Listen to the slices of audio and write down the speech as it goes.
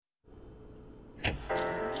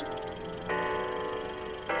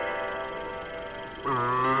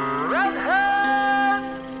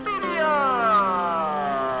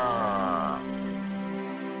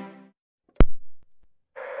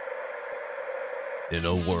In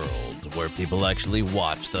a world where people actually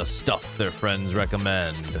watch the stuff their friends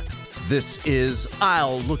recommend, this is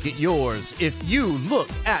I'll Look at Yours If You Look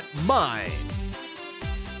at Mine.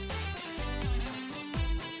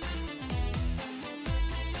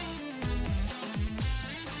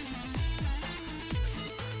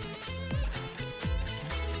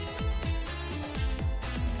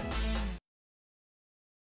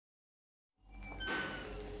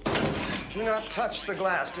 Do not touch the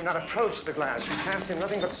glass. Do not approach the glass. You pass him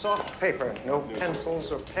nothing but soft paper. No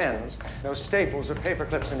pencils or pens. No staples or paper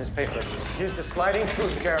clips in his paper. Use the sliding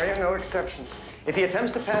food carrier, no exceptions. If he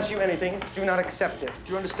attempts to pass you anything, do not accept it.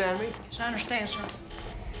 Do you understand me? Yes, I understand, sir.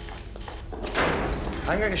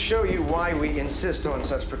 I'm going to show you why we insist on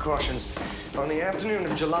such precautions. On the afternoon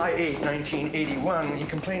of July 8, 1981, he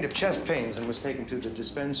complained of chest pains and was taken to the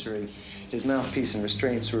dispensary. His mouthpiece and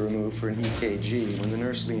restraints were removed for an EKG. When the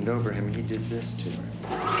nurse leaned over him, he did this to her.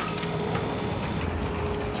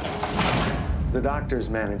 The doctors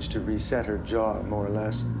managed to reset her jaw, more or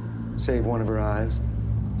less, save one of her eyes.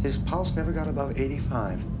 His pulse never got above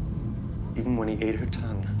 85, even when he ate her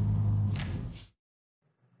tongue.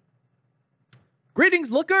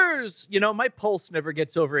 Greetings, lookers! You know, my pulse never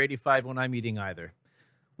gets over 85 when I'm eating either.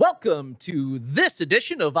 Welcome to this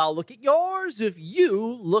edition of I'll Look at Yours If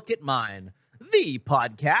You Look at Mine, the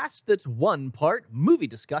podcast that's one part movie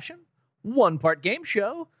discussion, one part game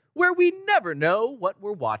show, where we never know what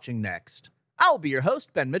we're watching next. I'll be your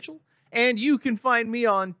host, Ben Mitchell, and you can find me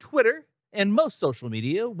on Twitter and most social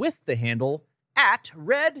media with the handle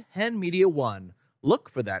 @RedHenMedia1. Look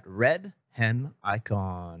for that red hen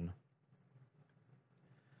icon.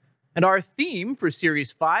 And our theme for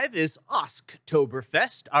Series 5 is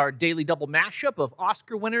Osctoberfest, our daily double mashup of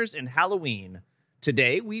Oscar winners and Halloween.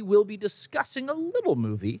 Today, we will be discussing a little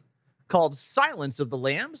movie called Silence of the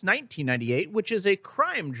Lambs, 1998, which is a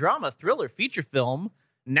crime drama thriller feature film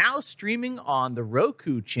now streaming on the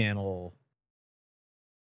Roku channel.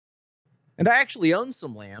 And I actually own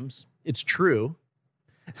some lambs. It's true.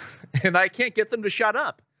 And I can't get them to shut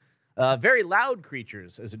up. Very loud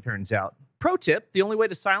creatures, as it turns out. Pro tip, the only way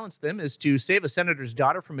to silence them is to save a senator's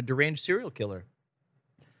daughter from a deranged serial killer.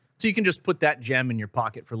 So you can just put that gem in your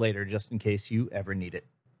pocket for later, just in case you ever need it.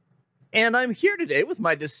 And I'm here today with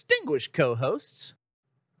my distinguished co-hosts,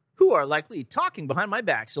 who are likely talking behind my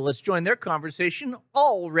back, so let's join their conversation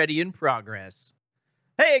already in progress.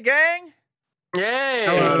 Hey, gang! Yay!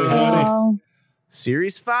 Hello.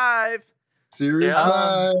 Series 5. Series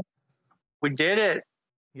Yeah. 5. We did it.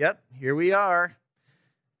 Yep, here we are.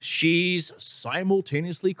 She's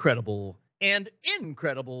simultaneously credible and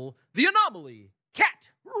incredible. The anomaly, Kat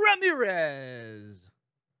Ramirez.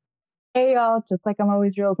 Hey, y'all. Just like I'm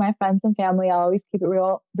always real with my friends and family, I'll always keep it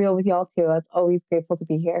real with y'all, too. It's always grateful to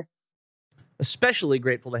be here. Especially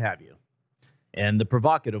grateful to have you. And the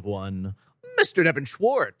provocative one, Mr. Devin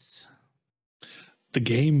Schwartz. The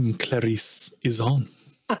game, Clarice, is on.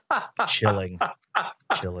 Chilling.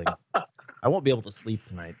 Chilling. I won't be able to sleep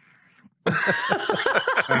tonight.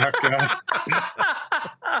 Oh, God.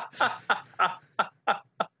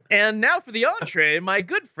 And now for the entree, my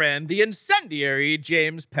good friend, the incendiary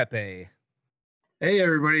James Pepe. Hey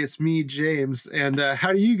everybody, it's me, James. And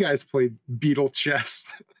how do you guys play Beetle chess?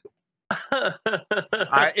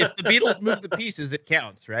 If the Beatles move the pieces, it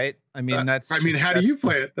counts, right? I mean, how do you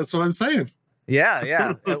play it? That's what I'm saying.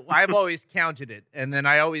 Yeah. I've always counted it, and then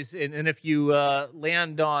I always and if you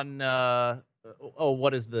land on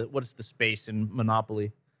what's the space in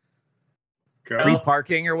Monopoly? Free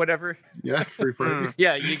parking or whatever. Yeah, free parking.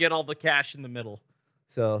 Yeah, you get all the cash in the middle.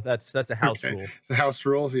 So that's a house rule. The house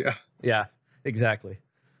rules, yeah. Yeah, exactly.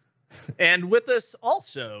 And with us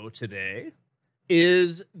also today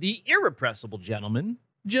is the irrepressible gentleman,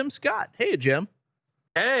 Jim Scott. Hey, Jim.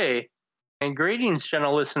 Hey, and greetings,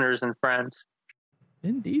 gentle listeners and friends.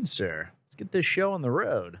 Indeed, sir. Let's get this show on the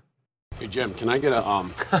road. Hey, Jim, can I get a,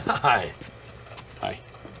 Hi. Hi.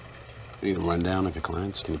 I need a rundown of your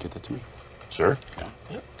clients. Can you get that to me? Sure. Yeah?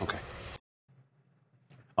 Yep. Okay.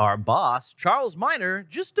 Our boss, Charles Miner,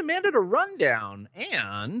 just demanded a rundown,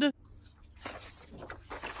 and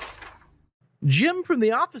Jim from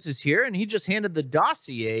the office is here, and he just handed the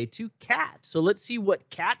dossier to Kat. So let's see what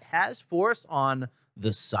Kat has for us on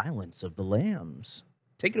The Silence of the Lambs.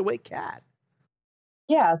 Take it away, Kat.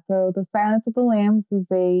 Yeah, so The Silence of the Lambs is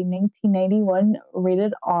a 1991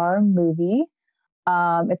 rated R movie.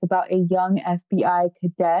 It's about a young FBI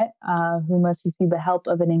cadet who must receive the help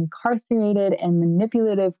of an incarcerated and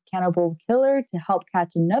manipulative cannibal killer to help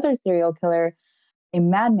catch another serial killer, a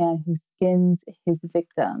madman who skins his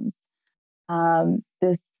victims.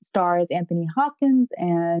 This stars Anthony Hopkins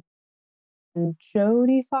and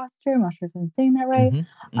Jodie Foster. I'm not sure if I'm saying that right.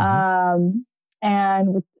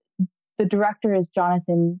 And with, the director is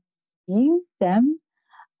Jonathan Demme.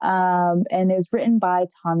 And it was written by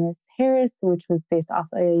Thomas Harris, which was based off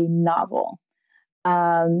a novel.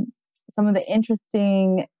 Some of the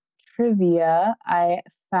interesting trivia I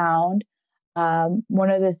found, one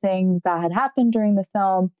of the things that had happened during the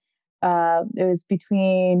film, it was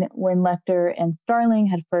between when Lecter and Starling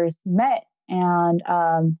had first met, and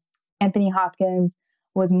Anthony Hopkins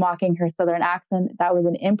was mocking her Southern accent. That was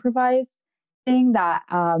an improvised thing that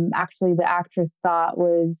actually the actress thought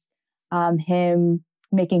was him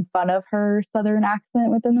making fun of her Southern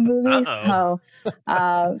accent within the movie. So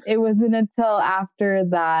it wasn't until after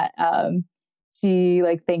that she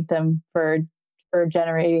like thanked him for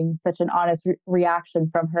generating such an honest reaction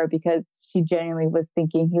from her, because she genuinely was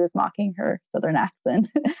thinking he was mocking her Southern accent.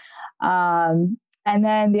 And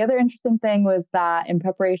then the other interesting thing was that in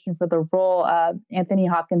preparation for the role, Anthony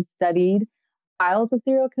Hopkins studied files of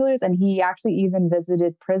serial killers, and he actually even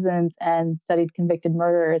visited prisons and studied convicted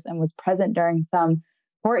murderers and was present during some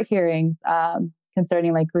court hearings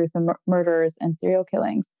concerning like gruesome murders and serial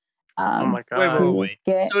killings. Oh my God. Wait.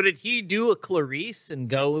 So did he do a Clarice and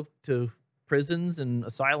go to prisons and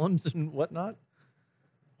asylums and whatnot?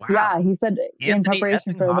 Wow. Yeah, he said in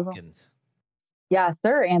preparation for Hopkins. the role. Yeah,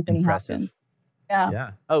 Sir Anthony Impressive. Hopkins. Yeah.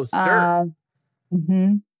 Yeah. Oh, sir.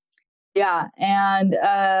 Yeah, and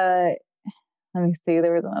let me see.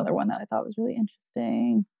 There was another one that I thought was really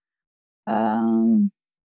interesting.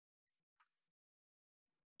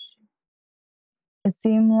 It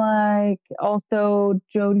seemed like also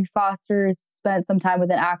Jodie Foster spent some time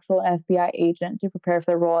with an actual FBI agent to prepare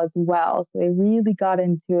for the role as well. So they really got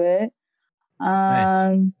into it.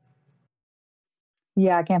 Nice.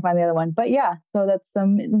 Yeah, I can't find the other one. But yeah, so that's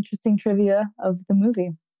some interesting trivia of the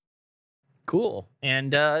movie. Cool.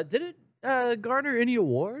 And did it garner any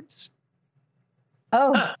awards?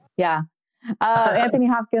 Oh, yeah. Anthony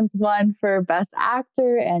Hopkins won for Best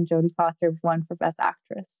Actor and Jodie Foster won for Best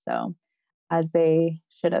Actress. So, as they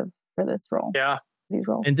should have for this role. Yeah. These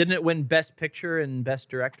roles. And didn't it win Best Picture and Best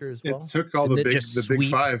Director as well? It took all the big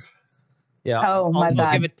five. Yeah. Oh, my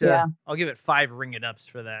bad. I'll give it 5 ring it ups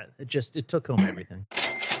for that. It took home everything.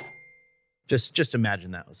 Just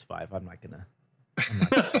imagine that was 5. I'm not gonna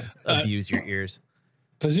abuse your ears.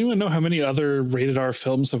 Does anyone know how many other rated R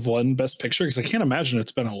films have won Best Picture? Because I can't imagine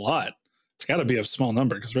it's been a lot. It's got to be a small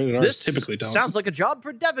number because rated R typically don't. Sounds like a job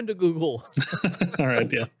for Devin to Google. All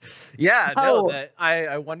right, yeah. Yeah, no,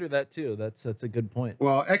 I wonder that too. That's a good point.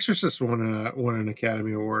 Well, Exorcist won an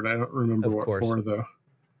Academy Award. I don't remember what for though.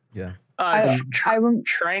 Yeah.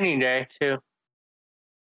 Training Day too.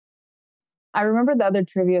 I remember the other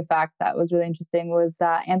trivia fact that was really interesting was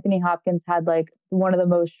that Anthony Hopkins had like one of the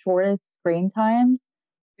most shortest screen times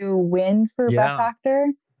to win for Best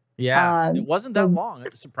Actor. Yeah, it wasn't that long.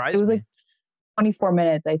 It surprised me. It was like 24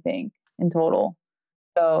 minutes, I think, in total.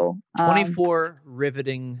 So 24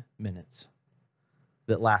 riveting minutes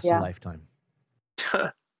that last a lifetime.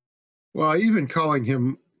 Well, even calling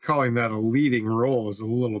that a leading role is a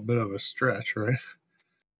little bit of a stretch, right?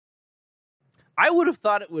 I would have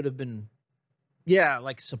thought it would have been,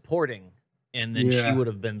 like supporting, and then she would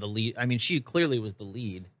have been the lead. I mean, she clearly was the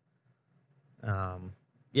lead.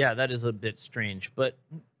 That is a bit strange, but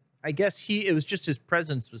I guess it was just his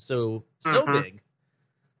presence was so big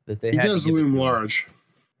that he does loom large.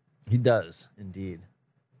 He does indeed.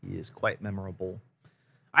 He is quite memorable.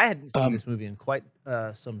 I hadn't seen this movie in quite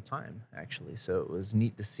some time, actually, so it was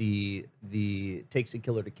neat to see the takes a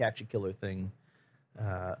killer to catch a killer thing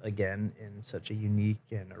again in such a unique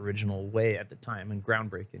and original way at the time and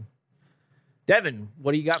groundbreaking. Devin,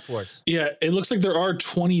 what do you got for us? Yeah, it looks like there are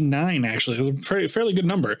 29, actually. It was a fairly good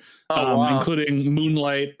number, including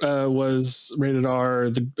Moonlight was rated R,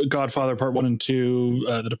 The Godfather Part 1 and 2,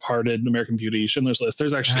 The Departed, American Beauty, Schindler's List.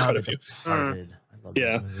 There's actually quite a few.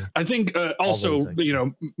 I think also,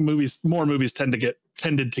 more movies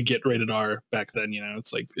tended to get rated R back then.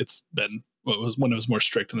 It's like it's been when it was more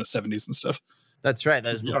strict in the 70s and stuff. That's right.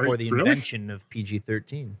 That was before the invention of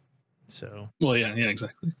PG-13. So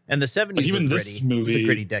exactly. And the 70s, like even this movie, was a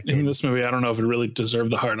gritty decade. Even this movie, I don't know if it really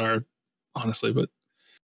deserved the hard R, honestly. But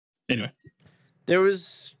anyway, there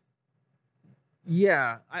was,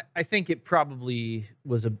 I think it probably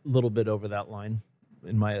was a little bit over that line,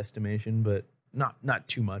 in my estimation, but not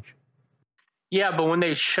too much. Yeah, but when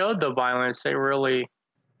they showed the violence, it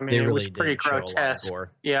was pretty grotesque.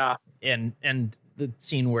 Yeah, and the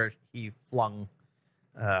scene where he flung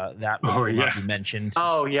that was not be mentioned.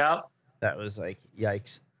 Oh yeah. That was like,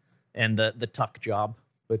 yikes. And the tuck job.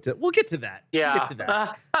 But we'll get to that. Yeah. We'll get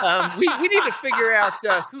to that. We need to figure out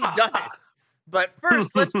who done it. But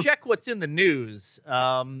first, let's check what's in the news.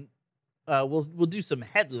 We'll do some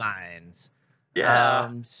headlines.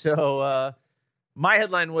 Yeah. So my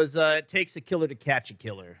headline was "It takes a killer to catch a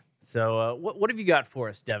killer." So what have you got for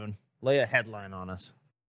us, Devin? Lay a headline on us.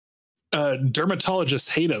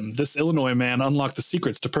 Dermatologists hate him. This Illinois man unlocked the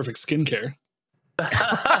secrets to perfect skincare.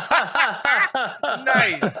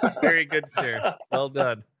 Nice. Very good, sir. Well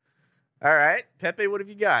done. All right. Pepe, what have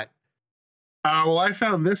you got? Well, I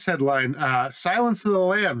found this headline, Silence of the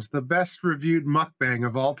Lambs, the best reviewed mukbang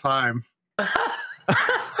of all time. That's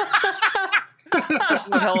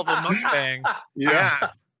one hell of a mukbang.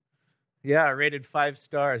 Yeah, rated 5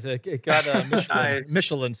 stars. It got a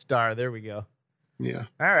Michelin star. There we go. Yeah.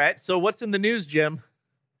 All right. So what's in the news, Jim?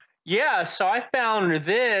 Yeah, so I found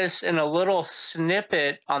this in a little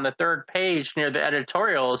snippet on the 3rd page near the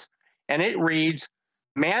editorials, and it reads,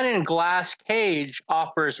 "Man in Glass Cage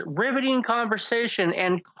offers riveting conversation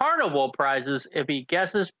and carnival prizes if he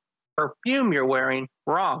guesses perfume you're wearing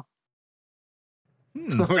wrong."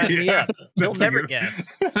 Yeah. You'll never guess.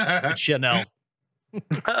 It's Chanel.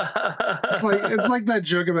 It's like that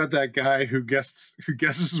joke about that guy who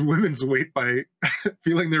guesses women's weight by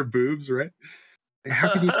feeling their boobs, right?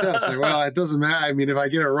 How can you tell? It's like, well, it doesn't matter. I mean, if I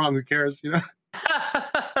get it wrong, who cares? You know.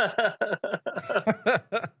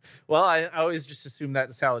 Well, I always just assume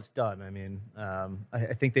that's how it's done. I mean,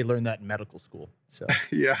 I think they learned that in medical school. So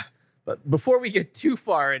Yeah. But before we get too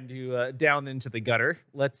far into down into the gutter,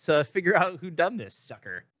 let's figure out who done this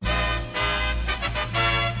sucker.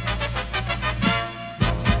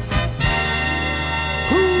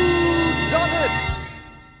 Who done it?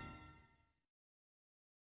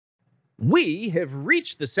 We have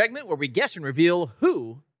reached the segment where we guess and reveal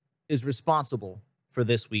who is responsible for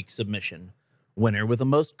this week's submission. Winner with the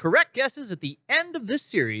most correct guesses at the end of this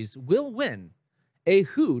series will win a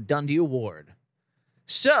Who Dundee Award.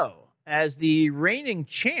 So, as the reigning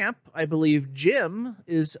champ, I believe Jim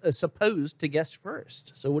is supposed to guess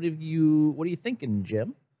first. So what are you thinking,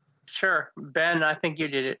 Jim? Sure. Ben, I think you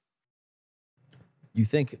did it. You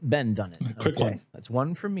think Ben done it. Quick one. That's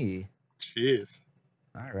one for me. Jeez.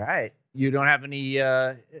 All right. You don't have any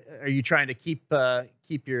are you trying to keep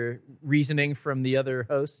your reasoning from the other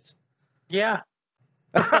hosts? Yeah.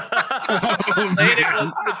 Laid it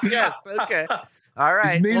close to the chest. Okay. All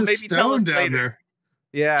right. He's made well, a maybe tell us stone down later. there.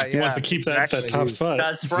 Yeah, He wants to keep that top spot.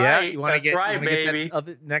 That's Yeah, right. you want to That's get right, Get baby. that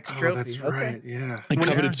other next Oh, trophy. that's Okay. right. Yeah. I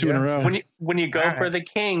coveted 2 in a row. When you go All for right. the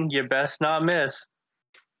king, you best not miss.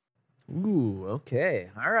 Ooh, okay.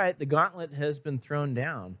 All right. The gauntlet has been thrown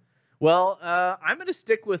down. Well, I'm going to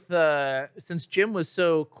stick with, since Jim was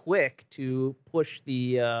so quick to push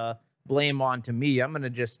the blame onto me, I'm going to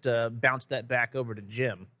just bounce that back over to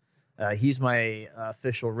Jim. He's my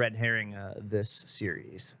official red herring this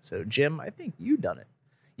series. So, Jim, I think you done it.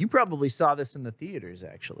 You probably saw this in the theaters,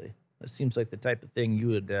 actually. It seems like the type of thing you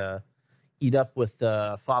would eat up with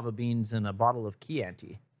fava beans and a bottle of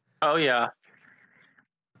Chianti. Oh, yeah.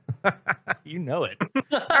 You know it.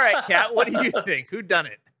 All right, Kat, what do you think? Who done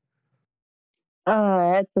it?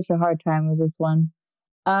 I had such a hard time with this one.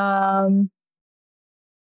 I'm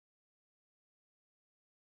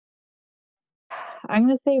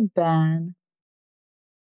gonna say Ben.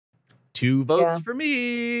 2 votes Yeah. for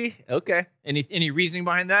me. Okay. Any reasoning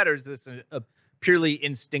behind that, or is this a purely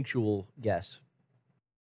instinctual guess?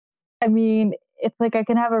 I mean, it's like I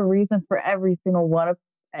can have a reason for every single one of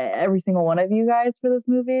you guys for this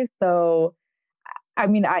movie. So, I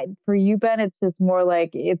mean, for you, Ben, it's just more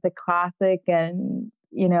like it's a classic, and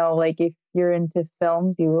like if you're into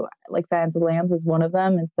films, you like Silence of the Lambs is one of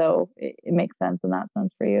them, and so it makes sense in that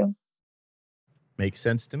sense for you. Makes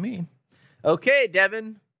sense to me. Okay,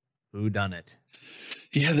 Devin, who done it?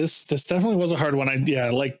 Yeah, this definitely was a hard one.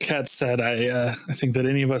 Like Kat said, I think that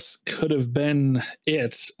any of us could have been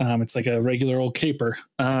it. It's like a regular old caper.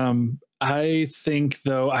 I think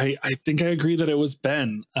though, I think I agree that it was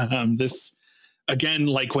Ben. This again,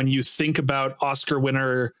 like when you think about Oscar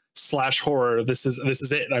winner / horror, this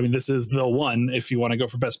is it. I mean, this is the one if you want to go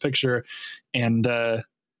for Best Picture, and I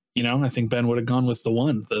think Ben would have gone with the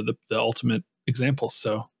one, the ultimate example.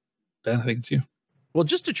 So Ben, I think it's you. Well,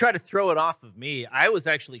 just to try to throw it off of me, I was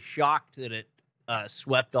actually shocked that it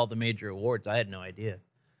swept all the major awards. I had no idea.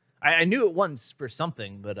 I knew it won for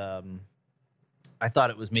something, but I thought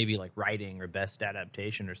it was maybe like writing or best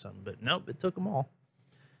adaptation or something. But nope, it took them all.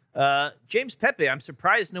 James Pepe, I'm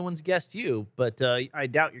surprised no one's guessed you, but I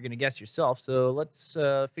doubt you're going to guess yourself. So let's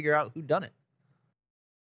figure out who done it.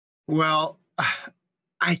 Well,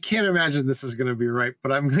 I can't imagine this is going to be right,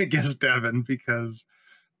 but I'm going to guess Devin because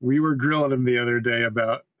we were grilling him the other day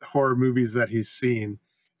about horror movies that he's seen.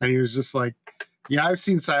 And he was just like, yeah, I've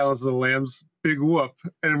seen Silence of the Lambs big whoop,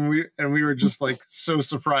 and we were just like so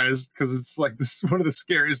surprised because it's like this one of the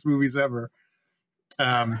scariest movies ever.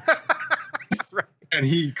 Right. And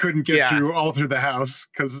he couldn't get through all through the house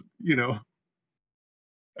because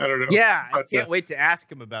I don't know. Yeah, I can't wait to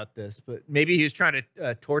ask him about this, but maybe he was trying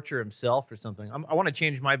to torture himself or something. I want to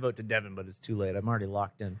change my vote to Devin, but it's too late. I'm already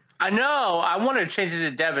locked in. I know. I want to change it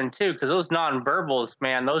to Devin too, because those nonverbals,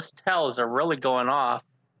 man, those tells are really going off.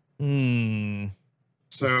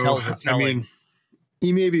 So I mean,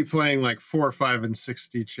 he may be playing like 4, 5, and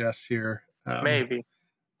 60 chess here. Maybe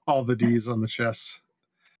all the D's on the chess,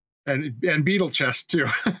 and Beetle chess too.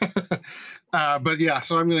 But yeah,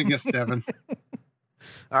 so I'm gonna guess Devin.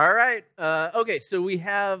 All right. Okay, so we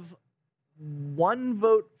have 1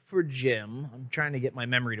 vote for Jim. I'm trying to get my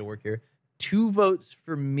memory to work here. 2 votes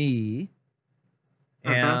for me,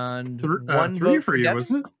 and 1 3 vote for you, Devin?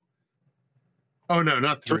 wasn't it? Oh no,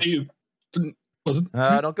 not 3. Was it?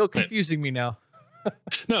 Don't go confusing me now.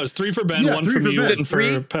 No, it's 3 for Ben, Yeah, 1 3 for for me, Ben. 1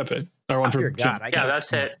 for Pepe, or 1 for Dear Jim. God, yeah,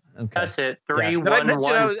 that's it. Okay. That's it. 3, Did 1, I mention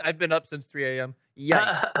 1. I've been up since 3 a.m.?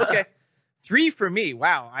 Yikes. Okay. 3 for me.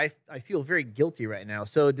 Wow, I feel very guilty right now.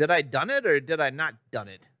 So did I done it or did I not done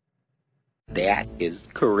it? That is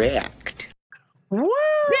correct. Woo!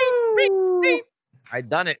 Beep, beep. I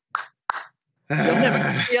done it. You'll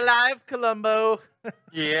never be alive, Columbo.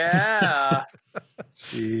 Yeah.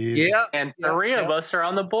 Jeez. Yeah. And 3 of us are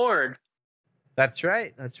on the board. That's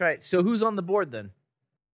right. That's right. So who's on the board then?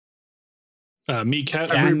 Me, Cat,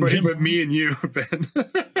 and Everybody Jim. but me and you, Ben.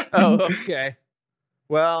 Oh, okay.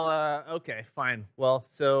 Well, okay, fine. Well,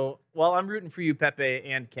 I'm rooting for you, Pepe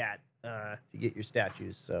and Kat, to get your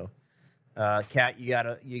statues. So, Kat,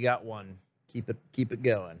 you got 1. Keep it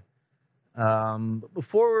going. But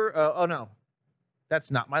before, oh no, that's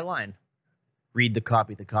not my line. Read the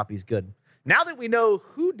copy. The copy's good. Now that we know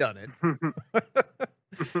who done it,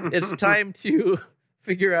 it's time to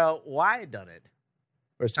figure out why done it,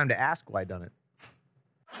 or it's time to ask why done it.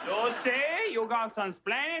 You got some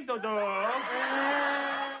explaining to do.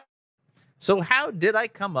 So how did I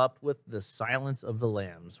come up with The Silence of the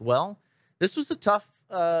Lambs? Well, this was a tough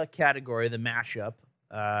category, the mashup,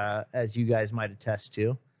 as you guys might attest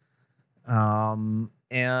to.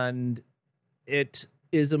 And it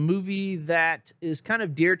is a movie that is kind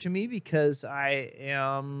of dear to me because I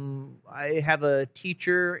have a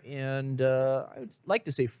teacher and I would like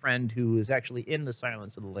to say friend who is actually in The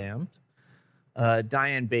Silence of the Lambs.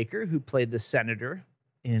 Diane Baker, who played the senator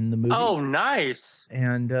in the movie. Oh, nice.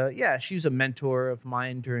 And yeah, she's a mentor of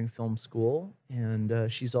mine during film school, and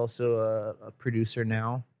she's also a producer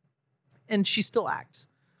now, and she still acts.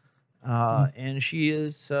 And she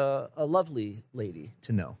is a lovely lady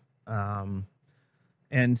to know.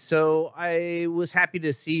 And so I was happy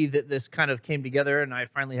to see that this kind of came together, and I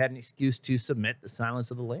finally had an excuse to submit The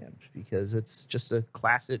Silence of the Lambs because it's just a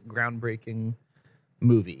classic, groundbreaking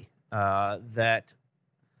movie that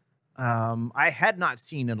I had not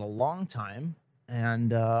seen in a long time,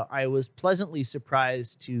 and I was pleasantly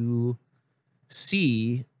surprised to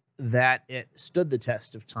see that it stood the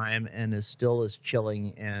test of time and is still as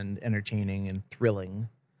chilling and entertaining and thrilling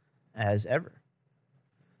as ever.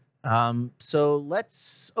 So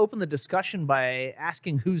let's open the discussion by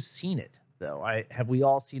asking who's seen it, though. Have we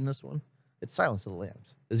all seen this one? It's Silence of the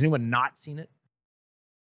Lambs. Has anyone not seen it?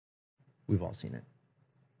 We've all seen it.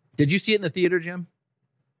 Did you see it in the theater, Jim?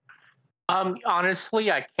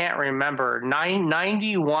 Honestly, I can't remember.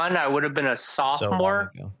 91, I would have been a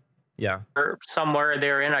sophomore. So long ago. Yeah. Or somewhere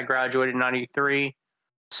therein. I graduated in 93.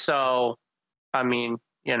 So, I mean,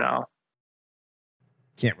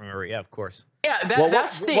 Can't remember. Yeah, of course. Yeah,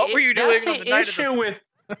 what were you doing on the night of issue with?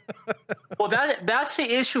 Well, that's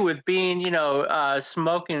the issue with being,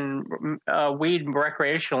 smoking weed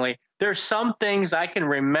recreationally. There's some things I can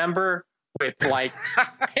remember with like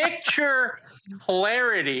picture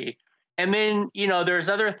clarity, and then there's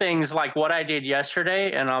other things like what I did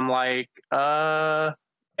yesterday, and I'm like, yeah,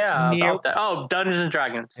 about that. Oh, Dungeons and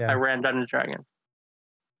Dragons. Yeah. I ran Dungeons and Dragons.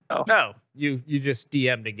 Oh, no, you just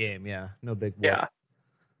DM'd a game. Yeah, no big deal. Yeah.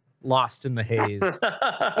 Lost in the haze,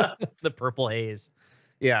 the purple haze.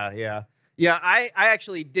 Yeah. I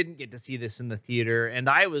actually didn't get to see this in the theater, and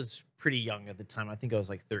I was pretty young at the time. I think I was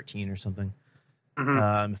like 13 or something.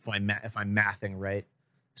 Mm-hmm. If I'm mathing right.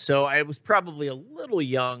 So I was probably a little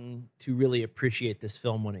young to really appreciate this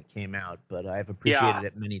film when it came out, but I've appreciated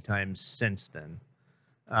it many times since then.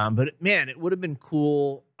 But man, it would have been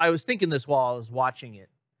cool. I was thinking this while I was watching it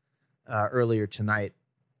earlier tonight,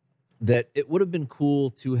 that it would have been cool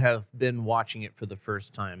to have been watching it for the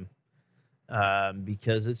first time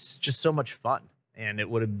because it's just so much fun. and it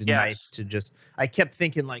would have been Yes. nice to just. I kept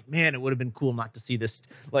thinking like, man, it would have been cool not to see this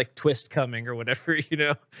like twist coming or whatever,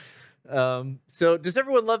 So does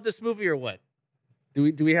everyone love this movie or what? Do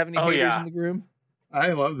we have any Oh, haters yeah. in the room?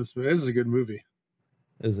 I love this movie. This is a good movie.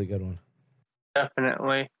 This is a good one.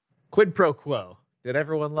 Definitely. Quid pro quo. Did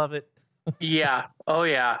everyone love it? Yeah. Oh,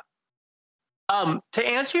 yeah. To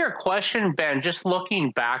answer your question, Ben, just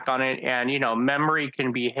looking back on it, and memory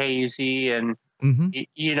can be hazy and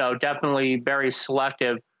definitely very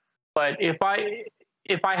selective. But if I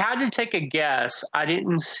had to take a guess, I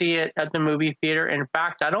didn't see it at the movie theater. In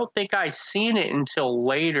fact, I don't think I seen it until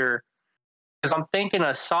later, because I'm thinking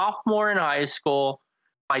a sophomore in high school.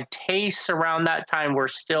 My tastes around that time were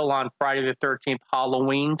still on Friday the 13th,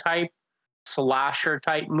 Halloween type, slasher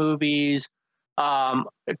type movies,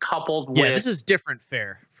 coupled Yeah, with this is different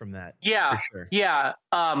fare from that. yeah, for sure. yeah.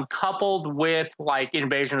 Coupled with like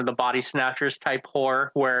Invasion of the Body Snatchers type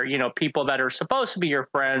horror, where people that are supposed to be your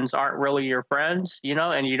friends aren't really your friends,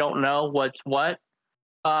 and you don't know what's what.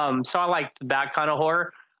 So I liked that kind of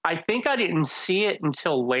horror. I think I didn't see it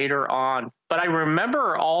until later on, but I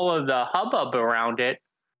remember all of the hubbub around it.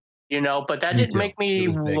 But that Me didn't too. make me It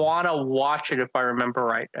was big. want to watch it if I remember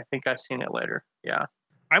right. I think I've seen it later. Yeah.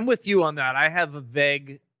 I'm with you on that. I have a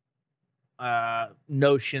vague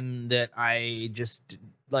notion that I just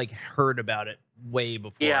like heard about it way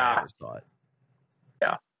before I ever saw it.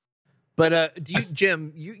 Yeah. But do you,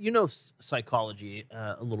 Jim? You know psychology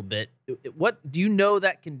a little bit. What do you know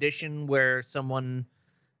that condition where someone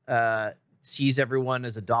sees everyone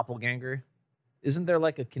as a doppelganger? Isn't there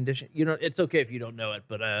like a condition? It's okay if you don't know it,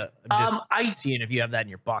 but I'm just seeing if you have that in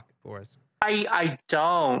your pocket for us. I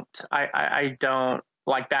don't. I don't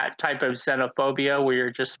like that type of xenophobia where you're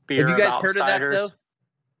just fear Have you guys of heard of that outsiders. though?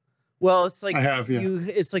 Well, it's like I have, yeah.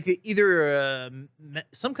 It's like either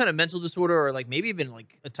some kind of mental disorder or like maybe even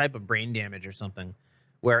like a type of brain damage or something,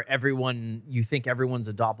 where you think everyone's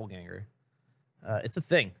a doppelganger. It's a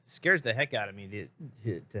thing. It scares the heck out of me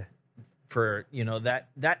for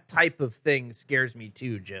that type of thing scares me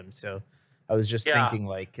too, Jim. So I was just thinking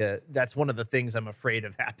like that's one of the things I'm afraid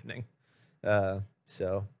of happening.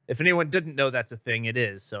 So if anyone didn't know that's a thing, it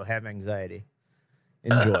is. So have anxiety.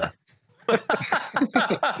 Enjoy.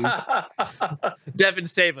 Devin,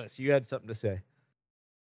 save us. You had something to say.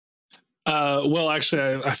 Well,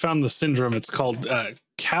 actually, I found the syndrome. It's called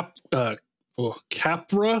Capra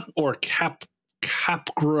or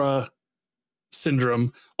Capgra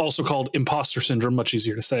syndrome, also called imposter syndrome. Much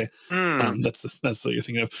easier to say. That's what you're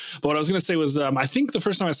thinking of. But what I was going to say was, I think the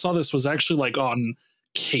first time I saw this was actually like on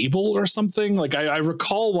cable or something. Like I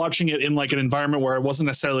recall watching it in like an environment where it wasn't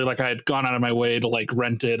necessarily like I had gone out of my way to like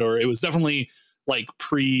rent it, or it was definitely like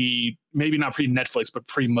maybe not pre Netflix, but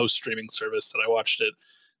pre most streaming service that I watched it.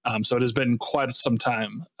 So it has been quite some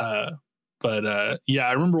time. But yeah,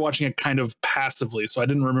 I remember watching it kind of passively, so I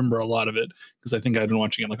didn't remember a lot of it because I think I'd been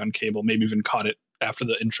watching it like on cable, maybe even caught it after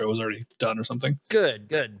the intro was already done or something. Good.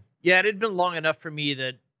 Yeah, it had been long enough for me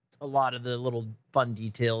that a lot of the little fun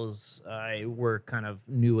details were kind of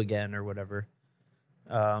new again or whatever.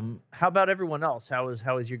 How about everyone else? How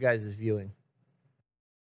is your guys' viewing?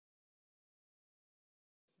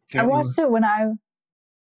 I watched it when I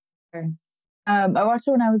watched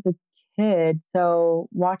it when I was a kid, so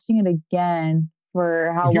watching it again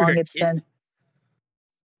for how long it's been.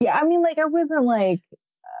 Yeah, I mean, like I wasn't like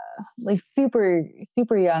super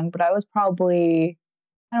super young, but I was probably,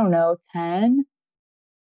 I don't know, 10.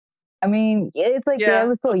 I mean, it's like I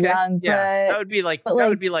was still young, but that would be like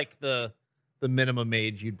would be like the minimum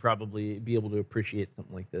age you'd probably be able to appreciate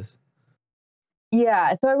something like this.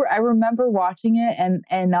 Yeah, so I remember watching it,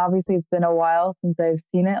 and obviously it's been a while since I've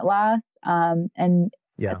seen it last. And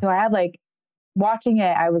so I had like watching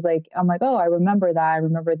it, I'm like, oh, I remember that. I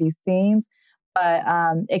remember these scenes, but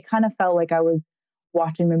it kind of felt like I was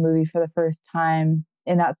watching the movie for the first time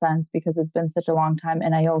in that sense because it's been such a long time,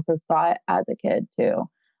 and I also saw it as a kid too.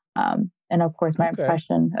 And of course, my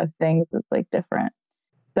impression of things is like different.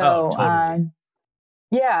 So, totally.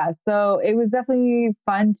 yeah, so it was definitely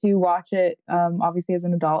fun to watch it, obviously as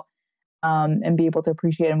an adult, and be able to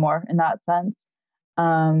appreciate it more in that sense.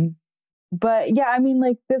 But yeah, I mean,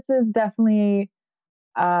 like this is definitely,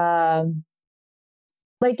 like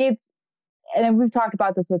it's, and we've talked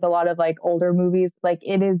about this with a lot of like older movies, like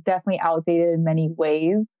it is definitely outdated in many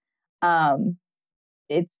ways.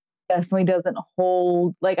 It definitely doesn't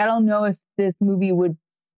hold, like, I don't know if this movie would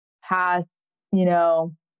pass,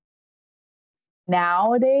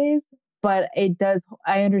 nowadays, but it does.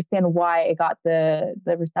 I understand why it got the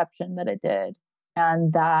reception that it did,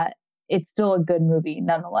 and that it's still a good movie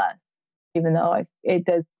nonetheless, even though it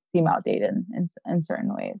does seem outdated in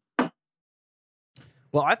certain ways.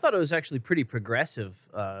 Well, I thought it was actually pretty progressive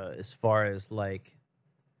as far as like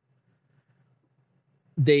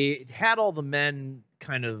they had all the men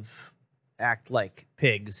kind of act like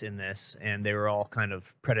pigs in this, and they were all kind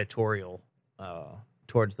of predatorial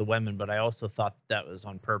towards the women. But I also thought that was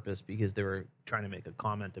on purpose because they were trying to make a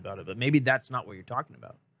comment about it. But maybe that's not what you're talking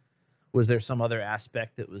about. Was there some other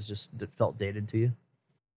aspect that was just that felt dated to you?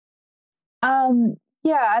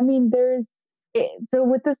 Yeah, I mean, so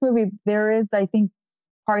with this movie, there is, I think,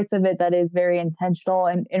 parts of it that is very intentional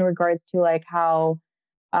in regards to like how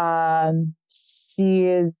um she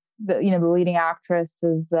is the leading actress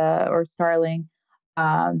is or Starling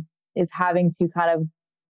is having to kind of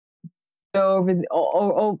go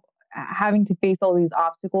over having to face all these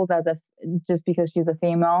obstacles as a just because she's a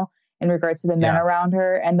female in regards to the men Yeah. around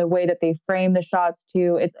her, and the way that they frame the shots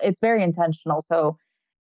too. It's very intentional. So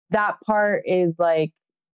that part is like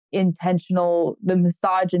intentional. The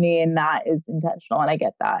misogyny in that is intentional, and I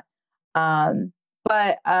get that.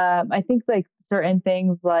 But I think like certain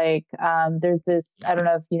things like there's this, I don't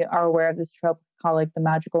know if you are aware of this trope called like the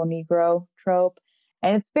magical Negro trope.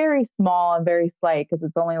 And it's very small and very slight because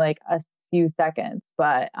it's only like a few seconds.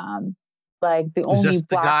 But like the Is only this the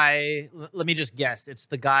black guy? Let me just guess. It's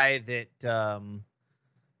the guy that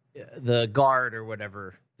the guard or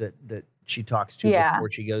whatever that she talks to Yeah. before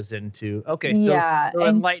she goes into. Okay, Yeah, so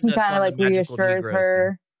and enlighten he us kind on of the like magical reassures Negro thing.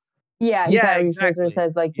 her. Yeah, he Yeah, kind of reassures her, exactly.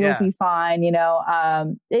 says like you'll Yeah. be fine.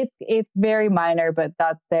 It's very minor, but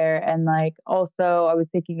that's there. And like also, I was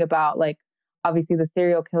thinking about like obviously the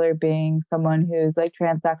serial killer being someone who's like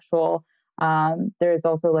transsexual. There's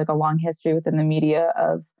also like a long history within the media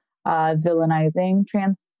of villainizing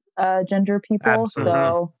transgender people. Absolutely.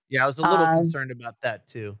 So Yeah, I was a little um, concerned about that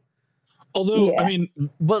too. Although, I yeah, mean,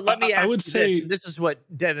 But let me I ask would you say, this is what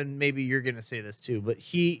Devin, maybe you're going to say this too, but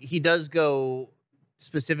he does go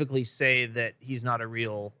specifically say that he's not a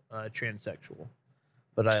real transsexual.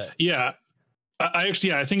 But yeah, I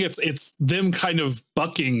actually, yeah, I think it's them kind of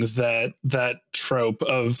bucking that trope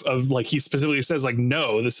of like he specifically says like,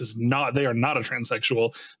 no, this is not, they are not a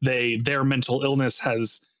transsexual. Their mental illness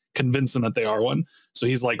has convinced them that they are one. So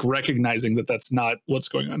he's like recognizing that that's not what's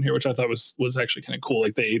going on here, which I thought was actually kind of cool.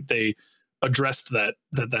 Like they addressed that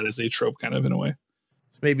is a trope kind of in a way.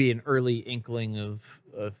 it's maybe an early inkling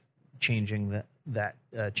of changing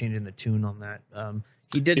changing the tune on that.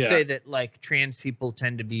 He did Yeah. say that like trans people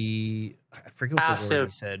tend to be, I forget what the word he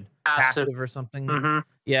Passive. said, Passive. passive or something. hmm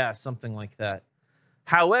Yeah, something like that.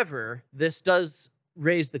 However, this does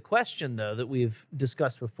raise the question though that we've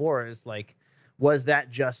discussed before is like, was that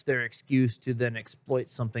just their excuse to then exploit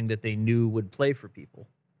something that they knew would play for people?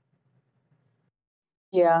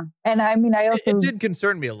 yeah. And I mean, I also It did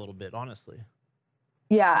concern me a little bit, honestly.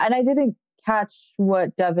 Yeah, and I didn't catch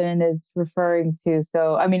what Devin is referring to.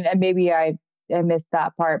 So, I mean, and maybe I missed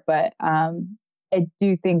that part, but I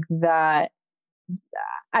do think that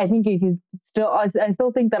I think it could still. I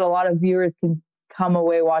still think that a lot of viewers can come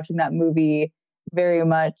away watching that movie very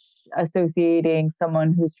much associating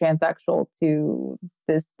someone who's transsexual to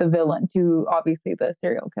the villain, to obviously the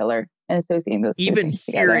serial killer, and associating those two Even things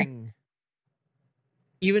together.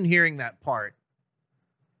 hearing that part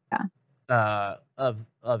Yeah.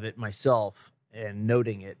 of it myself and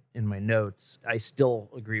noting it in my notes, I still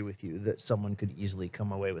agree with you that someone could easily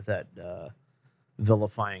come away with that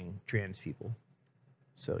vilifying trans people.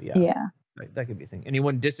 So Yeah. that could be a thing.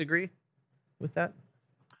 Anyone disagree with that?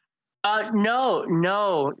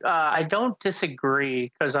 No, I don't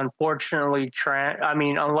disagree because unfortunately,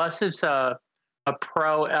 unless it's a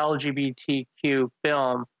pro LGBTQ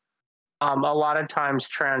film, a lot of times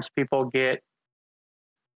trans people get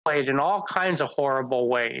played in all kinds of horrible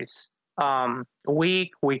ways.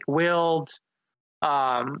 Weak-willed,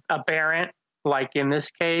 aberrant, like in this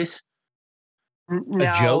case.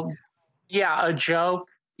 A joke? Yeah, a joke.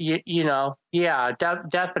 Yeah,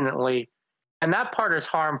 definitely. And that part is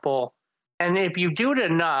harmful. And if you do it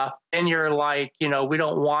enough, then you're like, we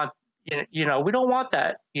don't want, we don't want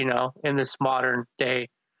that, in this modern day.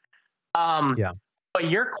 Yeah. But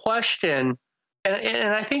your question,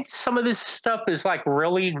 and I think some of this stuff is like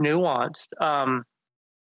really nuanced.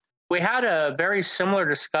 We had a very similar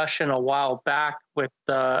discussion a while back with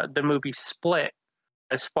the movie Split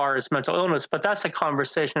as far as mental illness, but that's a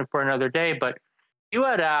conversation for another day. But you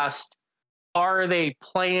had asked, are they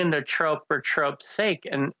playing the trope for trope's sake?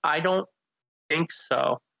 And I don't think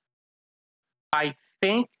so. I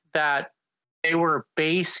think that they were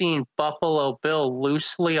basing Buffalo Bill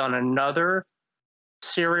loosely on another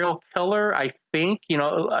serial killer, I think,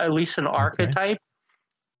 at least an archetype.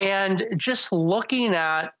 And just looking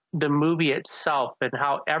at the movie itself and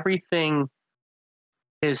how everything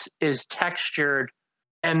is textured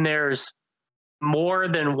and there's more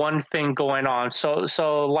than one thing going on.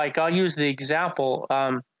 So like I'll use the example,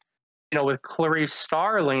 with Clarice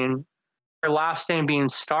Starling, her last name being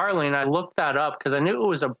Starling. I looked that up because I knew it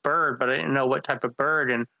was a bird, but I didn't know what type of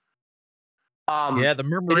bird. And yeah, the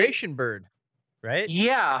murmuration bird, right?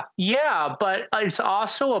 Yeah, but it's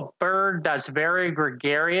also a bird that's very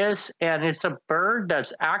gregarious, and it's a bird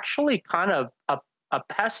that's actually kind of a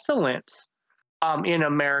pestilence in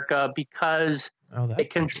America because they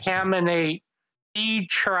contaminate feed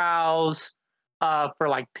troughs for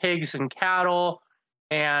like pigs and cattle,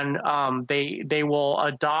 and they will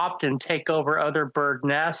adopt and take over other bird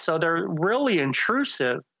nests. So they're really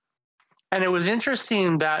intrusive. And it was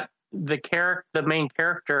interesting that the main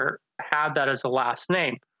character had that as a last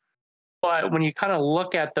name. But when you kind of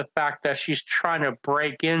look at the fact that she's trying to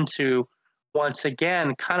break into, once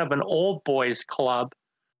again, kind of an old boys club,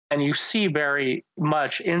 and you see very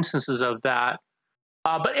much instances of that.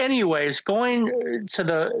 But anyways, going to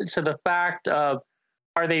the fact of,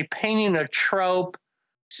 are they painting a trope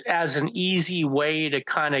as an easy way to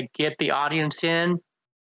kind of get the audience in?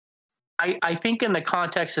 I think in the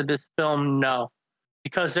context of this film, no,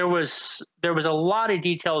 because there was a lot of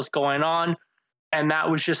details going on, and that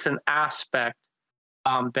was just an aspect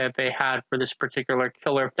that they had for this particular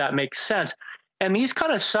killer, if that makes sense. And these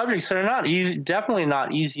kind of subjects are not easy, definitely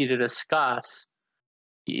not easy to discuss,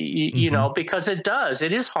 you know, because it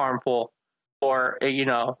is harmful for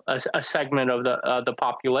a segment of the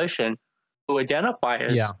population who identify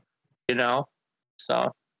as,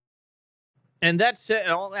 so. And that's it.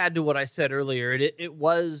 I'll add to what I said earlier. It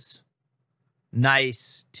was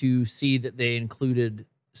nice to see that they included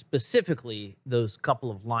specifically those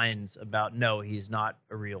couple of lines about, no, he's not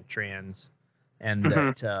a real trans, and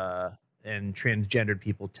that and transgendered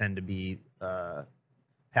people tend to be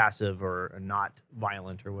passive or not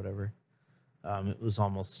violent or whatever. It was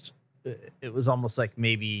almost like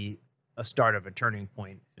maybe a start of a turning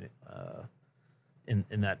point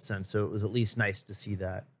in that sense. So it was at least nice to see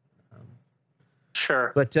that.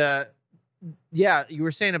 Sure. But yeah, you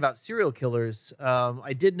were saying about serial killers.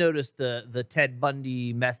 I did notice the Ted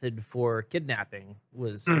Bundy method for kidnapping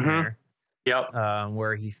was in there. Yep.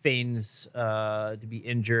 Where he feigns to be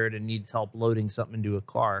injured and needs help loading something into a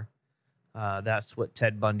car. That's what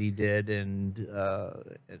Ted Bundy did, and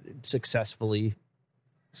successfully,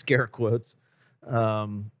 scare quotes,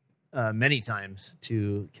 many times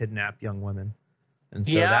to kidnap young women. And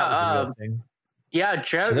so that was a real thing. Yeah,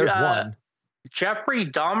 so there's one. Jeffrey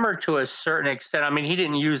Dahmer, to a certain extent. I mean, he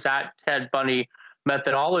didn't use that Ted Bundy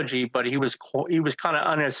methodology, but he was kind of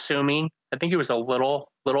unassuming. I think he was a little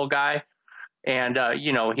guy, and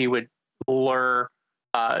he would lure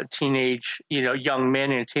teenage young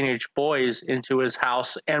men and teenage boys into his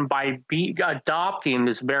house, and by adopting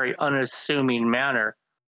this very unassuming manner,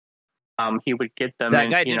 he would get them.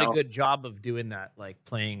 That guy did a good job of doing that, like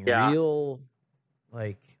playing real,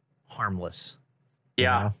 like harmless.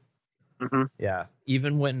 Yeah. Yeah,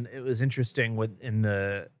 even when it was interesting in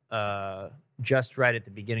the just right at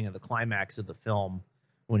the beginning of the climax of the film,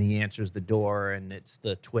 when he answers the door and it's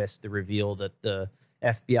the twist, the reveal that the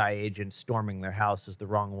FBI agent storming their house is the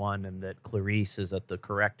wrong one and that Clarice is at the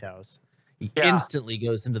correct house. He instantly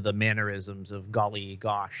goes into the mannerisms of golly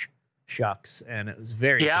gosh shucks, and it was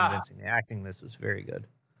very convincing. The acting this was very good.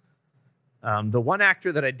 The one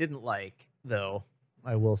actor that I didn't like, though,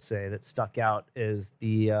 I will say, that stuck out is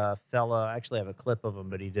the fella. I actually have a clip of him,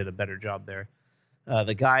 but he did a better job there.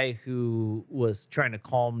 The guy who was trying to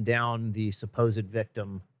calm down the supposed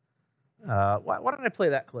victim. Why don't I play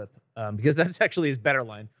that clip? Because that's actually his better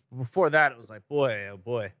line. Before that, it was like, boy, oh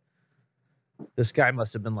boy. This guy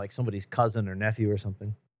must have been like somebody's cousin or nephew or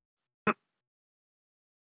something.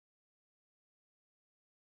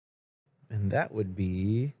 And that would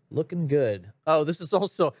be Looking Good. Oh, this is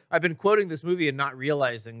also, I've been quoting this movie and not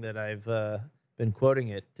realizing that I've been quoting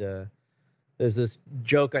it. There's this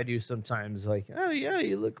joke I do sometimes, like, oh yeah,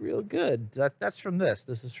 you look real good. That's from this.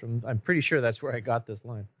 This is from, I'm pretty sure that's where I got this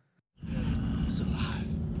line. He's alive.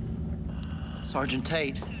 Sergeant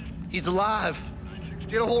Tate, he's alive.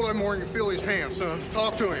 Get a hold of him where you can feel his hand, son.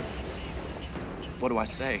 Talk to him. What do I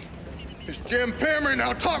say? It's Jim Pembry.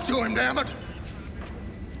 Now talk to him, damn it.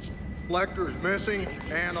 Lecter is missing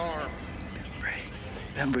and armed.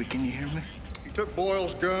 Pembry, can you hear me? He took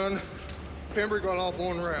Boyle's gun. Pembry got off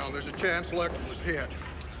one round. There's a chance Lecter was hit.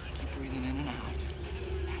 Keep breathing in and out.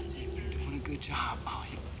 That's it. You're doing a good job. Oh,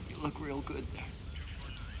 you look real good there.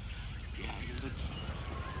 Yeah, you look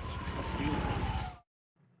real good.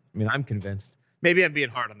 I mean, I'm convinced. Maybe I'm being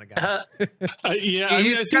hard on the guy. Yeah,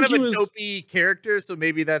 he's kind of a dopey character, so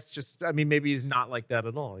maybe that's just, I mean, maybe he's not like that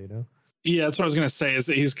at all, you know? Yeah, that's what I was gonna say. Is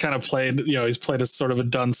that he's kind of played, he's played as sort of a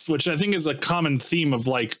dunce, which I think is a common theme of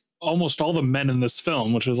like almost all the men in this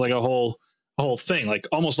film, which is like a whole thing. Like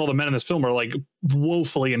almost all the men in this film are like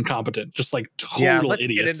woefully incompetent, just like total let's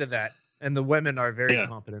idiots. get into that. And the women are very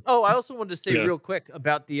competent. Oh, I also wanted to say real quick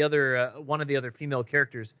about the other one of the other female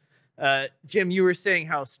characters. Jim, you were saying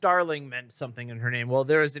how Starling meant something in her name. Well,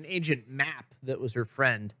 there was an Agent Map that was her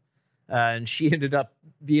friend. And she ended up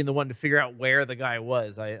being the one to figure out where the guy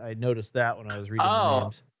was. I noticed that when I was reading the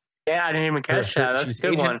names. Yeah, I didn't even catch that. That's a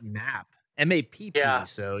good one. Map. M-A-P-P. Yeah.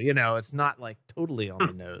 So, it's not like totally on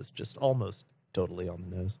the nose, just almost totally on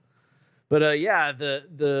the nose. But yeah,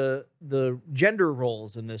 the gender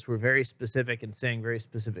roles in this were very specific and saying very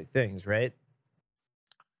specific things, right?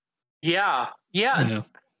 Yeah.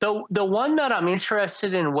 The one that I'm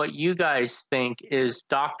interested in what you guys think is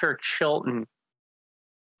Dr. Chilton.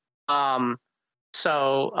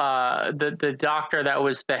 So the doctor that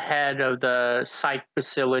was the head of the psych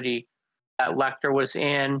facility that Lecter was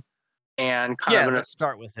in, and let's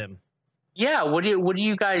start with him. Yeah, what do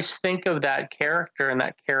you guys think of that character and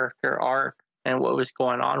that character arc and what was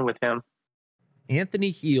going on with him?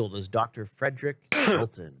 Anthony Heald as Dr. Frederick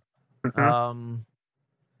Chilton.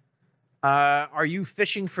 Are you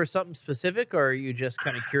fishing for something specific, or are you just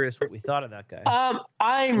kind of curious what we thought of that guy?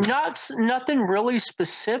 I'm nothing really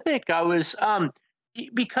specific. I was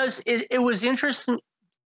because it was interesting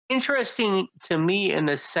to me in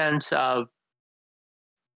the sense of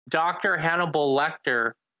Dr. Hannibal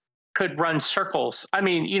Lecter could run circles. I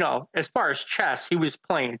mean, as far as chess, he was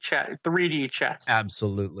playing chess, 3D chess.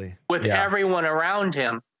 Absolutely. With everyone around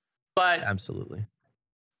him. But absolutely.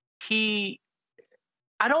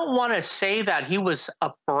 I don't want to say that he was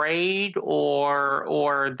afraid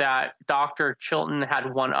or that Dr. Chilton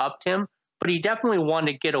had one-upped him, but he definitely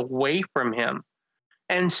wanted to get away from him.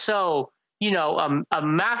 And so, a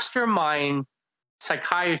mastermind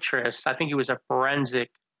psychiatrist, I think he was a forensic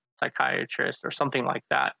psychiatrist or something like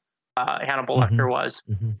that, Hannibal Lecter was.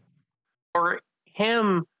 For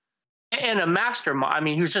him, and a mastermind, I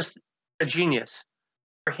mean, he was just a genius.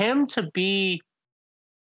 For him to be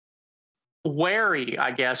wary,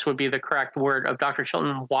 I guess would be the correct word, of Dr.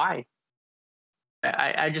 Chilton. Why?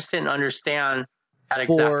 I just didn't understand that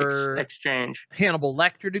exact exchange. Hannibal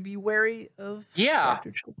Lecter to be wary of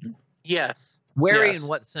Dr. Chilton? Yes. Wary in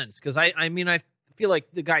what sense? Because I mean, I feel like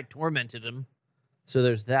the guy tormented him. So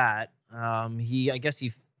there's that. I guess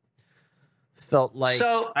he felt like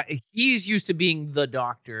he's used to being the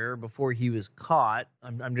doctor before he was caught.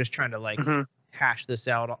 I'm just trying to hash this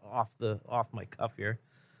out off my cuff here.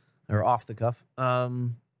 Or off the cuff.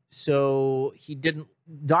 So he didn't.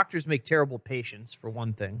 Doctors make terrible patients, for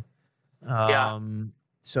one thing.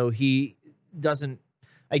 So he doesn't.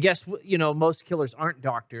 I guess most killers aren't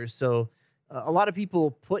doctors. So a lot of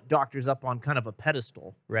people put doctors up on kind of a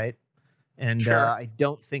pedestal, right? And I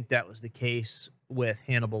don't think that was the case with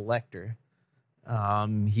Hannibal Lecter.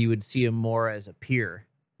 He would see him more as a peer,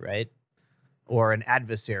 right, or an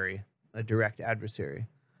adversary, a direct adversary.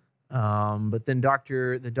 But then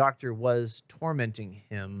the doctor was tormenting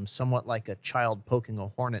him somewhat like a child poking a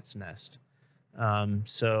hornet's nest.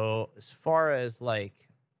 So as far as like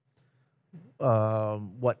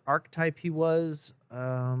what archetype he was,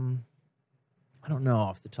 I don't know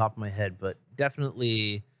off the top of my head, but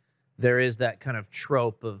definitely there is that kind of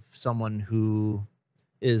trope of someone who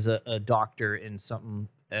is a doctor in some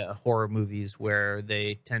horror movies where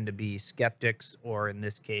they tend to be skeptics, or in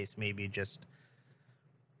this case, maybe just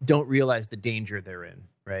don't realize the danger they're in,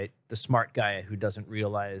 right? The smart guy who doesn't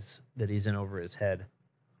realize that he's in over his head.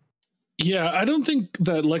 Yeah, I don't think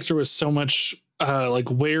that Lecter was so much like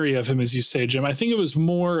wary of him as you say, Jim. I think it was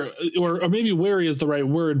more, or maybe wary is the right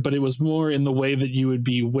word, but it was more in the way that you would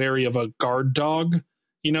be wary of a guard dog.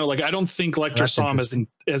 Like I don't think Lecter saw him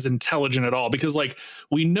as intelligent at all, because like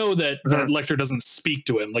we know that Lecter doesn't speak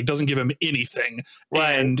to him, like doesn't give him anything.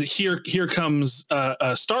 Right. And here comes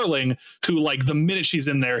Starling, who like the minute she's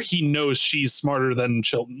in there, he knows she's smarter than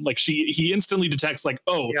Chilton. Like he instantly detects like,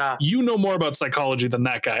 oh, you know more about psychology than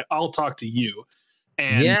that guy. I'll talk to you.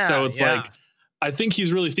 And so it's like, I think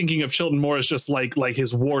he's really thinking of Chilton more as just like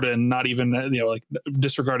his warden, not even like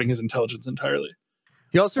disregarding his intelligence entirely.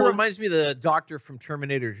 He also reminds me of the doctor from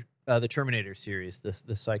Terminator, the Terminator series, the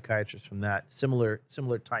psychiatrist from that. Similar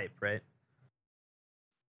type, right?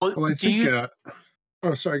 Well, I think.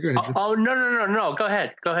 Oh, sorry. Go ahead. Oh no! Go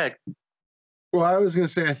ahead. Well, I was going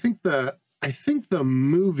to say, I think the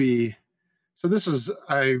movie. So this is,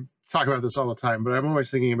 I talk about this all the time, but I'm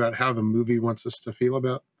always thinking about how the movie wants us to feel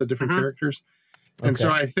about the different characters, and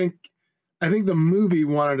so I think the movie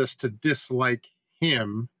wanted us to dislike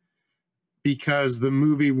him, because the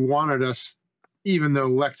movie wanted us, even though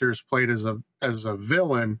Lecter is played as a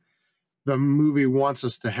villain, the movie wants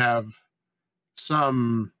us to have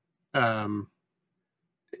some. The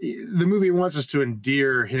movie wants us to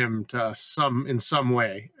endear him to in some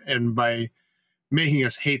way, and by making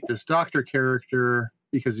us hate this doctor character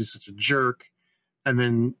because he's such a jerk, and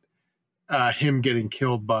then him getting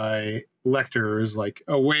killed by Lecter is like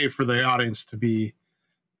a way for the audience to be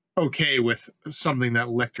okay with something that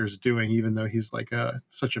Lecter's doing, even though he's like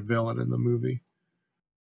such a villain in the movie.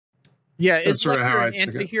 Yeah, That's is sort of how Lecter I an took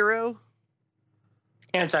it. anti-hero?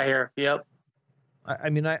 Anti-hero, yep.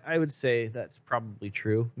 I mean, I would say that's probably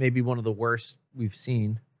true. Maybe one of the worst we've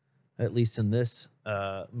seen, at least in this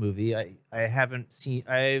movie. I haven't seen.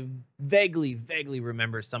 I vaguely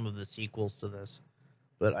remember some of the sequels to this,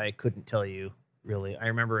 but I couldn't tell you really. I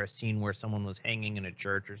remember a scene where someone was hanging in a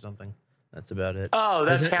church or something. That's about it. Oh,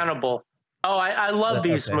 that's Wasn't it? Hannibal. Oh, I love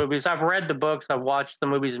these Okay. movies. I've read the books. I've watched the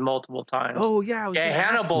movies multiple times. Oh yeah, I was gonna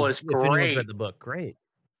ask Hannibal you is if anyone's great. read the book. Great.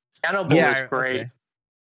 Hannibal Yeah, is great. okay.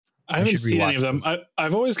 I haven't should seen any rewatch of them. those.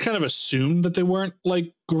 I've always kind of assumed that they weren't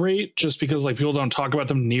like great, just because like people don't talk about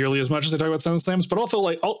them nearly as much as they talk about Silence of the Lambs. But also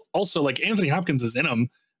like Anthony Hopkins is in them,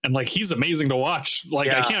 and like he's amazing to watch.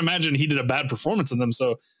 Like I can't imagine he did a bad performance in them.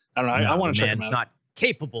 So I don't know. I want to check him out. Not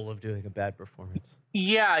capable of doing a bad performance.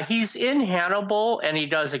 Yeah, he's in Hannibal and he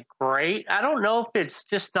does it great. I don't know if it's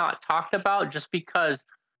just not talked about just because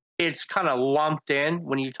it's kind of lumped in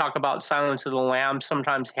when you talk about Silence of the Lambs.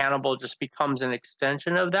 Sometimes Hannibal just becomes an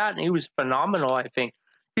extension of that, and he was phenomenal. I think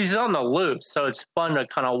he's on the loose, so it's fun to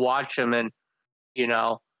kind of watch him. And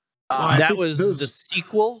that was the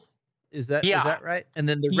sequel. Is that right? And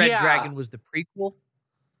then the Red Dragon was the prequel.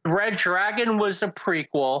 Red Dragon was a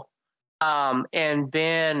prequel, and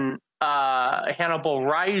then Hannibal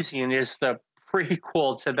Rising is the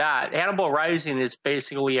prequel to that. Hannibal Rising is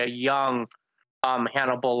basically a young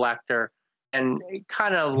Hannibal Lecter, and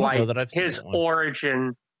kind of like his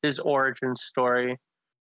origin story,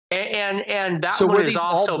 and that one is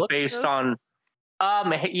also based on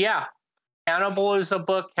Hannibal is a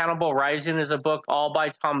book, Hannibal Rising is a book, all by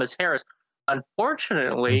Thomas Harris.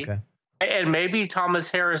 Unfortunately, and maybe Thomas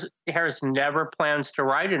Harris never plans to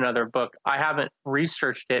write another book. I haven't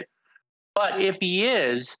researched it, but if he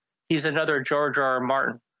is, he's another George R.R.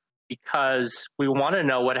 Martin. Because we want to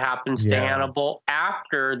know what happens to Hannibal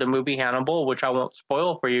after the movie Hannibal, which I won't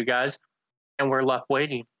spoil for you guys, and we're left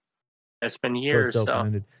waiting. It's been years. So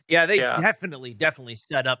yeah, they definitely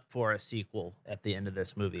set up for a sequel at the end of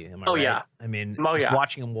this movie. Am I right? Yeah. I mean, just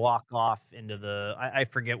watching them walk off into I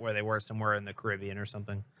forget where they were, somewhere in the Caribbean or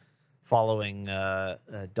something, following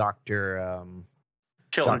Dr.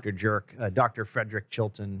 Frederick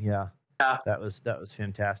Chilton. Yeah, that was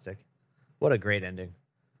fantastic. What a great ending.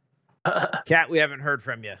 Kat, we haven't heard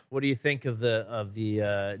from you. What do you think of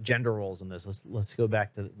the gender roles in this? Let's go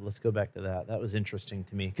back to that. That was interesting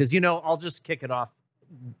to me because I'll just kick it off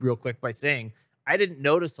real quick by saying I didn't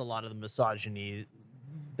notice a lot of the misogyny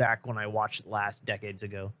back when I watched it last decades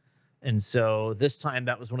ago, and so this time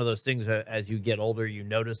that was one of those things. As you get older, you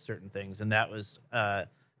notice certain things, and that was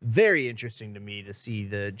very interesting to me to see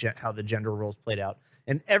how the gender roles played out,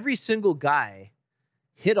 and every single guy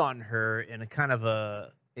hit on her in a kind of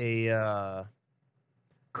a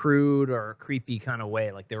crude or creepy kind of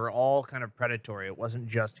way. Like they were all kind of predatory. It wasn't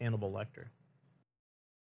just Hannibal Lecter.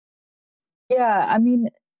 Yeah, I mean,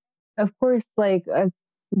 of course, like as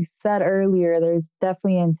we said earlier, there's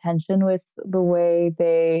definitely intention with the way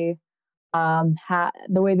they the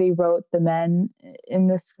way they wrote the men in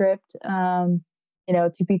the script,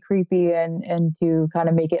 to be creepy and to kind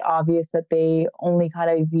of make it obvious that they only kind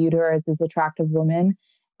of viewed her as this attractive woman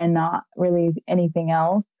and not really anything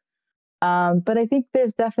else. But I think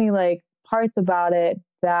there's definitely like parts about it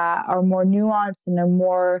that are more nuanced and are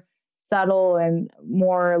more subtle and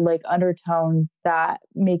more like undertones that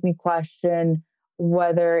make me question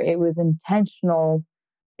whether it was intentional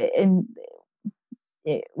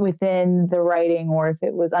within the writing or if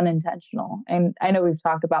it was unintentional. And I know we've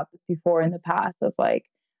talked about this before in the past of like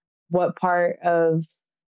what part of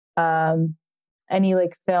any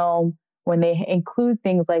like film when they include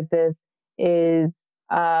things like this is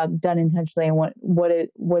done intentionally and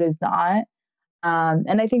what is not.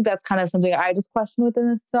 And I think that's kind of something I just question within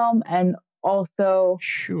this film. And also,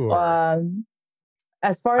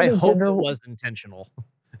 as far as I hope it was intentional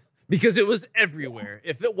because it was everywhere.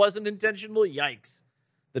 If it wasn't intentional, yikes!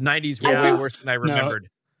 The 90s were way worse than I remembered.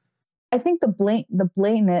 I think the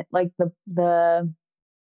blatant, like the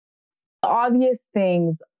obvious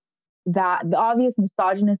things, that the obvious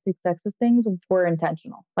misogynistic, sexist things were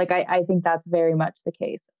intentional. Like I think that's very much the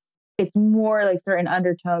case. It's more like certain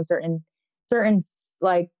undertones, certain certain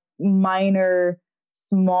like minor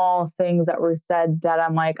small things that were said that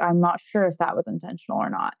I'm like, I'm not sure if that was intentional or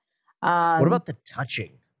not. What about the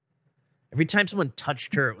touching? Every time someone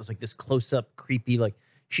touched her, it was like this close-up, creepy, like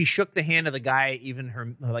she shook the hand of the guy, even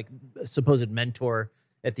her like supposed mentor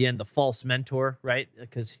at the end, the false mentor, right?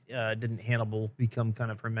 Because didn't Hannibal become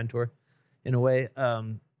kind of her mentor in a way?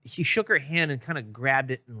 He shook her hand and kind of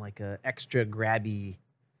grabbed it in like a extra grabby,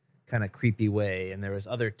 kind of creepy way. And there was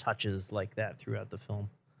other touches like that throughout the film.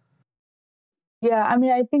 Yeah, I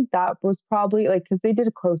mean, I think that was probably like because they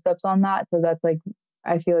did close-ups on that, so that's like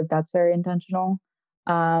I feel like that's very intentional.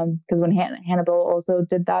 Because when Hannibal also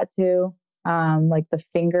did that too, like the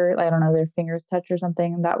finger, I don't know, their fingers touch or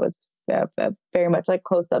something, and that was very much like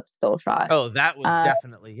close-up still shot. Oh, that was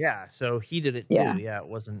definitely, yeah. So he did it too. Yeah, it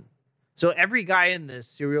wasn't. So every guy in this,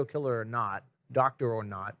 serial killer or not, doctor or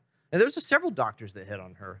not, and there was several doctors that hit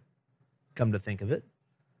on her. Come to think of it.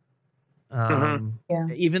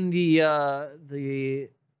 Even the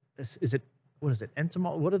is it what is it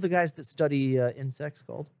what are the guys that study insects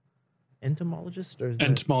called? Entomologist or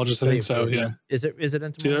entomologist? I think so. Yeah. Is it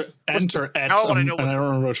entomologist? Ent or et? I don't know. I don't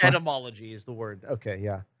remember which one. Etymology is the word. Okay,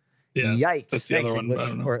 yeah. Yeah. Yikes. That's the other one. I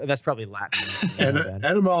don't know. Or that's probably Latin.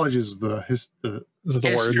 Etymology is the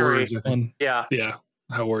words. Yeah. Yeah.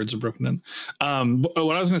 How words are broken in. What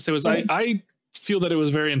I was going to say was I feel that it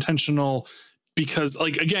was very intentional because,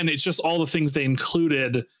 like, again, it's just all the things they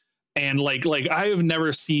included, and like I have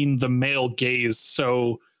never seen the male gaze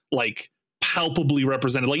so like palpably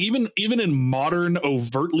represented. Like even in modern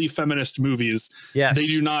overtly feminist movies, they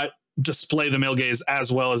do not display the male gaze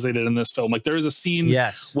as well as they did in this film. Like there is a scene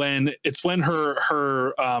when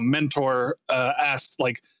her mentor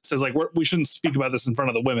says like we shouldn't speak about this in front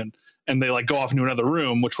of the women, and they like go off into another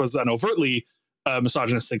room, which was an overtly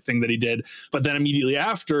misogynistic thing that he did. But then immediately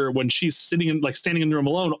after, when she's standing in the room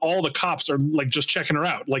alone, all the cops are like just checking her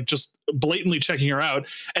out, like just blatantly checking her out,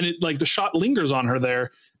 and it like the shot lingers on her there,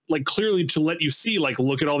 like clearly to let you see, like,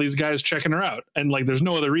 look at all these guys checking her out, and like there's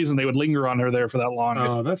no other reason they would linger on her there for that long.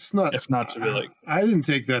 If not to be like, I didn't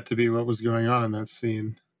take that to be what was going on in that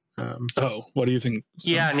scene. What do you think?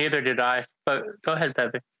 Yeah, neither did I. But go ahead,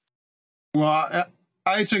 Pepe. Well,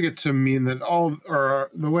 I took it to mean that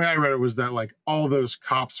the way I read it was that like all those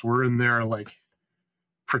cops were in there like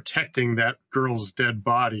protecting that girl's dead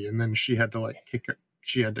body, and then she had to like kick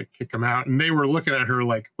them out, and they were looking at her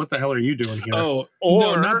like, "What the hell are you doing here?" Oh,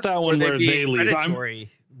 no, not that one where they leave.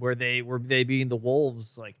 Were they being the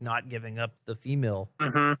wolves, like not giving up the female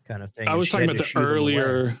kind of thing? I was talking about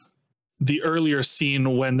the earlier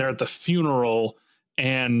scene when they're at the funeral,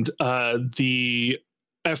 and the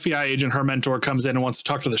FBI agent, her mentor, comes in and wants to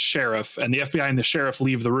talk to the sheriff, and the FBI and the sheriff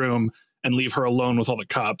leave the room and leave her alone with all the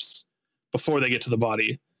cops before they get to the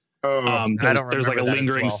body. There's like a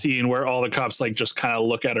lingering scene where all the cops like just kind of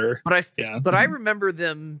look at her. But I remember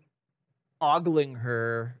them ogling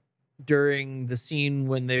her during the scene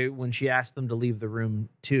when she asked them to leave the room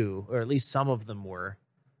too, or at least some of them were.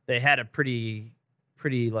 They had a pretty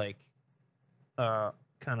like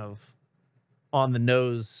kind of on the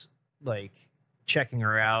nose, like checking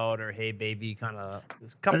her out, or hey baby, kind of.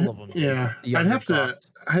 There's a couple of them. Yeah, I'd have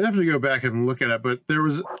to go back and look at it, but there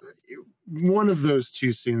was one of those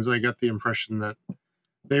two scenes. I got the impression that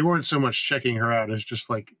they weren't so much checking her out as just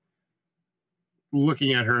like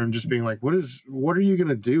looking at her and just being like, what are you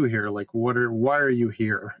gonna do here? Like, why are you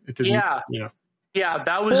here? It didn't, yeah,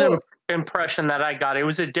 that was an impression that I got. It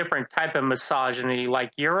was a different type of misogyny.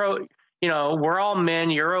 Like we're all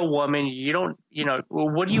men, you're a woman, you don't,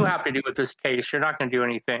 what do you have to do with this case? You're not going to do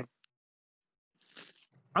anything.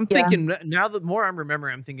 I'm thinking now, the more I'm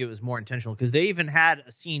remembering, I'm thinking it was more intentional, because they even had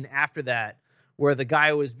a scene after that where the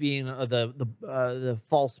guy was being the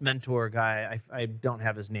false mentor guy. I don't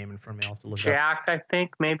have his name in front of me. I'll have to look Jack, I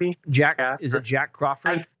think, maybe. Jack. Is it Jack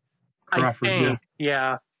Crawford? I think,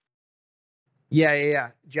 yeah.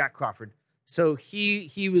 Jack Crawford. So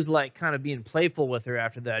he was like kind of being playful with her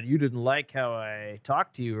after that. You didn't like how I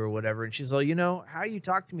talked to you or whatever. And she's like, how you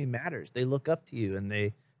talk to me matters. They look up to you and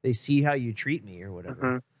they see how you treat me or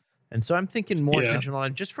whatever. And so I'm thinking more intentional on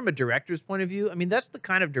it, just from a director's point of view. I mean, that's the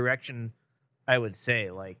kind of direction I would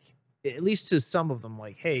say, like, at least to some of them,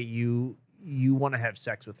 like, hey, you want to have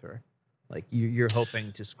sex with her. Like you're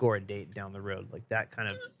hoping to score a date down the road, like that kind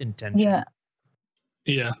of intention.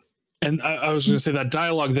 Yeah. And I was going to say that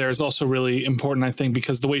dialogue there is also really important, I think,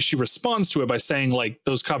 because the way she responds to it by saying, like,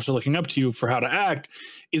 those cops are looking up to you for how to act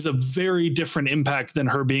is a very different impact than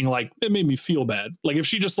her being like, it made me feel bad. Like, if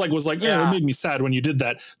she just like was like, it made me sad when you did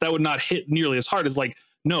that, that would not hit nearly as hard as like,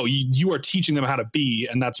 no, you are teaching them how to be,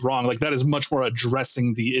 and that's wrong. Like that is much more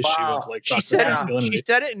addressing the issue of like toxic masculinity. She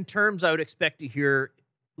said it in terms I would expect to hear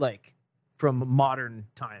like from modern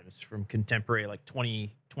times, from contemporary, like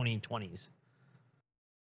 2020s.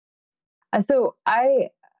 So I'm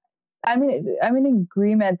in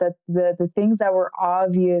agreement that the things that were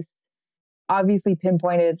obviously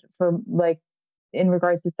pinpointed for like in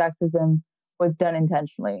regards to sexism was done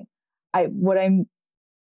intentionally.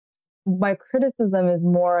 My criticism is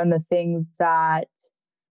more on the things that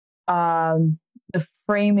the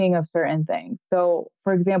framing of certain things. So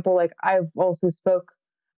for example, like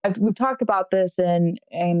we've talked about this in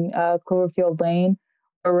Cloverfield Lane,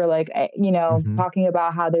 where we're like, talking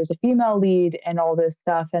about how there's a female lead and all this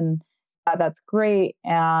stuff, and that's great.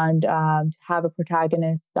 And to have a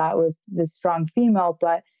protagonist that was this strong female,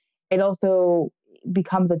 but it also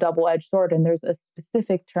becomes a double-edged sword. And there's a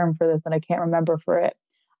specific term for this, and I can't remember for it.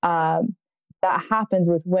 That happens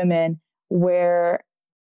with women, where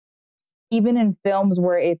even in films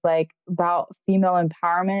where it's like about female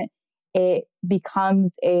empowerment, it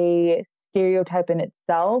becomes a stereotype in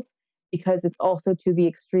itself, because it's also to the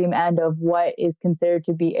extreme end of what is considered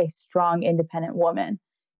to be a strong, independent woman.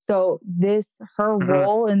 So her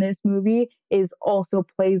role in this movie is also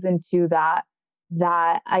plays into that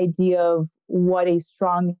idea of what a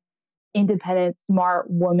strong, independent, smart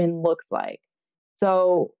woman looks like.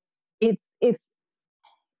 So it's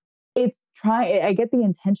trying. I get the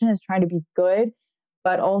intention is trying to be good,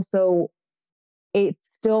 but also it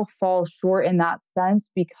still falls short in that sense,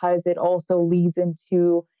 because it also leads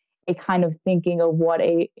into a kind of thinking of what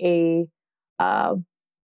a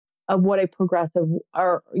progressive,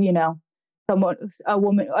 or a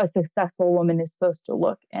successful woman is supposed to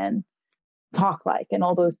look and talk like, and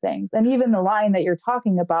all those things. And even the line that you're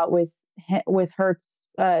talking about with her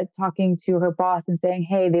talking to her boss and saying,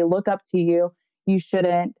 hey, they look up to you, you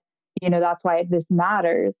shouldn't, that's why this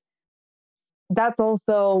matters. That's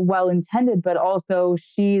also well intended, but also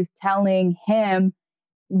she's telling him,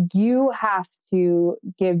 you have to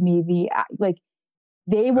give me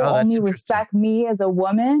they will only respect me as a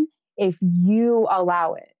woman if you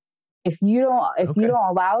allow it. If you don't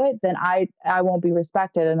allow it, then I won't be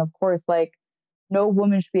respected. And of course, like, no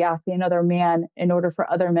woman should be asking another man in order for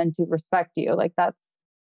other men to respect you. Like, that's,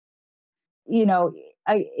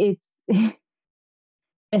 it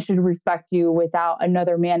should respect you without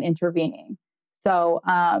another man intervening. So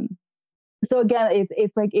again,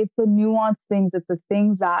 it's the nuanced things. It's the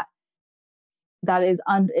things that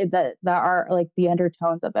are like the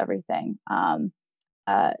undertones of everything. Yeah.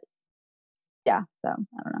 So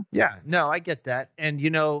I don't know. Yeah, no, I get that. And,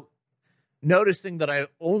 noticing that I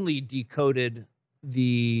only decoded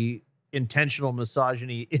the intentional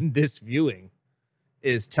misogyny in this viewing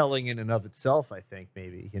is telling in and of itself, I think,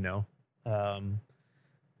 maybe,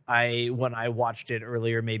 when I watched it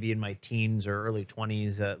earlier, maybe in my teens or early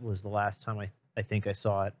 20s, that was the last time I think I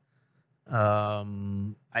saw it.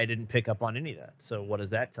 I didn't pick up on any of that. So what does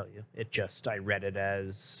that tell you? I read it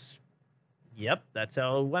as, yep, that's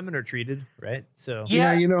how women are treated, right? So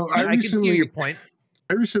yeah, I can see your point.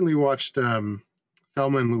 I recently watched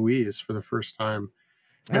Thelma and Louise for the first time,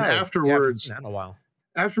 and afterwards, not in a while.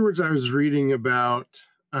 Afterwards, I was reading about.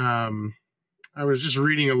 I was just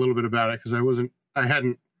reading a little bit about it because I wanted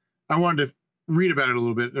to read about it a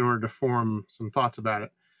little bit in order to form some thoughts about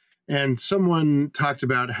it. And someone talked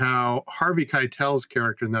about how Harvey Keitel's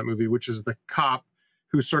character in that movie, which is the cop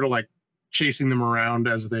who's sort of like chasing them around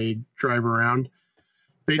as they drive around.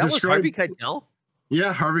 That was Harvey Keitel?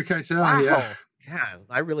 Yeah, Harvey Keitel. Wow. Yeah. Yeah,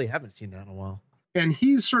 I really haven't seen that in a while. And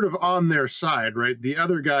he's sort of on their side, right? The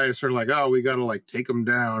other guy is sort of like, oh, we got to like take them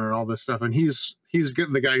down and all this stuff. And he's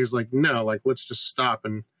getting the guy who's like, no, like, let's just stop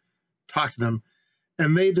and talk to them.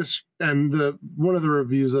 And one of the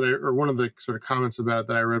reviews one of the sort of comments about it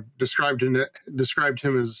that I read described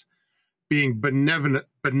him as being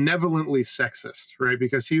benevolently sexist, right?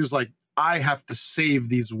 Because he was like, I have to save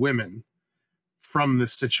these women from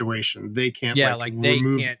this situation. They can't, they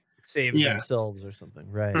can't save themselves or something,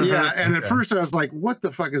 right? Yeah, and at first I was like, what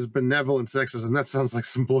the fuck is benevolent sexism? That sounds like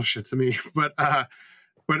some bullshit to me. But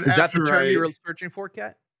is that the term you were searching for,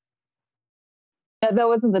 Kat? That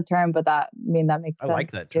wasn't the term, but that makes sense. I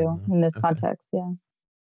like that term, too, in this context. Yeah.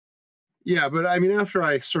 Yeah, but I mean, after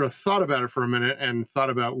I sort of thought about it for a minute and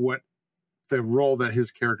thought about what the role that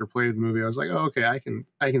his character played in the movie, I was like, oh, okay, I can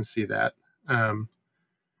see that.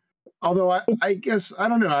 Although I guess I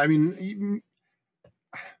don't know. I mean,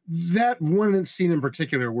 that one scene in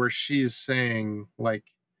particular where she's saying like,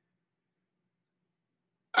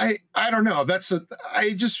 I don't know.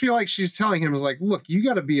 I just feel like she's telling him is like, look, you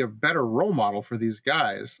got to be a better role model for these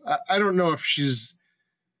guys. I don't know if she's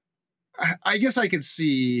I guess I could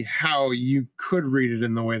see how you could read it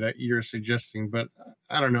in the way that you're suggesting, but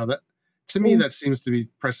I don't know that. To me, that seems to be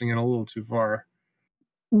pressing it a little too far.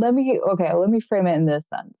 Let me frame it in this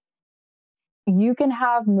sense. You can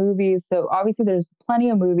have movies. So obviously, there's plenty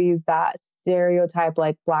of movies that stereotype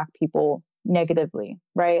like Black people negatively,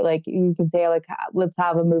 right? Like you can say, like, let's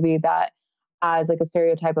have a movie that has like a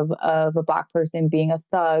stereotype of a Black person being a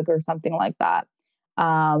thug or something like that,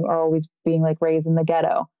 or always being like raised in the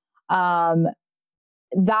ghetto.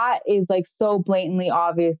 That is like so blatantly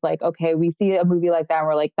obvious. Like, okay, we see a movie like that, and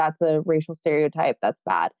we're like, that's a racial stereotype. That's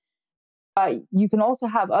bad. You can also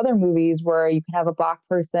have other movies where you can have a Black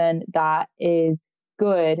person that is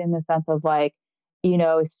good in the sense of like,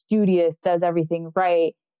 is studious, does everything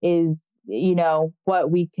right, is,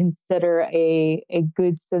 what we consider a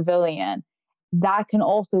good civilian. That can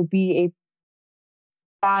also be a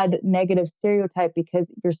bad negative stereotype because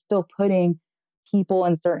you're still putting people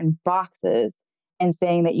in certain boxes and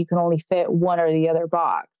saying that you can only fit one or the other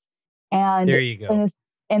box. And there you go.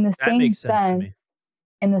 In the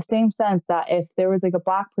same sense that if there was like a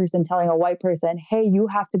Black person telling a white person, hey, you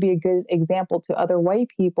have to be a good example to other white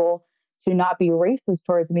people to not be racist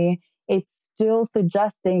towards me, it's still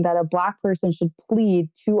suggesting that a Black person should plead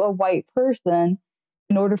to a white person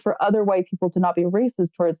in order for other white people to not be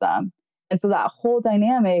racist towards them. And so that whole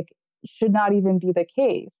dynamic should not even be the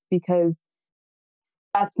case, because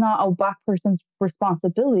that's not a Black person's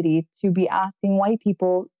responsibility to be asking white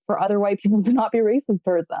people for other white people to not be racist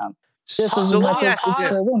towards them. So let me ask you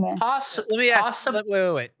this.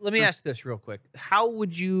 Let me ask this real quick. How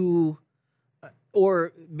would you,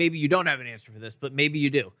 or maybe you don't have an answer for this, but maybe you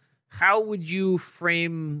do. How would you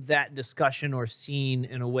frame that discussion or scene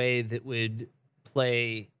in a way that would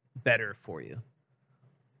play better for you?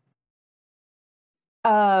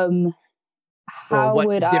 How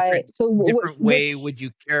would I? So different way would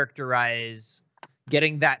you characterize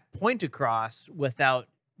getting that point across without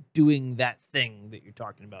doing that thing that you're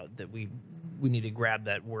talking about, that we need to grab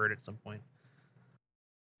that word at some point?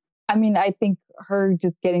 I mean, I think her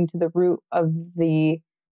just getting to the root of the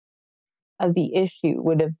issue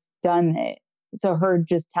would have done it. So her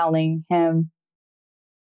just telling him,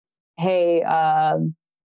 hey, I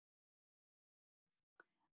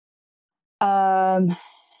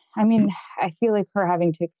mean, I feel like her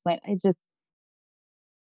having to explain,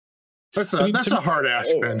 that's a hard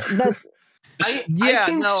ask, Ben. I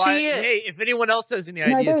can see it. Hey, if anyone else has any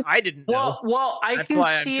ideas, I didn't know. Well, that's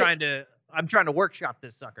why I'm trying to workshop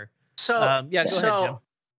this sucker. So go ahead, Jim.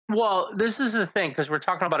 Well, this is the thing, because we're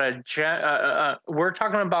talking about a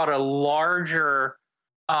larger,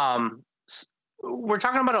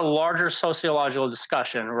 sociological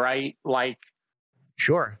discussion, right? Like,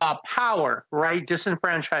 sure, power, right?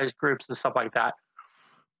 Disenfranchised groups and stuff like that.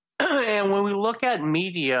 And when we look at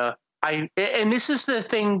media, and this is the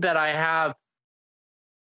thing that I have.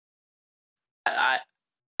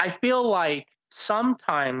 I feel like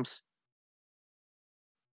sometimes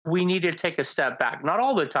we need to take a step back. Not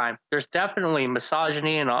all the time. There's definitely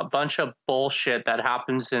misogyny and a bunch of bullshit that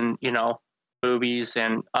happens in, movies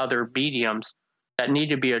and other mediums that need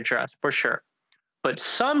to be addressed, for sure. But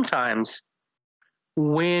sometimes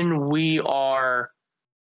when we are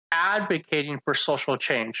advocating for social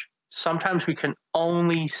change, sometimes we can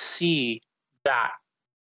only see that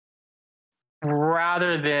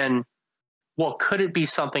rather than, well, could it be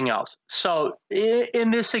something else? So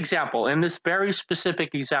in this example, in this very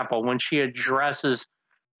specific example, when she addresses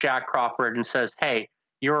Jack Crawford and says, hey,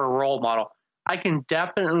 you're a role model, I can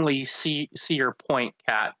definitely see your point,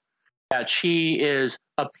 Kat, that she is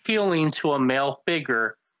appealing to a male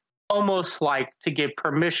figure, almost like to give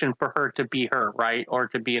permission for her to be her, right? Or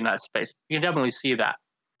to be in that space. You can definitely see that.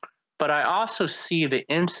 But I also see the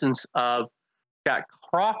instance of Jack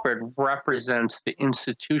Crawford represents the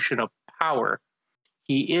institution of power.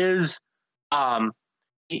 He is a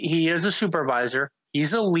supervisor.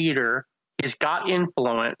 He's a leader. He's got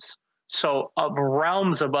influence. So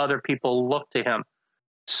realms of other people look to him.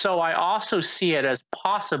 So I also see it as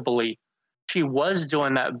possibly she was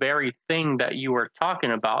doing that very thing that you were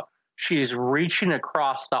talking about. She's reaching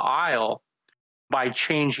across the aisle by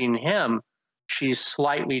changing him. She's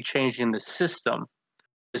slightly changing the system.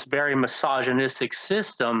 This very misogynistic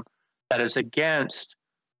system that is against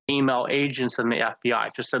female agents in the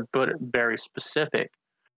FBI, just to put it very specific.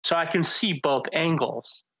 So I can see both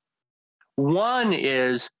angles. One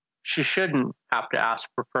is she shouldn't have to ask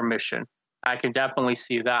for permission. I can definitely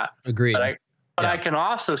see that. Agreed. But I can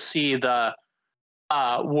also see the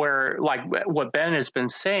where, like what Ben has been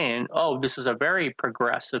saying, oh, this is a very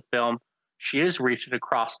progressive film. She is reaching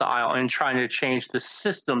across the aisle and trying to change the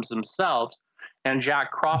systems themselves. and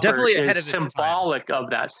Jack Crawford Definitely ahead is of its symbolic of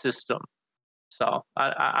that system. So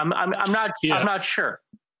I'm not sure.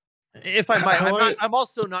 If I might, I'm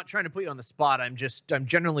also not trying to put you on the spot. I'm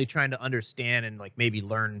generally trying to understand and like maybe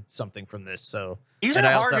learn something from this. So these are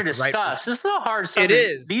hard to discuss. This is a hard subject. It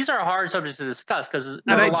is. These are hard subjects to discuss because there's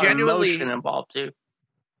a lot of emotion involved too.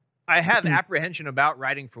 I have apprehension about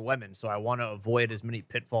writing for women, so I want to avoid as many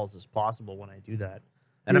pitfalls as possible when I do that.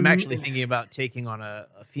 And I'm actually thinking about taking on a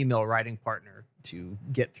female writing partner to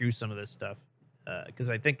get through some of this stuff, because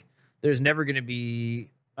I think there's never going to be.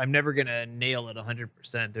 I'm never going to nail it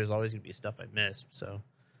 100%. There's always going to be stuff I missed. So,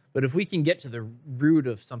 but if we can get to the root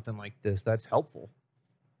of something like this, that's helpful.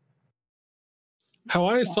 How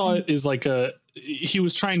I saw it is like she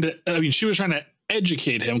was trying to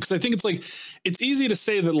educate him, because I think it's easy to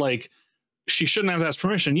say that like she shouldn't have to ask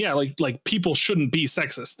permission. Yeah, like people shouldn't be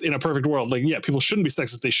sexist in a perfect world. Like, yeah, people shouldn't be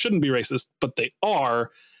sexist. They shouldn't be racist, but they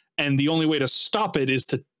are. And the only way to stop it is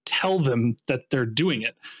to tell them that they're doing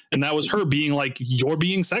it. And that was her being like, you're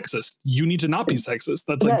being sexist. You need to not be sexist.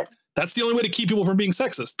 That's the only way to keep people from being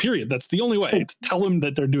sexist, period. That's the only way, to tell them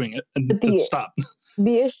that they're doing it and to stop.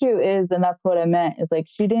 The issue is, and that's what I meant, is like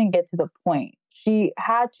she didn't get to the point. She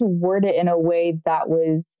had to word it in a way that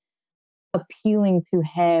was appealing to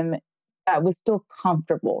him, that was still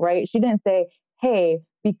comfortable, right? She didn't say, hey,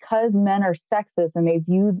 because men are sexist and they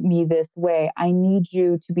view me this way, I need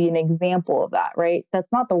you to be an example of that, right?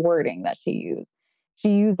 That's not the wording that she used. She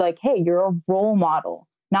used like, hey, you're a role model,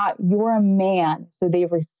 not you're a man, so they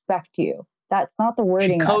respect you. That's not the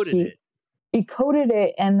wording. She coded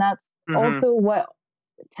it, and that's also what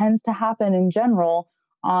tends to happen in general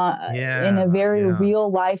in a very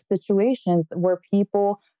real life situations where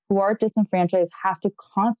people who are disenfranchised have to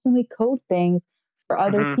constantly code things for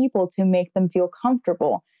other people to make them feel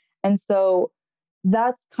comfortable. And so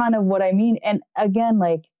that's kind of what I mean. And again,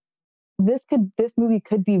 like this movie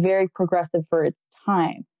could be very progressive for its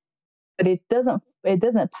time, but it doesn't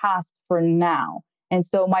pass for now. And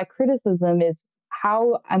so my criticism is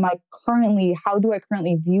how do I currently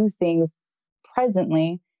view things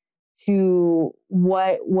presently to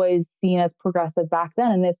what was seen as progressive back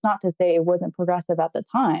then? And it's not to say it wasn't progressive at the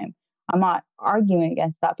time. I'm not arguing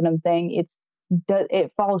against that, but I'm saying it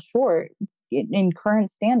falls short in current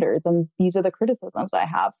standards, and these are the criticisms I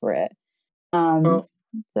have for it.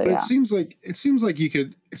 It seems like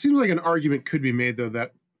an argument could be made though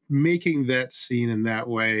that making that scene in that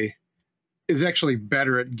way is actually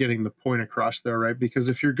better at getting the point across there, right? Because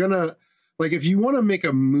if you're gonna if you want to make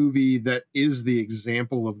a movie that is the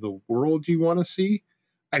example of the world you want to see,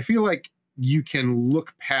 I feel like you can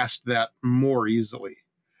look past that more easily,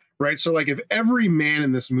 right? So like if every man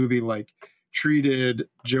in this movie treated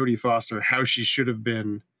Jodie Foster how she should have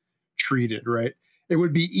been treated, right? It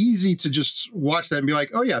would be easy to just watch that and be like,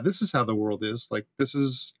 oh yeah, this is how the world is. Like this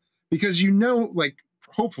is because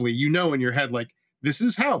hopefully in your head, this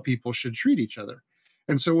is how people should treat each other.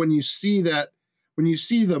 And so when you see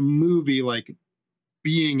the movie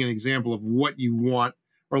being an example of what you want,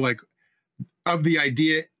 or of the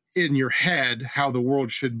idea in your head how the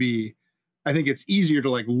world should be, I think it's easier to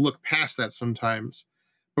look past that sometimes.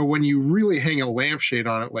 But when you really hang a lampshade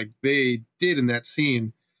on it, like they did in that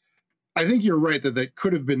scene, I think you're right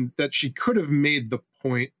that she could have made the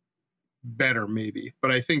point better, maybe.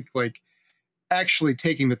 But I think actually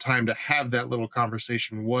taking the time to have that little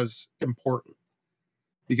conversation was important,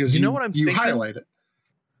 because you know what I'm thinking? Highlight it.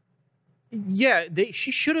 Yeah,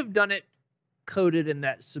 she should have done it coded in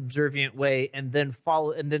that subservient way, and then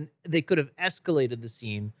they could have escalated the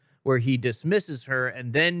scene where he dismisses her,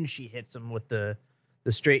 and then she hits him with the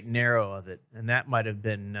straight and narrow of it, and that might have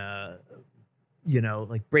been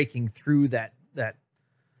breaking through that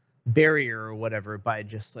barrier or whatever by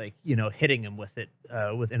just hitting him with it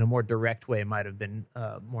in a more direct way might have been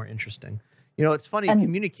more interesting. It's funny,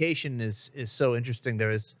 communication is so interesting.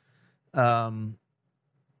 There is I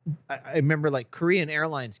remember Korean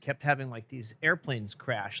Airlines kept having these airplanes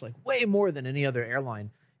crash way more than any other airline,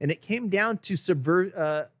 and it came down to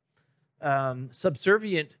subservient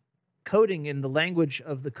coding in the language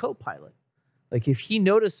of the co-pilot. If he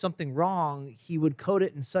noticed something wrong, he would code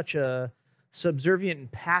it in such a subservient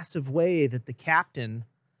and passive way that the captain,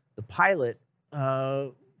 the pilot,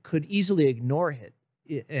 could easily ignore it.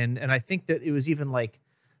 And I think that it was even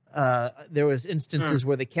there was instances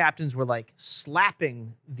where the captains were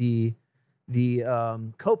slapping the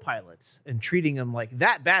co-pilots and treating them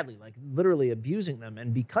that badly, literally abusing them.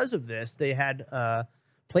 And because of this, they had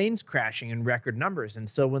planes crashing in record numbers. And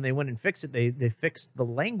so when they went and fixed it, they fixed the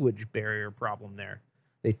language barrier problem there.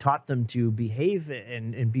 They taught them to behave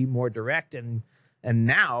and be more direct. And And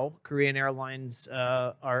now Korean Airlines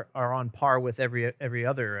are on par with every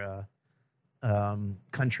other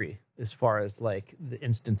country as far as like the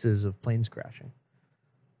instances of planes crashing.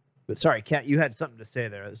 But sorry, Kat, you had something to say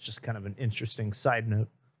there. It's just kind of an interesting side note.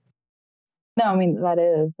 No, I mean that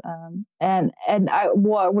is, and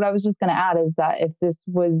what I was just going to add is that if this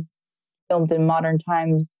was filmed in modern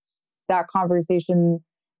times, that conversation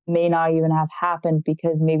may not even have happened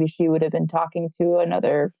because maybe she would have been talking to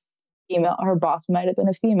another female. Her boss might have been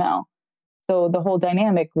a female, so the whole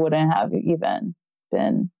dynamic wouldn't have even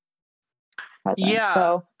been present. Yeah,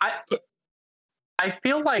 So I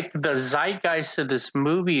feel like the zeitgeist of this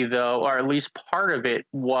movie, though, or at least part of it,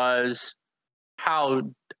 was how,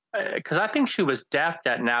 because I think she was deft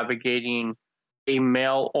at navigating a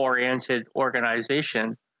male-oriented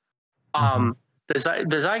organization. The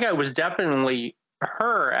zeitgeist was definitely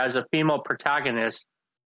her as a female protagonist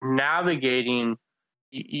navigating,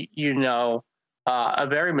 a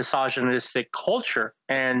very misogynistic culture,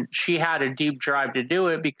 and she had a deep drive to do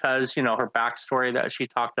it because her backstory that she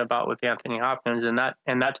talked about with Anthony Hopkins and that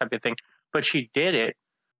type of thing. But she did it,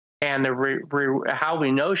 and how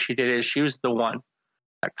we know she did it is she was the one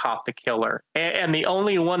that caught the killer, and the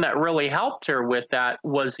only one that really helped her with that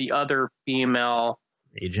was the other female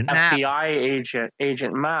Agent FBI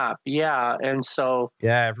agent Mapp. Yeah, and so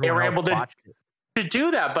yeah, they were everyone able to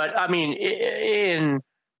do that. But I mean,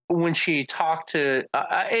 when she talked to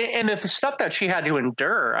and the stuff that she had to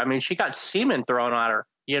endure, I mean, she got semen thrown at her.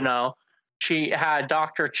 She had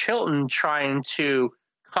Dr. Chilton trying to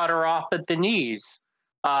cut her off at the knees.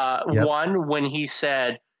 One, when he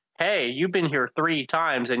said, "Hey, you've been here 3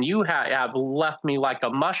 times and you have left me like a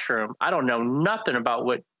mushroom. I don't know nothing about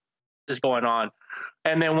what is going on."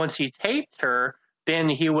 And then once he taped her, then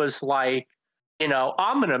he was like,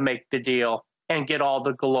 "I'm going to make the deal and get all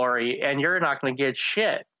the glory, and you're not going to get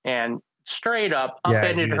shit." And straight up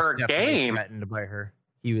upended her game. Threatened by her.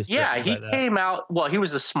 He was. Yeah, he came out. Well, he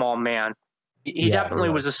was a small man. He definitely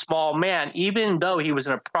was a small man, even though he was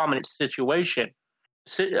in a prominent situation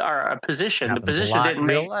or a position. The position didn't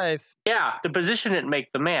make life. Yeah, the position didn't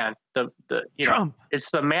make the man. Trump. It's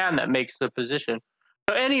the man that makes the position.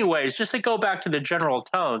 So, anyways, just to go back to the general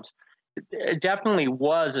tones, it definitely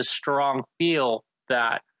was a strong feel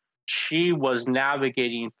that she was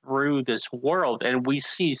navigating through this world, and we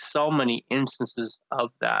see so many instances of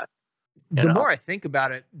that. The more I think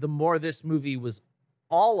about it, the more this movie was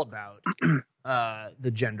all about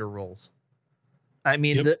the gender roles. I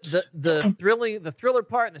mean, the thriller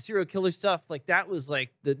part and the serial killer stuff, like that was like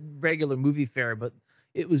the regular movie fare, but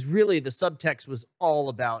it was really the subtext was all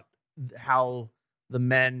about how the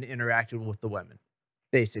men interacted with the women,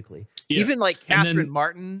 basically. Yeah. Even like Catherine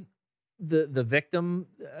Martin, the victim,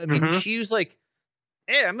 I mean, she was like,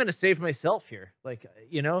 "Hey, I'm going to save myself here." Like,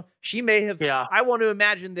 she may have, I want to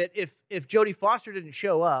imagine that if Jodie Foster didn't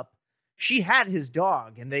show up, she had his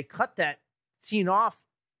dog and they cut that scene off,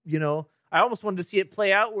 I almost wanted to see it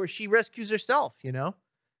play out where she rescues herself,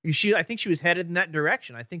 I think she was headed in that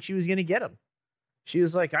direction. I think she was going to get him. She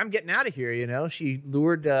was like, "I'm getting out of here," She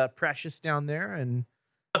lured Precious down there and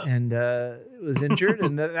was injured.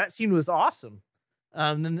 And that scene was awesome.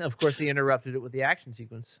 Then, of course, they interrupted it with the action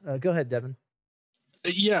sequence. Go ahead, Devin.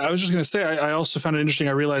 Yeah, I was just going to say, I also found it interesting.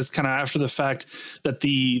 I realized kind of after the fact that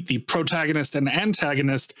the protagonist and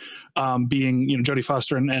antagonist being, Jodie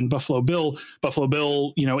Foster and Buffalo Bill,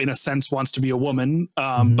 in a sense wants to be a woman,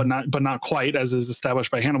 but not quite, as is established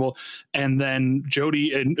by Hannibal. And then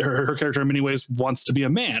Jodie, and her character in many ways wants to be a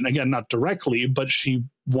man. Again, not directly, but she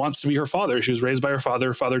wants to be her father. She was raised by her father.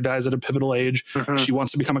 Her father dies at a pivotal age. She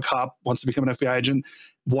wants to become a cop, wants to become an FBI agent,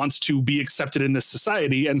 wants to be accepted in this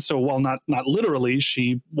society. And so while not literally,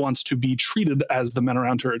 she wants to be treated as the men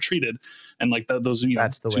around her are treated. And like those,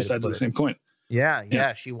 that's the two sides of the same coin.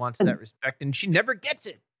 Yeah. She wants that respect and she never gets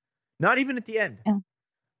it. Not even at the end. Yeah.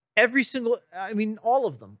 Every single, all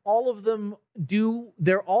of them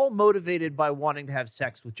they're all motivated by wanting to have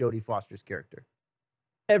sex with Jodie Foster's character.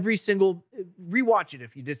 Every single, rewatch it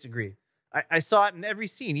if you disagree. I saw it in every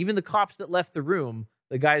scene. Even the cops that left the room,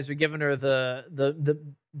 the guys are giving her the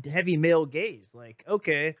heavy male gaze. Like,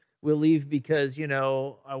 "Okay, we'll leave because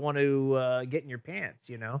I want to get in your pants."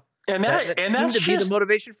 And that seemed to be the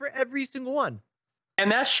motivation for every single one. And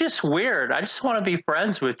that's just weird. I just want to be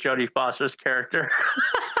friends with Jodie Foster's character.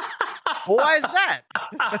 Well, why is that?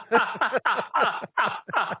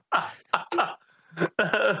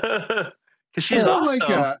 Because she's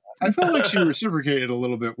awesome. I felt like she reciprocated a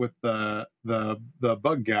little bit with the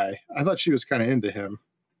bug guy. I thought she was kind of into him.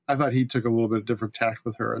 I thought he took a little bit of different tact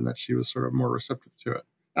with her, and that she was sort of more receptive to it.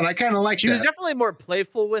 And I kind of like She that. was definitely more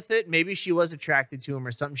playful with it. Maybe she was attracted to him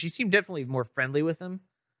or something. She seemed definitely more friendly with him.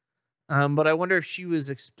 But I wonder if she was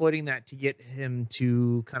exploiting that to get him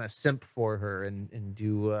to kind of simp for her and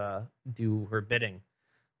do her bidding.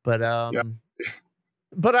 But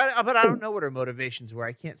but I don't know what her motivations were.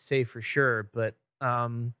 I can't say for sure. But I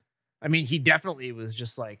mean, he definitely was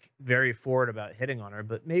just like very forward about hitting on her.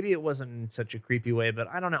 But maybe it wasn't in such a creepy way. But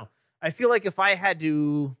I don't know. I feel like if I had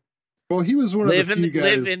to. Well, he was one of the few guys.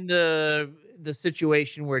 Live in the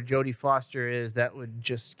situation where Jodie Foster is, that would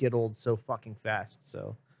just get old so fucking fast.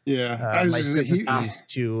 So yeah, my sympathies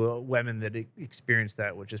to women that experience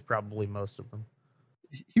that, which is probably most of them.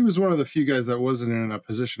 He was one of the few guys that wasn't in a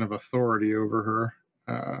position of authority over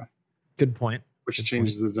her. Good point. Which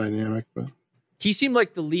changes the dynamic, but he seemed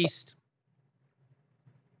like the least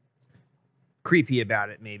creepy about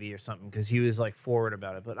it, maybe, or something, because he was like forward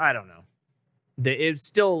about it. But I don't know. It's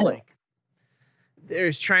still like.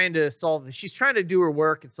 She's trying to do her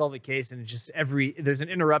work and solve the case, and just there's an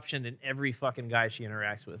interruption in every fucking guy she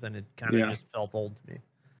interacts with, and it kind of just felt old to me.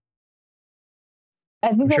 I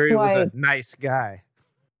think I'm sure that's he why, was a nice guy.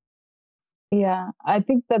 Yeah, I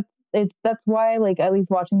think that's why, like, at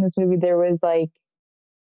least watching this movie, there was like,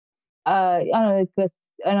 I don't know, like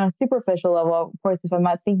on a superficial level, of course, if I'm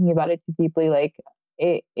not thinking about it too deeply, like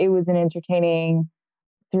it was an entertaining,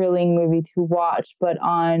 thrilling movie to watch. But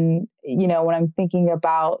on, when I'm thinking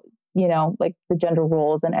about, like the gender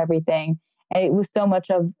roles and everything, and it was so much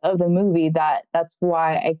of the movie that's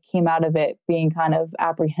why I came out of it being kind of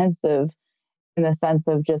apprehensive, in the sense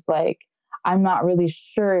of just like, I'm not really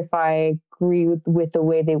sure if I agree with the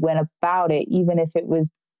way they went about it, even if it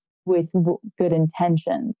was with good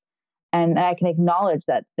intentions. And I can acknowledge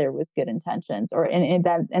that there was good intentions, or in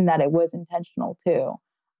that it was intentional too.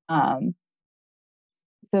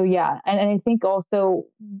 So yeah, and I think also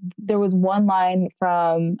there was one line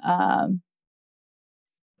from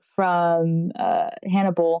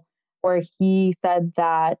Hannibal where he said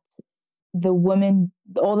that the women,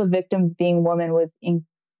 all the victims being women, was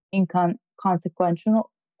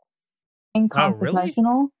inconsequential. Oh, really?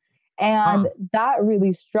 And that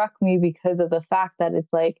really struck me, because of the fact that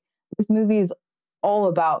it's like, this movie is all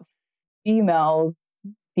about females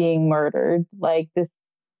being murdered. Like this,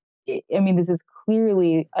 I mean, this is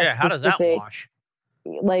clearly how does that wash?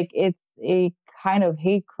 Like, it's a kind of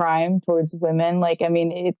hate crime towards women. Like, I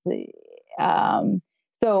mean, it's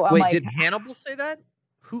so I'm Wait, like, did Hannibal say that?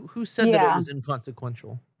 Who said that it was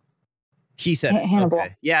inconsequential? He said it. Hannibal.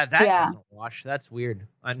 Okay. Yeah, that doesn't wash. That's weird.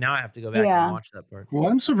 Now I have to go back and watch that part. Well,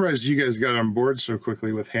 I'm surprised you guys got on board so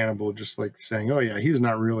quickly with Hannibal, just like saying, "Oh yeah, he's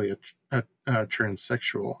not really a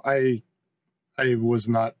transsexual." I was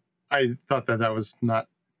not. I thought that was not.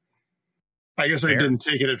 I guess fair. I didn't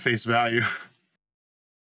take it at face value.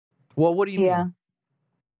 Well, what do you mean?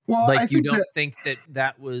 Well, like, you don't think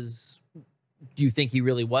that was? Do you think he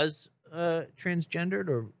really was transgendered,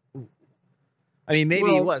 or? I mean,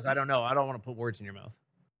 maybe he was. I don't know. I don't want to put words in your mouth.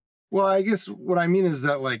 Well, I guess what I mean is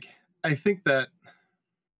that, like, I think the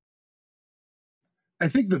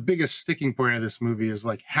biggest sticking point of this movie is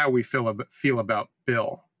like how we feel about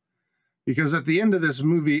Bill, because at the end of this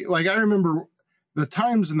movie, like, I remember the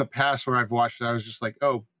times in the past where I've watched it, I was just like,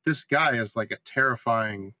 oh, this guy is like a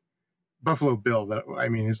terrifying Buffalo Bill. That, I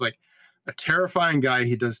mean, he's like a terrifying guy.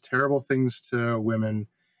 He does terrible things to women,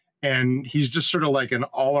 and he's just sort of like an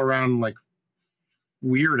all around like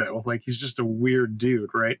weirdo. Like, he's just a weird dude,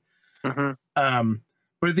 right? Mm-hmm.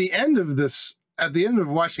 But at the end of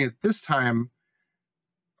watching it this time,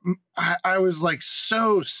 I was like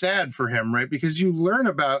so sad for him, right? Because you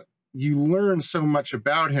learn so much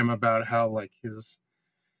about him, about how like his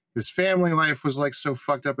family life was like so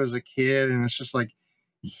fucked up as a kid, and it's just like,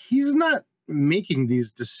 he's not making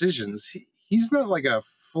these decisions. He's not like a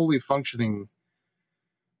fully functioning,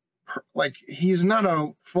 like, he's not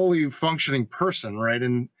a fully functioning person, right?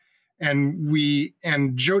 And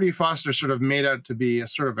Jodie Foster sort of made out to be a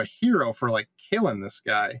sort of a hero for like killing this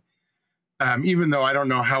guy, even though I don't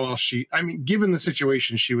know how else given the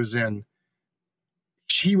situation she was in,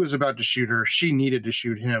 he was about to shoot her, she needed to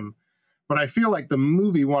shoot him. But I feel like the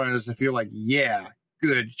movie wanted us to feel like, yeah,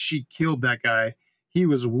 good, she killed that guy. He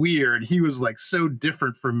was weird. He was like so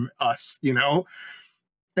different from us,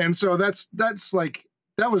 And so that's like,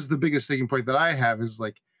 that was the biggest sticking point that I have, is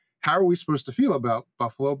like, how are we supposed to feel about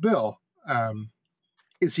Buffalo Bill?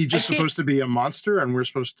 Is he just supposed to be a monster and we're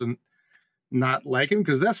supposed to not like him?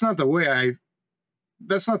 Because that's not the way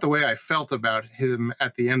I felt about him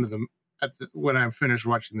at the end of when I finished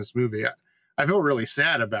watching this movie. I felt really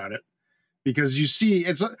sad about it, because you see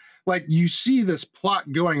this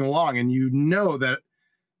plot going along, and you know that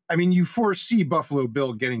I mean, you foresee Buffalo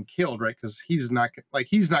Bill getting killed, right? Because he's not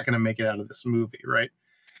going to make it out of this movie, right?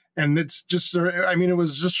 And it's just, I mean, it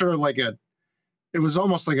was just sort of like it was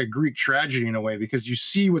almost like a Greek tragedy in a way, because you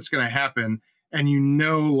see what's going to happen, and he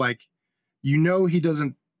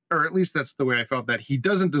doesn't, or at least that's the way I felt, that he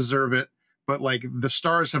doesn't deserve it, but like the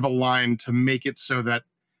stars have aligned to make it so that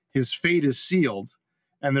his fate is sealed,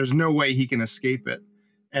 and there's no way he can escape it.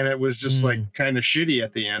 And it was just like kind of shitty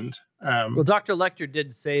at the end. Well, Dr. Lecter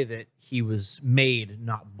did say that he was made,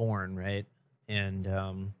 not born, right? And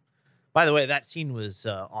by the way, that scene was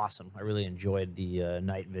awesome. I really enjoyed the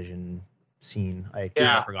night vision scene. I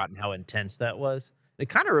kind of forgotten how intense that was. It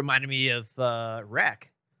kind of reminded me of Wreck.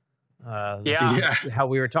 How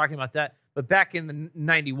we were talking about that. But back in the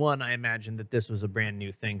 91, I imagined that this was a brand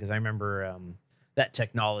new thing, because I remember that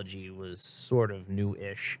technology was sort of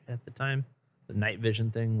new-ish at the time. The night vision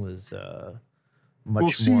thing was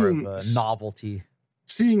much more of a novelty.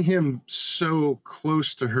 Seeing him so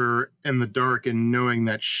close to her in the dark and knowing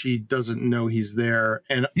that she doesn't know he's there,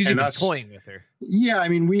 and he's and even us toying with her. Yeah, I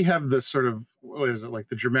mean, we have the sort of, what is it, like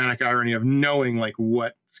the dramatic irony of knowing like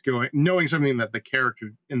knowing something that the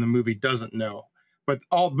character in the movie doesn't know. But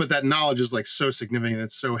that knowledge is like so significant,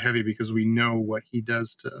 it's so heavy, because we know what he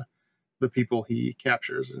does to the people he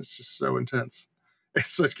captures, and it's just so intense.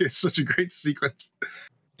 It's such a great sequence.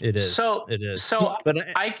 It is. But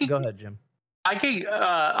I can go ahead, Jim. I can.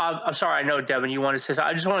 I'm sorry. I know, Devin, you want to say something.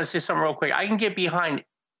 I just want to say something real quick. I can get behind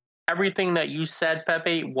everything that you said,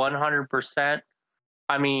 Pepe, 100%.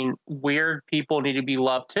 I mean, weird people need to be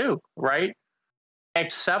loved too, right?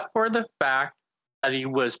 Except for the fact that he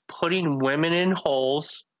was putting women in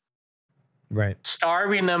holes, right?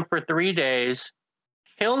 Starving them for 3 days,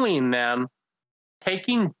 killing them,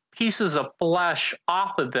 taking pieces of flesh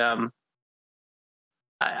off of them.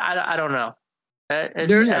 I don't know.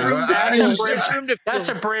 That's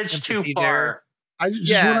a bridge too far.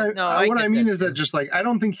 What I mean is that just like, I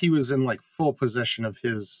don't think he was in like full possession of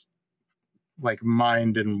his like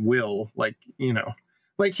mind and will, like, you know,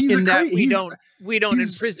 like he's in that we don't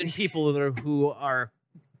imprison people who are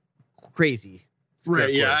crazy.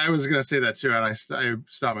 Right. Yeah, I was gonna say that too, and I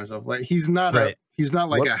stopped myself. Like he's not like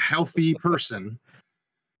a healthy person.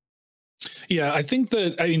 Yeah, I think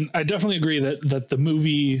that, I mean, I definitely agree that the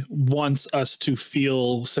movie wants us to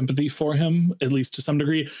feel sympathy for him, at least to some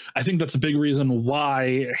degree. I think that's a big reason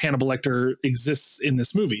why Hannibal Lecter exists in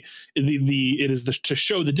this movie. It is to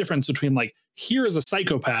show the difference between like, here is a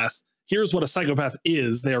psychopath, here's what a psychopath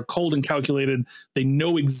is. They are cold and calculated. They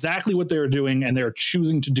know exactly what they're doing, and they're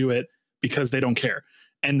choosing to do it because they don't care.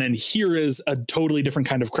 And then here is a totally different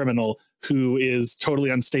kind of criminal who is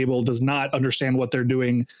totally unstable, does not understand what they're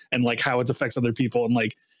doing and like how it affects other people. And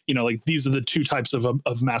like, you know, like these are the two types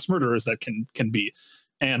of mass murderers that can be.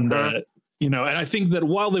 And, you know, and I think that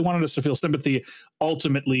while they wanted us to feel sympathy,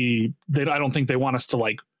 ultimately, I don't think they want us to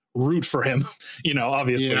like root for him, you know,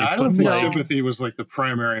 obviously. Yeah, I don't think sympathy was like the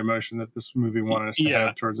primary emotion that this movie wanted us to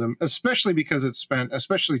have towards him, especially because it spent,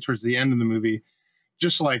 especially towards the end of the movie,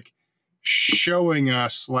 just like showing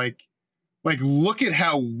us like look at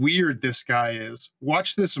how weird this guy is.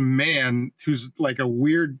 Watch this man who's like a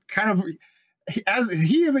weird kind of, as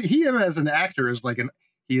he as an actor is like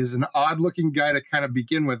he is an odd looking guy to kind of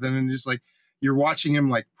begin with, and then just like you're watching him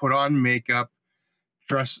like put on makeup,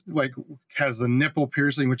 dress, like has the nipple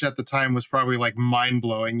piercing, which at the time was probably like mind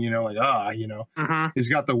blowing, you know, like you know, he's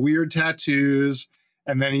got the weird tattoos,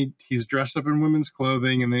 and then he's dressed up in women's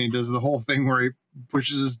clothing, and then he does the whole thing where he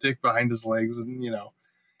pushes his dick behind his legs, and you know.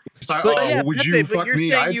 Like, would you fuck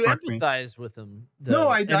me? I'd fuck me. Empathize with him. No,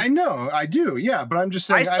 I know, I do. Yeah, but I'm just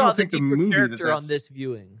saying, I don't think the movie character on this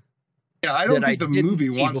viewing. Yeah, I don't think the movie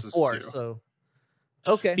wants us to. So,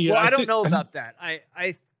 okay, yeah, well, I don't know about that.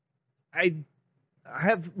 I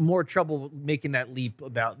have more trouble making that leap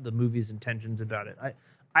about the movie's intentions about it.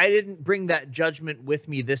 I didn't bring that judgment with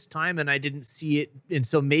me this time, and I didn't see it, and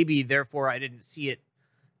so maybe therefore I didn't see it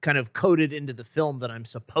kind of coded into the film that I'm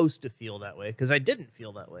supposed to feel that way, because I didn't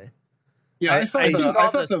feel that way. Yeah, I thought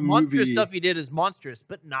the monstrous movie stuff he did is monstrous,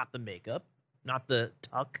 but not the makeup, not the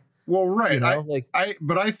tuck. Well, right. You know,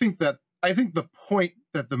 I think the point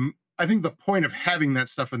of having that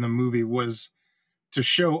stuff in the movie was to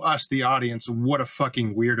show us, the audience, what a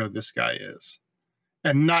fucking weirdo this guy is,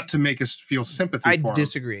 and not to make us feel sympathy for him. I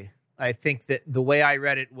disagree. I think that the way I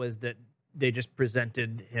read it was that they just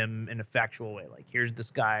presented him in a factual way. Like, here's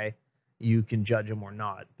this guy, you can judge him or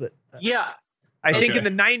not. But yeah, I think in the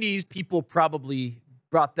 90s, people probably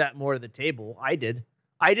brought that more to the table. I did.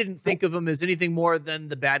 I didn't think of him as anything more than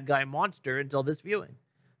the bad guy monster until this viewing.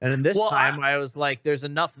 And in this time, I was like, there's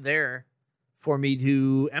enough there for me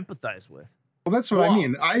to empathize with. Well, that's what I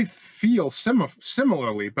mean. I feel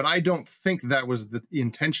similarly, but I don't think that was the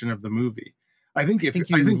intention of the movie. I think you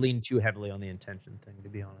lean too heavily on the intention thing, to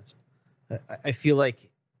be honest. I feel like.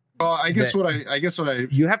 Well, I guess what I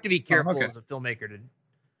you have to be careful as a filmmaker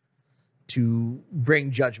to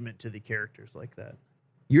bring judgment to the characters like that.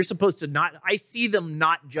 You're supposed to not. I see them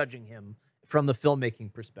not judging him from the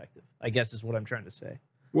filmmaking perspective, I guess is what I'm trying to say.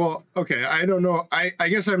 Well, okay, I don't know. I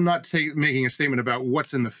guess I'm not making a statement about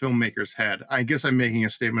what's in the filmmaker's head. I guess I'm making a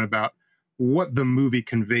statement about what the movie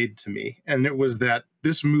conveyed to me. And it was that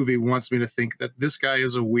this movie wants me to think that this guy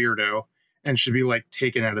is a weirdo and should be like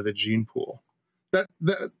taken out of the gene pool.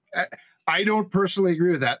 I don't personally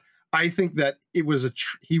agree with that. I think that he was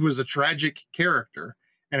a tragic character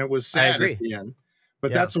and it was sad at the end.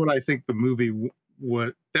 But that's what I think the movie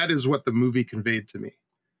that is what the movie conveyed to me.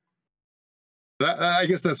 I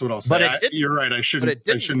guess that's what I'll say. But you're right. I shouldn't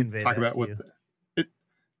talk about what it.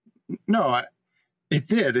 No, it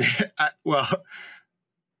did.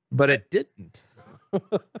 But it didn't.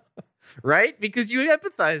 Right? Because you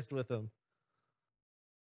empathized with him.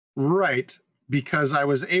 Right. Because I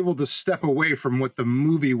was able to step away from what the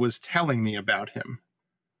movie was telling me about him.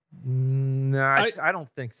 No, I don't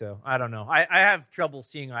think so. I don't know. I have trouble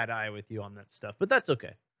seeing eye to eye with you on that stuff, but that's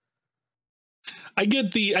okay. I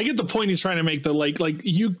get the point he's trying to make. The like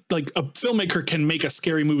a filmmaker can make a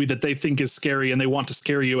scary movie that they think is scary and they want to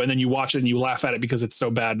scare you, and then you watch it and you laugh at it because it's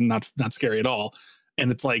so bad and not scary at all.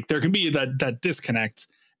 And it's like there can be that disconnect.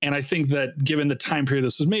 And I think that given the time period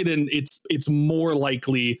this was made in, it's more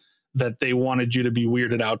likely that they wanted you to be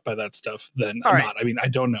weirded out by that stuff than not. I mean, I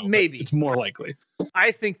don't know. Maybe it's more likely.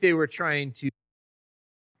 I think they were trying to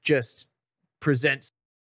just present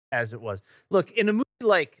as it was. Look, in a movie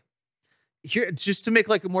like here, just to make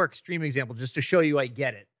like a more extreme example, just to show you I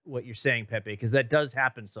get it, what you're saying, Pepe, because that does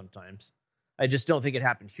happen sometimes. I just don't think it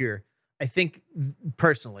happened here. I think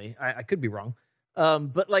personally, I could be wrong,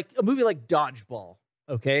 but like a movie like Dodgeball,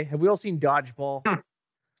 okay? Have we all seen Dodgeball?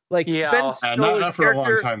 Like Ben Stiller's not for a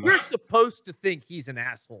long time, though. We're supposed to think he's an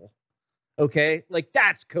asshole, okay? Like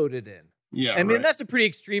that's coded in. Yeah, I mean, that's a pretty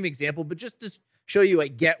extreme example, but just to show you I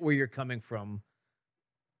get where you're coming from.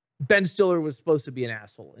 Ben Stiller was supposed to be an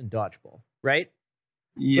asshole in Dodgeball, right?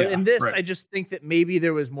 Yeah. But in this, I just think that maybe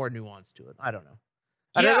there was more nuance to it. I don't know.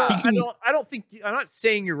 I don't think I'm not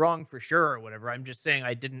saying you're wrong for sure or whatever. I'm just saying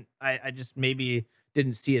I just maybe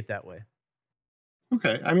didn't see it that way.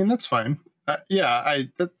 Okay. I mean, that's fine.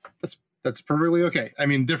 That's perfectly okay. I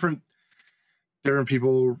mean, different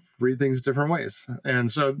people read things different ways.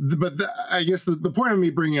 And so, I guess the point of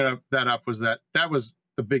me bringing that up was that was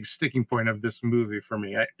the big sticking point of this movie for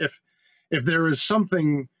me. If there is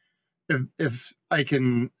something, if I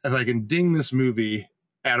can ding this movie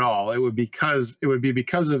at all, it would be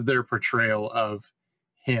because of their portrayal of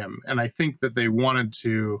him. And I think that they wanted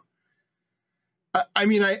to. I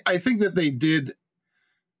think that they did.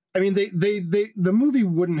 I mean, the movie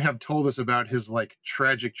wouldn't have told us about his like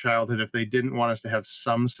tragic childhood if they didn't want us to have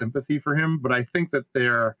some sympathy for him. But I think that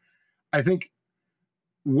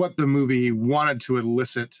what the movie wanted to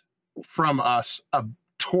elicit from us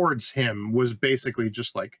towards him was basically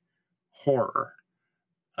just like horror,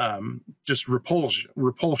 just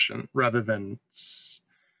repulsion rather than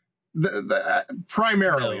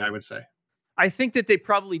primarily, No. I would say. I think that they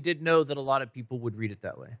probably did know that a lot of people would read it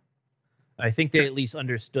that way. I think they at least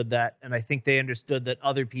understood that. And I think they understood that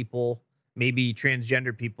other people, maybe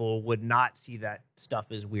transgender people, would not see that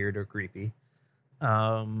stuff as weird or creepy.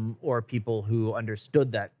 Or people who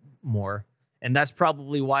understood that more. And that's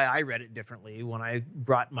probably why I read it differently when I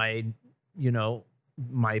brought my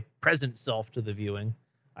present self to the viewing.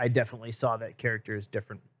 I definitely saw that character as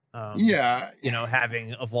different.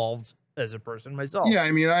 Having evolved as a person myself. Yeah,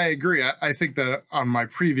 I mean, I agree. I think that on my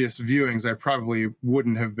previous viewings, I probably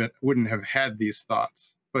wouldn't have had these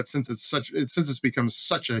thoughts. But since it's become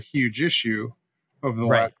such a huge issue over the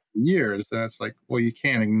last years, then it's like, well, you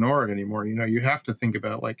can't ignore it anymore. You know, you have to think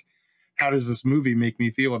about like, how does this movie make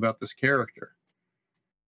me feel about this character?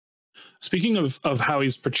 Speaking of how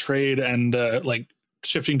he's portrayed and like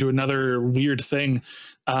shifting to another weird thing,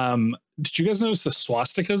 did you guys notice the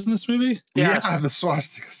swastikas in this movie? Yeah, the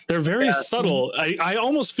swastikas. They're very subtle. I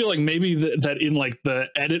almost feel like maybe that in like the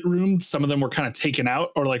edit room, some of them were kind of taken out,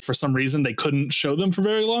 or like for some reason they couldn't show them for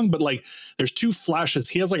very long. But like there's two flashes.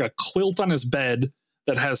 He has like a quilt on his bed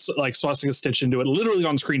that has like swastika stitched into it, literally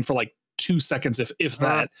on screen for like 2 seconds, if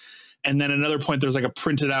that. And then another point, there's like a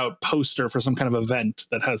printed out poster for some kind of event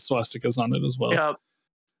that has swastikas on it as well. Yeah.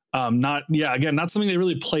 Not something they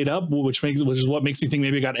really played up, which is what makes me think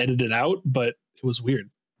maybe it got edited out, but it was weird.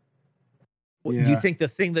 Do you think the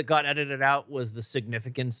thing that got edited out was the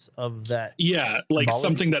significance of that? Yeah, like symbology?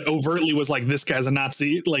 something that overtly was like, this guy's a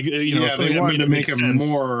Nazi. Like, you know, Yeah, something they that wanted made to it make him sense.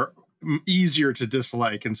 more easier to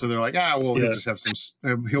dislike, and so they're like, well, he'll just have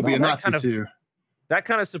some. He'll be a Nazi too. That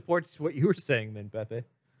kind of supports what you were saying, then, Pepe.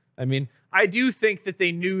 I mean, I do think that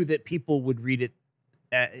they knew that people would read it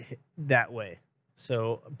that way.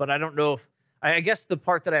 So, but I don't know if. I guess the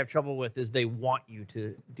part that I have trouble with is they want you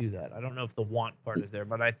to do that. I don't know if the want part is there,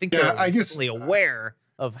 but I think they're definitely aware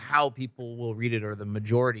of how people will read it, or the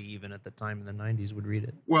majority, even at the time in the 90s, would read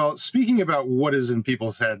it. Well, speaking about what is in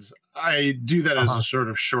people's heads, I do that as a sort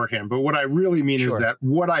of shorthand. But what I really mean is that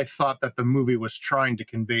what I thought that the movie was trying to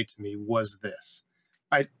convey to me was this: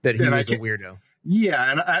 that he was a weirdo.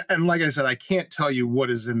 Yeah, and like I said, I can't tell you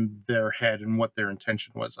what is in their head and what their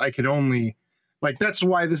intention was. I could only. Like, that's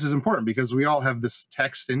why this is important, because we all have this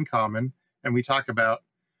text in common, and we talk about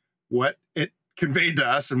what it conveyed to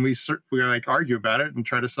us, and we like argue about it and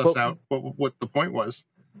try to suss out what the point was.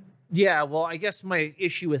 Yeah, well, I guess my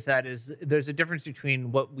issue with that is there's a difference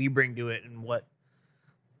between what we bring to it and what,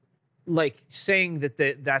 like, saying that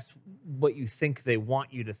that's what you think they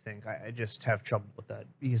want you to think. I just have trouble with that,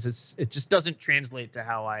 because it just doesn't translate to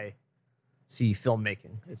how I see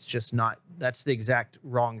filmmaking. It's just not. That's the exact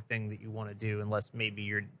wrong thing that you want to do, unless maybe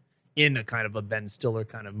you're in a kind of a Ben Stiller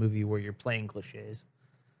kind of movie where you're playing cliches,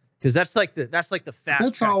 because that's like the fast.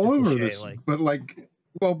 That's all over cliche, this,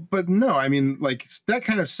 but no, I mean, like, that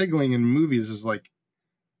kind of signaling in movies is like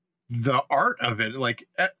the art of it. Like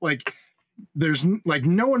there's like,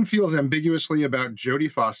 no one feels ambiguously about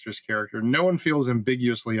Jodie Foster's character. No one feels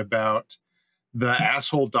ambiguously about the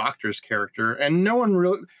asshole doctor's character, and no one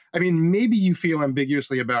really. I mean, maybe you feel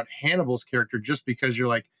ambiguously about Hannibal's character just because you're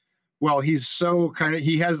like, well, he's so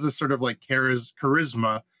he has this sort of like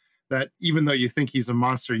charisma that even though you think he's a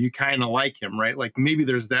monster, you kind of like him, right? Like, maybe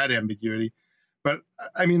there's that ambiguity. But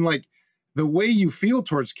I mean, like, the way you feel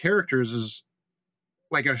towards characters is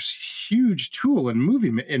like a huge tool in movie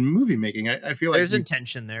making. I feel like there's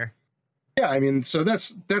intention there. Yeah, I mean, so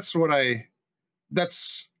that's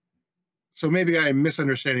so maybe I'm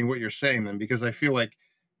misunderstanding what you're saying then, because I feel like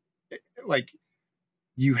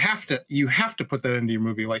you have to put that into your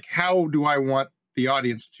movie. Like, how do I want the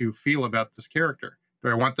audience to feel about this character? Do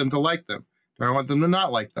I want them to like them? Do I want them to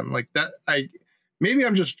not like them? Like that, maybe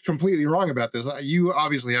I'm just completely wrong about this. You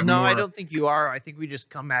obviously have more. I don't think you are. I think we just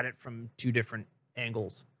come at it from two different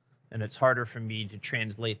angles, and it's harder for me to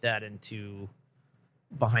translate that into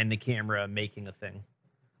behind the camera making a thing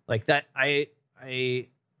like that.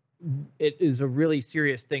 It is a really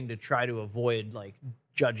serious thing to try to avoid, like,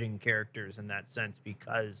 judging characters in that sense,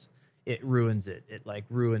 because it ruins it. It like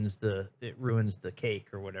ruins the cake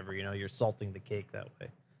or whatever, you know, you're salting the cake that way.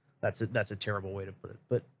 That's a terrible way to put it.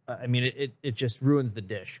 But I mean, it just ruins the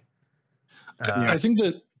dish. I think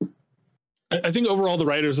overall the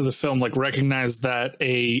writers of the film like recognize that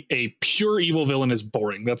a pure evil villain is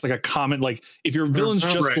boring. That's like a comment. Like, if your villain's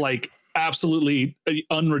just like absolutely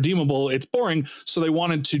unredeemable, it's boring. So they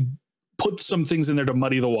wanted to put some things in there to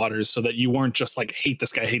muddy the waters so that you weren't just like, hate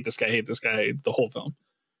this guy the whole film.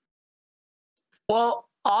 Well,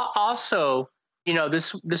 also, you know,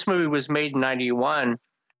 this movie was made in 91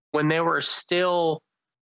 when they were still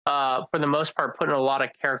for the most part putting a lot of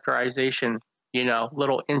characterization, you know,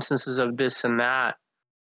 little instances of this and that.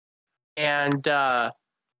 And I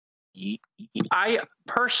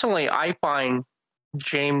personally find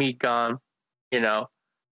Jamie Gumb, you know,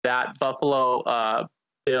 that Buffalo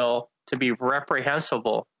Bill, to be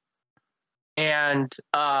reprehensible. And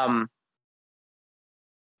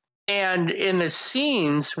in the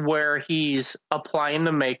scenes where he's applying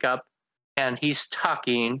the makeup and he's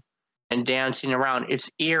tucking and dancing around, it's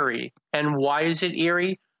eerie. And why is it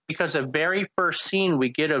eerie? Because the very first scene we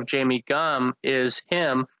get of Jamie Gumb is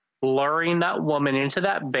him luring that woman into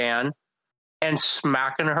that van and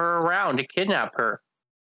smacking her around to kidnap her.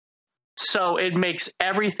 So it makes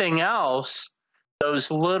everything else,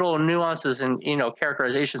 those little nuances and, you know,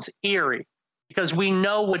 characterizations, eerie, because we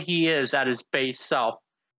know what he is at his base self.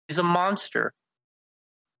 He's a monster.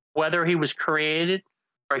 Whether he was created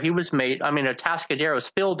or he was made, I mean, Atascadero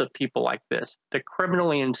is filled with people like this. They're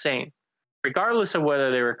criminally insane. Regardless of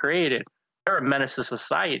whether they were created, they're a menace to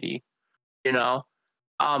society, you know?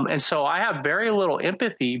 And so I have very little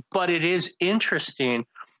empathy, but it is interesting.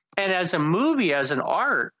 And as a movie, as an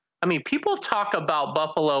art, I mean, people talk about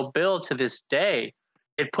Buffalo Bill to this day.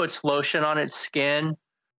 It puts lotion on its skin.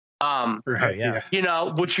 Right, yeah. You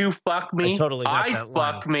know, would you fuck me? I totally got I'd that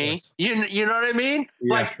line, fuck me. yes. You know what I mean?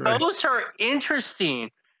 Yeah, like, right. those are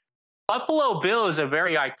interesting. Buffalo Bill is a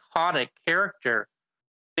very iconic character.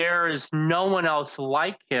 There is no one else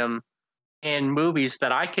like him in movies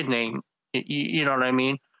that I could name. You know what I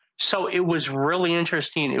mean? So it was really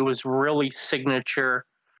interesting. It was really signature.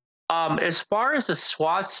 As far as the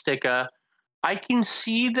swastika, I can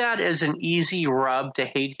see that as an easy rub to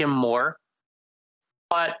hate him more.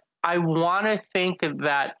 But I want to think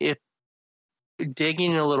that if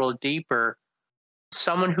digging a little deeper,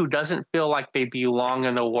 someone who doesn't feel like they belong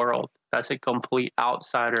in the world, that's a complete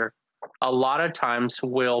outsider, a lot of times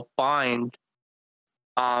will find,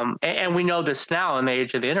 and we know this now in the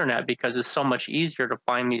age of the internet because it's so much easier to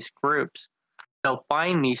find these groups. They'll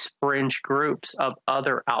find these fringe groups of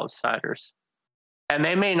other outsiders, and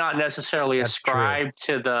they may not necessarily ascribe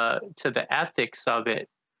to the ethics of it,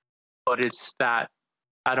 but it's that,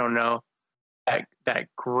 I don't know, that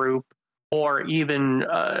group, or even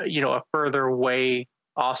a further way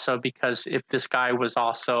also, because if this guy was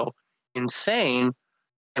also insane,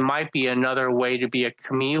 it might be another way to be a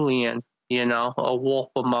chameleon, a wolf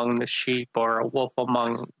among the sheep or a wolf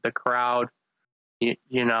among the crowd, to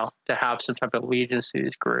have some type of allegiance to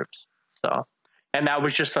these groups. So, and that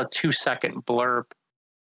was just a 2-second blurb.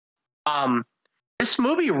 This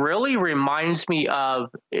movie really reminds me of,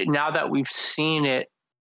 now that we've seen it,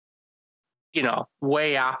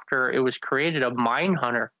 way after it was created, of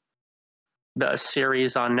Mindhunter, the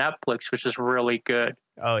series on Netflix, which is really good.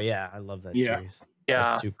 Oh yeah, I love that series. Yeah,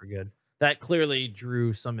 that's super good. That clearly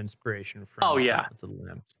drew some inspiration from Silence of the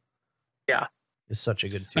Lambs. Yeah, it's such a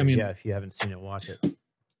good series. I mean, if you haven't seen it, watch it.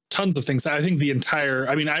 Tons of things. I think the entire,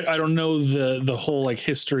 I don't know the whole like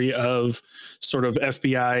history of sort of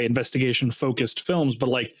FBI investigation focused films, but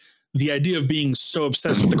like the idea of being so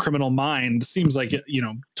obsessed with the criminal mind seems like it,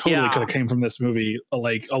 totally could have came from this movie,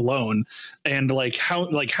 like alone. And like how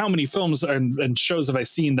many films and shows have I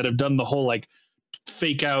seen that have done the whole like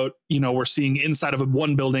fake out, we're seeing inside of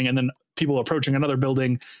one building and then people approaching another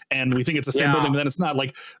building and we think it's the same building, but then it's not.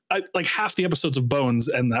 Like half the episodes of Bones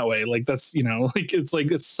end that way. Like that's,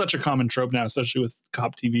 it's such a common trope now, especially with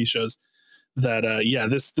cop TV shows, that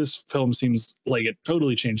this film seems like it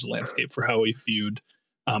totally changed the landscape for how we viewed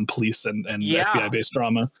police and FBI based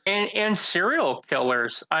drama and serial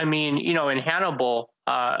killers. I mean, in Hannibal,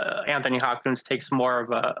 Anthony Hopkins takes more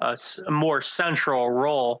of a more central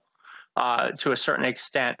role to a certain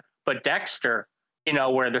extent, but Dexter,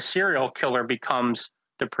 where the serial killer becomes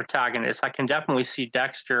the protagonist, I can definitely see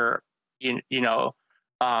Dexter,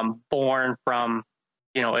 born from,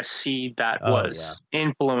 a seed that was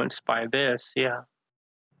influenced by this. Yeah.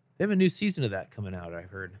 They have a new season of that coming out, I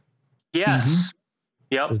heard. Yes. Mm-hmm.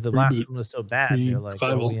 Yep. Because the last one was so bad, they're like,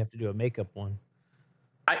 we have to do a makeup one.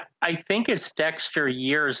 I think it's Dexter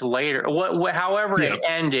years later. However it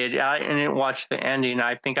ended, I didn't watch the ending.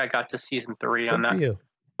 I think I got to season 3 on that. You.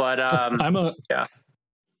 But I'm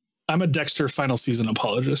a Dexter final season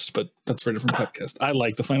apologist, but that's for a different podcast. I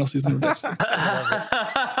like the final season of Dexter.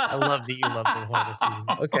 I love that you love the final season.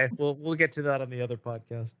 Okay, we'll get to that on the other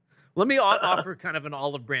podcast. Let me offer kind of an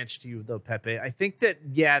olive branch to you, though, Pepe. I think that,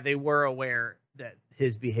 they were aware that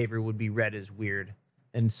his behavior would be read as weird.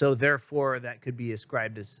 And so, therefore, that could be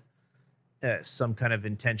ascribed as some kind of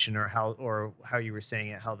intention, or how you were saying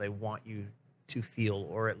it, how they want you to feel,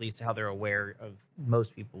 or at least how they're aware of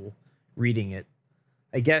most people reading it.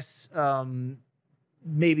 I guess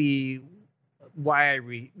maybe why I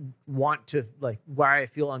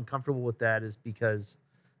feel uncomfortable with that is because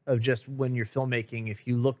of just when you're filmmaking, if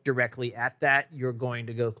you look directly at that, you're going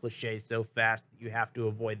to go cliche so fast that you have to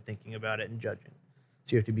avoid thinking about it and judging.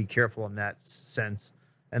 So you have to be careful in that sense.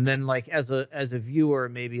 And then, like, as a viewer,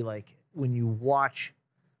 maybe like when you watch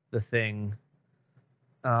the thing,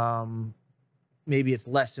 maybe it's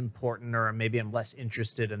less important, or maybe I'm less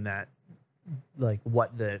interested in that, like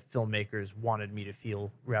what the filmmakers wanted me to feel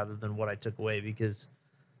rather than what I took away, because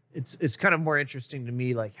it's kind of more interesting to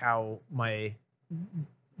me, like how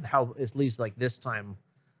at least like this time,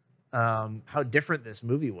 how different this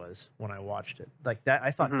movie was when I watched it. Like that,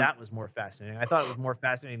 I thought that was more fascinating. I thought it was more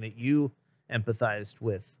fascinating that you empathized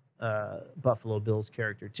with Buffalo Bill's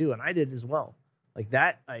character too, and I did as well. Like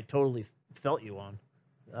that, I totally felt you on.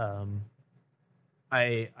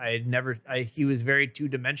 He was very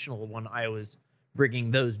two-dimensional when I was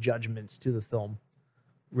bringing those judgments to the film,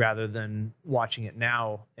 rather than watching it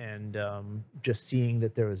now and just seeing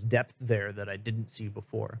that there was depth there that I didn't see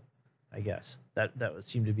before. I guess that would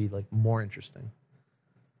seem to be like more interesting.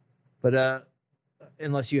 But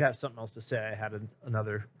unless you have something else to say, I had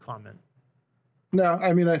another comment. No,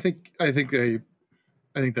 I mean, I think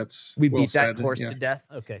that's we well beat said, that horse to death.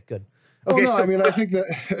 Okay, good. Okay, Okay, I mean, I think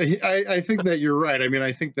that I think that you're right. I mean,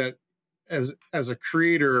 I think that as a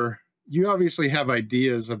creator, you obviously have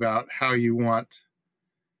ideas about how you want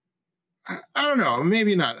I don't know.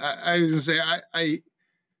 Maybe not. I was gonna say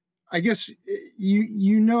I guess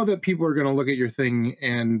you know that people are going to look at your thing,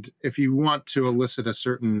 and if you want to elicit a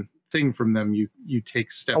certain thing from them, you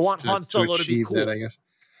take steps I want Han Solo to be achieve cool, that. I guess.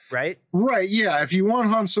 right? Right. Yeah. If you want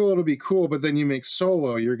Han Solo to be cool, but then you make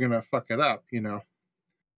Solo, you're gonna fuck it up. You know.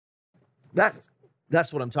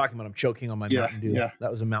 That's what I'm talking about. I'm choking on my Mountain Dew. Yeah.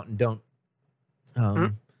 That was a Mountain Don't.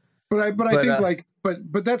 But I think like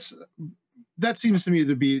that seems to me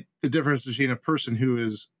to be the difference between a person who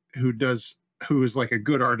is like a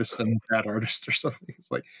good artist and a bad artist or something.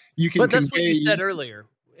 It's like you can. But that's what you said earlier.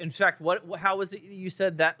 In fact, how was it you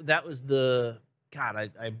said that was the God?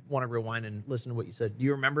 I want to rewind and listen to what you said. Do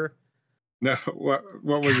you remember? No. What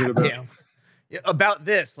was it about? Damn. About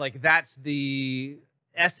this, like that's the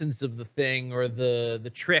essence of the thing, or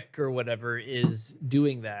the trick, or whatever is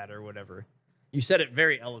doing that, or whatever. You said it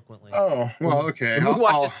very eloquently. Oh, well, okay. When we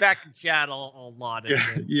watch this back in chat, I'll laud it.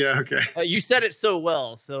 Yeah, okay. You said it so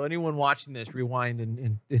well. So anyone watching this, rewind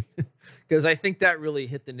and because I think that really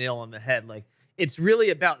hit the nail on the head. Like it's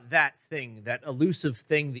really about that thing, that elusive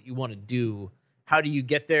thing that you want to do. How do you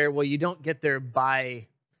get there? Well, you don't get there by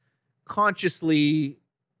consciously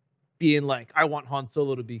being like, I want Han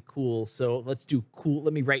Solo to be cool, so let's do cool.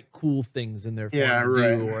 Let me write cool things in there for him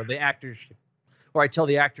to do, or the actors. Or I tell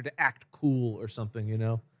the actor to act cool or something, you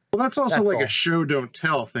know? Well, that's also like a show don't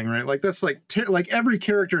tell thing, right? Like that's like every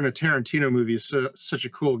character in a Tarantino movie is such a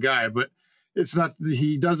cool guy, but it's not.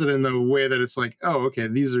 He does it in the way that it's like, oh, okay,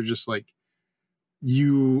 these are just like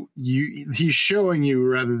he's showing you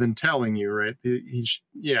rather than telling you, right?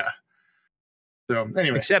 Yeah. So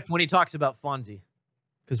anyway, except when he talks about Fonzie,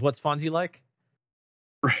 because what's Fonzie like?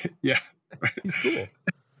 Right. Yeah. Right. He's cool.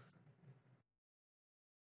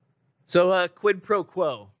 So quid pro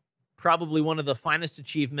quo, probably one of the finest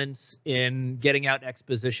achievements in getting out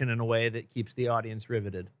exposition in a way that keeps the audience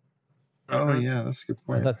riveted. Oh yeah, that's a good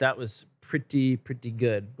point. I thought that was pretty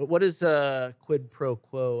good. But what does quid pro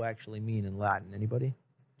quo actually mean in Latin? Anybody? Do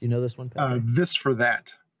you know this one, Patrick? This for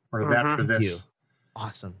that, or that for this. Thank you.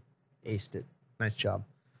 Awesome. Aced it. Nice job.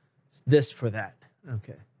 This for that.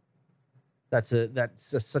 Okay. That's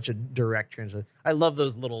such a direct translation. I love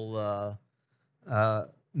those little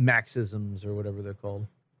Maxisms or whatever they're called.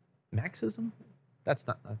 Maxism? That's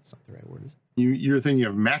not the right word, is it? You're thinking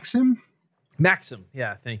of Maxim? Maxim,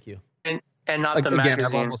 yeah, thank you. And not the Again, magazine.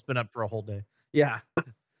 I've almost been up for a whole day. Yeah.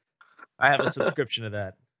 I have a subscription to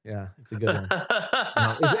that. Yeah, it's a good one.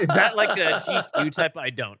 No, is that like a GQ type? I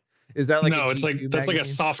don't. Is that like no? It's like that's like a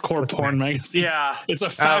softcore porn magazine. Yeah, it's a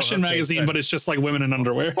fashion magazine, but it's just like women in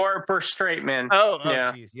underwear. For straight men. Oh,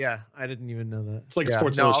 geez, yeah. I didn't even know that. It's like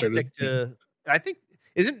Sports Illustrated. I think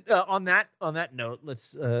isn't on that note.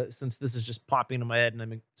 Let's since this is just popping into my head and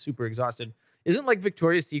I'm super exhausted. Isn't like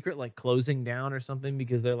Victoria's Secret like closing down or something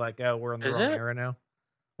because they're like, oh, we're in the wrong era now,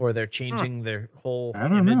 or they're changing their whole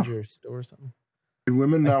image or something. Do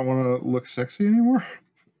women not want to look sexy anymore?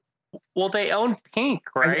 Well, they own Pink,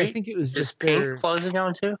 right? I think it was just Pink closing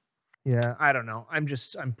down too. Yeah, I don't know. I'm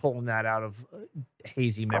pulling that out of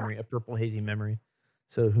hazy memory, a purple hazy memory.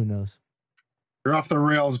 So who knows? You're off the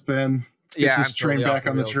rails, Ben. Let's get this train back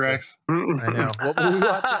on the tracks. I know. What were we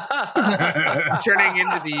watching? Turning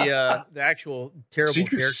into the actual terrible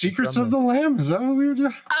Secrets of the Lamb. Is that what we were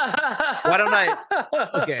doing? Why don't I?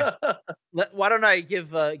 Okay. Why don't I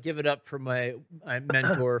give it up for my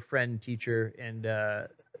mentor, friend, teacher, and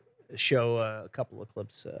show a couple of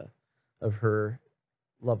clips of her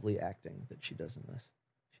lovely acting that she does in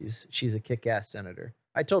this. She's a kick-ass senator.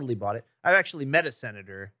 I totally bought it. I've actually met a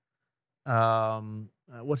senator.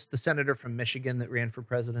 What's the senator from Michigan that ran for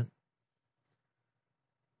president?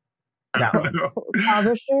 Klobuchar?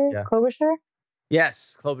 Klobuchar?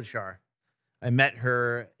 Yes, Klobuchar. I met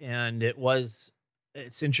her, and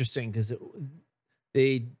it's interesting because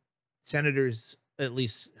senators, at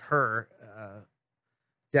least her,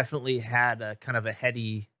 definitely had a kind of a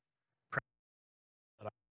heady.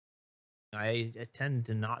 I tend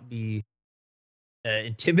to not be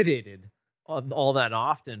intimidated all that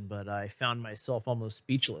often, but I found myself almost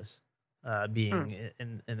speechless being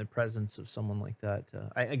in the presence of someone like that.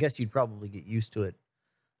 I guess you'd probably get used to it,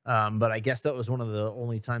 but I guess that was one of the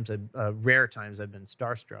only rare times I've been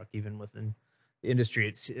starstruck, even within the industry.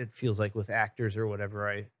 It feels like with actors or whatever,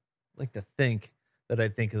 I like to think that I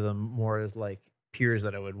think of them more as like peers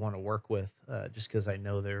that I would want to work with, just because I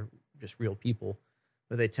know they're just real people.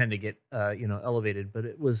 But they tend to get elevated.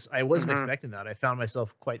 But I wasn't expecting that. I found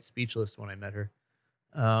myself quite speechless when I met her.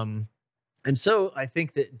 And so I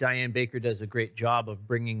think that Diane Baker does a great job of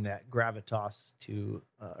bringing that gravitas to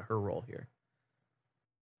her role here.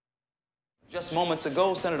 Just moments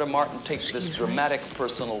ago, Senator Martin takes this dramatic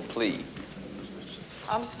personal plea.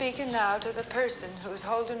 I'm speaking now to the person who's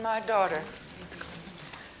holding my daughter.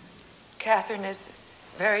 Catherine is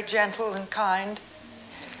very gentle and kind.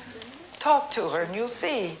 Talk to her and you'll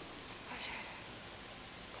see.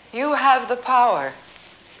 You have the power.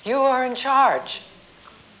 You are in charge.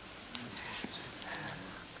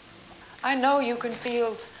 I know you can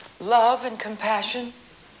feel love and compassion.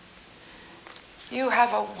 You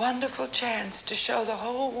have a wonderful chance to show the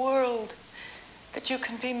whole world that you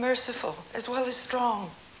can be merciful as well as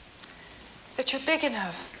strong. That you're big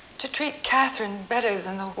enough to treat Catherine better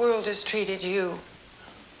than the world has treated you.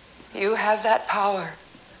 You have that power.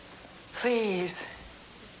 Please.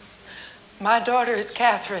 My daughter is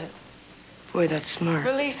Catherine. Boy, that's smart.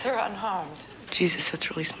 Release her unharmed. Jesus,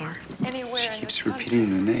 that's really smart. Anywhere She keeps in this repeating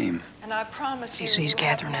country. the name. And I promise She you. sees you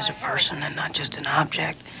Catherine have as a my person help. and not just an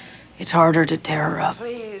object. It's harder to tear her up.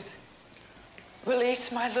 Please.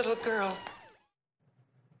 Release my little girl.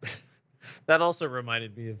 That also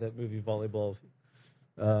reminded me of that movie Volleyball.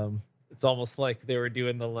 It's almost like they were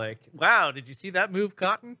doing the like, wow, did you see that move,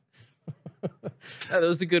 Cotton? That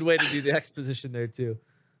was a good way to do the exposition there too.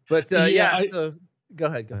 But so go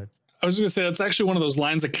ahead. I was going to say that's actually one of those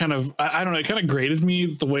lines that kind of I don't know, it kind of grated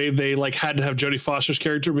me the way they like had to have Jodie Foster's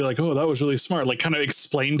character be like, oh, that was really smart, like kind of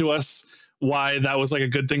explain to us why that was like a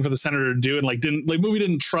good thing for the senator to do, and like movie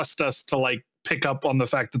didn't trust us to like pick up on the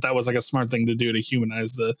fact that was like a smart thing to do to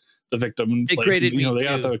humanize the victim. And it's It like, grated me they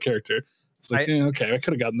got too. that character. It's like, okay, I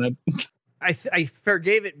could have gotten that. I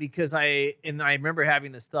forgave it because I remember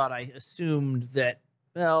having this thought. I assumed that,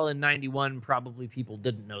 well, in 91 probably people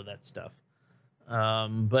didn't know that stuff.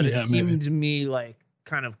 But it seemed to me like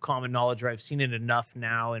kind of common knowledge, or I've seen it enough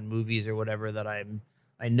now in movies or whatever that I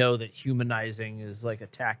know that humanizing is like a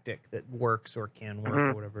tactic that works or can work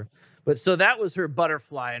or whatever. But so that was her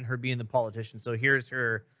butterfly and her being the politician. So here's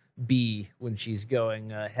her bee when she's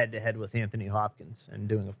going head to head with Anthony Hopkins and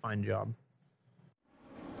doing a fine job.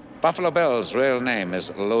 Buffalo Bill's real name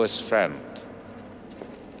is Louis Friend.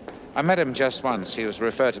 I met him just once. He was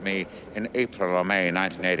referred to me in April or May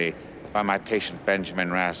 1980 by my patient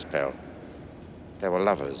Benjamin Raspel. They were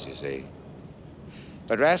lovers, you see.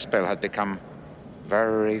 But Raspel had become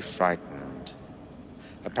very frightened.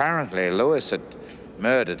 Apparently, Louis had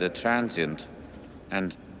murdered a transient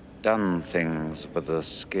and done things with the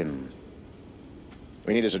skin.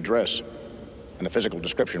 We need his address and a physical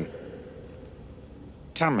description.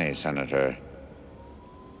 Tell me, Senator,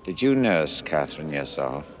 did you nurse Catherine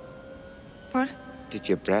yourself? What? Did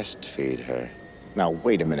you breastfeed her? Now,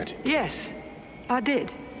 wait a minute. Yes, I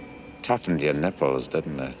did. Toughened your nipples,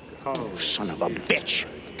 didn't it? Oh, son of a bitch.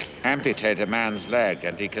 Amputate a man's leg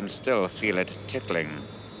and he can still feel it tickling.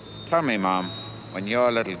 Tell me, Mom, when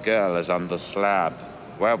your little girl is on the slab,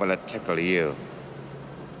 where will it tickle you?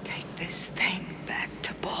 Take this thing back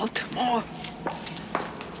to Baltimore.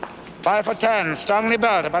 5'10", strongly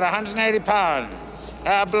built, about 180 pounds.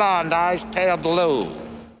 Hair blonde, eyes pale blue.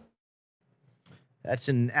 That's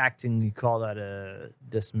in acting. You call that a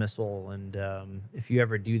dismissal. And if you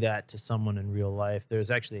ever do that to someone in real life,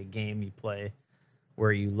 there's actually a game you play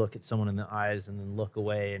where you look at someone in the eyes and then look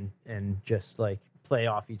away and just like play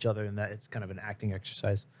off each other. And that it's kind of an acting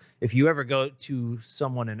exercise. If you ever go to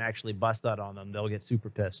someone and actually bust that on them, they'll get super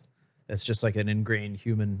pissed. It's just like an ingrained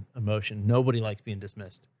human emotion. Nobody likes being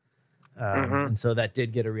dismissed. And so that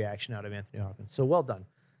did get a reaction out of Anthony Hopkins. So well done.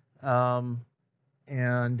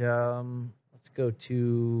 Let's go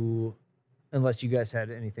to, unless you guys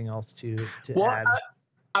had anything else to add.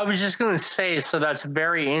 I was just going to say, so that's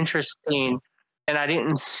very interesting. And I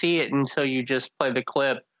didn't see it until you just played the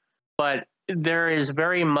clip. But there is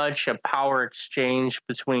very much a power exchange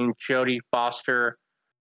between Jodie Foster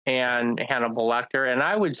and Hannibal Lecter. And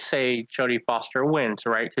I would say Jodie Foster wins,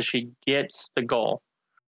 right? Because she gets the goal.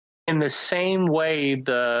 In the same way,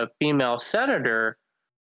 the female senator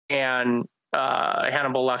and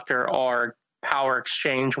Hannibal Lecter are power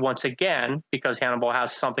exchange once again, because Hannibal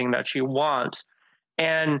has something that she wants.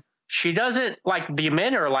 And she doesn't, like, the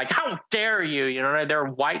men are like, how dare you? You know, they're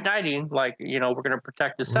white knighting, like, you know, we're going to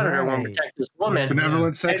protect the senator, we're going to protect this woman.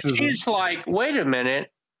 Benevolent sexism. And she's like, wait a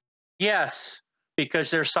minute. Yes,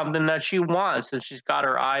 because there's something that she wants, and she's got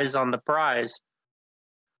her eyes on the prize.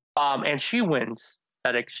 And she wins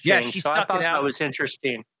that exchange. Yeah, she so I stuck thought it out. that was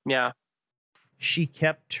interesting. Yeah. She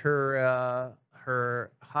kept her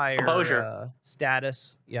higher Composure.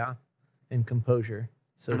 status, and composure.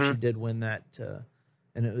 So she did win that,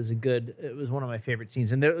 and it was one of my favorite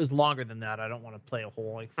scenes. And it was longer than that. I don't want to play a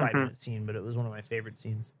whole 5-minute scene, but it was one of my favorite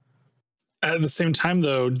scenes. At the same time,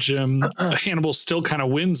 though, Jim, Hannibal still kind of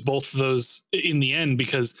wins both of those in the end,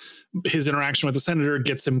 because his interaction with the senator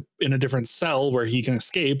gets him in a different cell where he can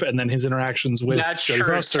escape, and then his interactions with Jodie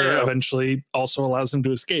Foster eventually also allows him to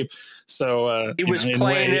escape. So he was playing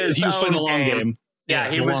the long game. Yeah,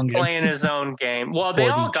 he was playing his own game. Well, they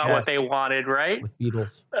all got what they wanted, right? With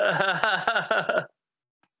Beatles.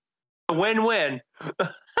 Win-win.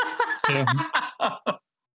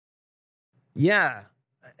 Yeah.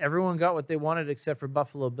 Everyone got what they wanted except for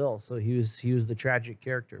Buffalo Bill, so he was the tragic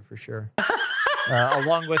character for sure.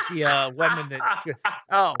 Along with the women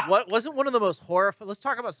that what wasn't one of the most horrifying. Let's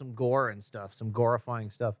talk about some gore and stuff, some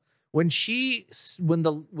gorifying stuff. When he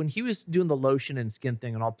was doing the lotion and skin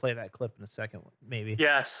thing, and I'll play that clip in a second, maybe.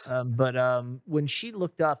 Yes. But when she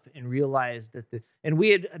looked up and realized that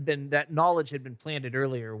that knowledge had been planted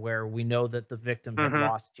earlier, where we know that the victim had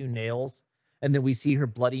lost 2 nails, and then we see her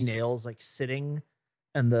bloody nails like sitting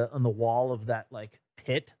on the wall of that like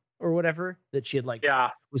pit or whatever, that she had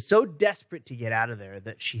was so desperate to get out of there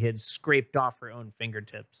that she had scraped off her own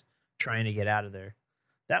fingertips trying to get out of there.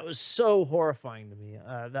 That was so horrifying to me.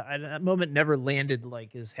 That moment never landed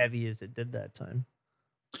like as heavy as it did that time.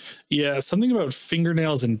 Yeah, something about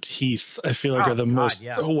fingernails and teeth, I feel like are the most,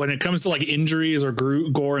 when it comes to like injuries or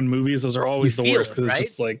gore in movies, those are always the worst, because it's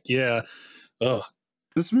just like,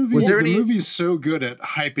 This movie, the movie's so good at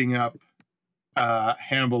hyping up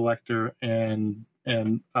Hannibal Lecter and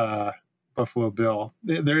Buffalo Bill.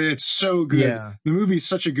 It's so good. Yeah. The movie's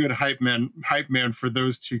such a good hype man for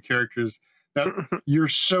those 2 characters that you're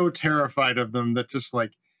so terrified of them that just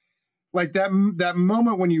like that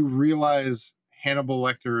moment when you realize Hannibal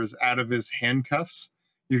Lecter is out of his handcuffs,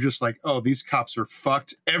 you're just like, oh, these cops are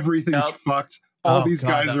fucked. Everything's fucked. All these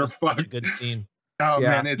guys are fucked. Such a good scene.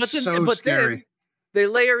 Man, it's so scary. They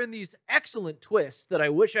layer in these excellent twists that I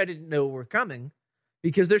wish I didn't know were coming,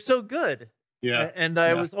 because they're so good. Yeah. And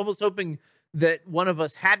I was almost hoping that one of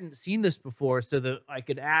us hadn't seen this before, so that I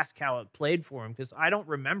could ask how it played for him, because I don't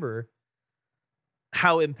remember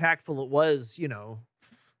how impactful it was,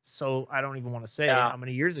 so I don't even want to say how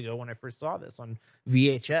many years ago when I first saw this on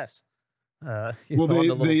VHS. On the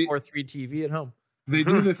little 4:3 TV at home. They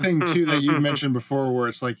do the thing too that you mentioned before, where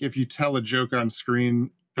it's like, if you tell a joke on screen,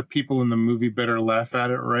 the people in the movie better laugh at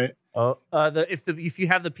it, right? Oh, if you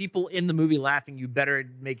have the people in the movie laughing, you better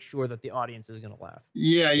make sure that the audience is going to laugh.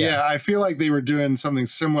 Yeah. I feel like they were doing something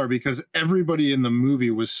similar, because everybody in the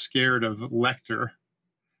movie was scared of Lecter.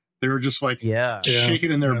 They were just like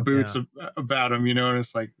shaking in their boots about him, and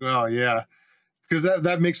it's like, well, yeah, because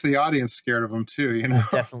that makes the audience scared of him too, It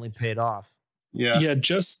definitely paid off. Yeah,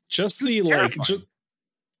 just the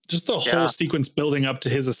just the whole sequence building up to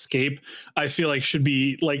his escape, I feel like should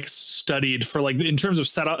be like studied for like, in terms of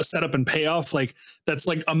setup and payoff. Like that's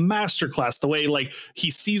like a masterclass, the way like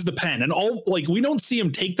he sees the pen, and all, like, we don't see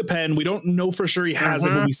him take the pen. We don't know for sure he has it,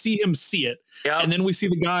 but we see him see it. Yep. And then we see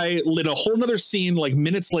the guy lit a whole nother scene like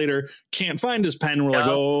minutes later, can't find his pen. We're like,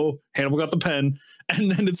 oh, Hannibal got the pen. And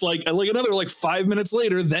then it's like another like 5 minutes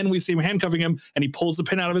later, then we see him handcuffing him, and he pulls the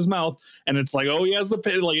pin out of his mouth, and it's like, oh, he has the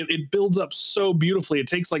pin. Like it builds up so beautifully. It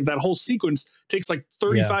takes like that whole sequence takes like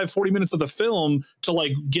 40 minutes of the film to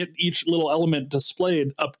like get each little element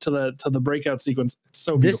displayed up to the breakout sequence. It's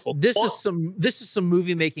so beautiful. This is some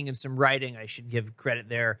movie making and some writing. I should give credit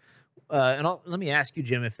there. Let me ask you,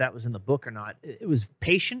 Jim, if that was in the book or not. It was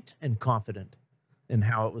patient and confident in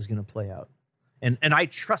how it was going to play out, and I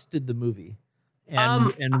trusted the movie.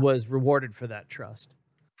 And was rewarded for that trust.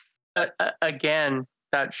 Again,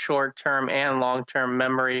 that short-term and long-term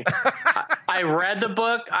memory. I read the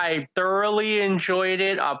book. I thoroughly enjoyed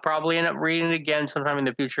it. I'll probably end up reading it again sometime in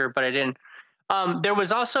the future, but I didn't. There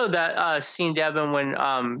was also that scene, Devin, when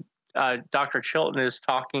Dr. Chilton is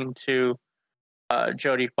talking to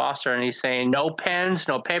Jodie Foster, and he's saying, no pens,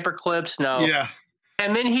 no paper clips, no. Yeah.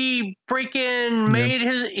 And then he freaking made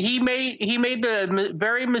he made the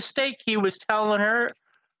very mistake he was telling her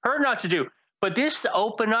not to do. But this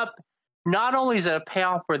opened up, not only is it a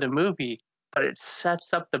payoff for the movie, but it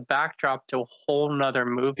sets up the backdrop to a whole nother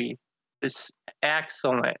movie. It's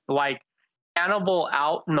excellent. Like Hannibal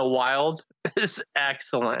Out in the Wild is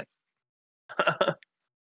excellent.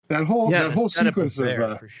 that whole sequence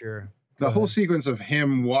of for sure. The whole sequence of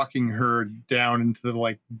him walking her down into the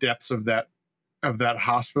like depths of that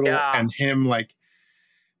hospital, and him like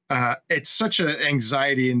it's such an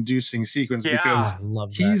anxiety inducing sequence, because I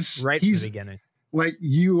love that. he's from the beginning. Like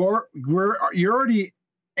you're already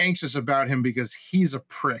anxious about him because he's a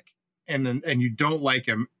prick, and you don't like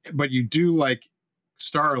him, but you do like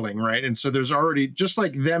Starling, right? And so there's already, just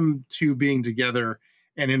like them two being together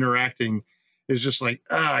and interacting is just like,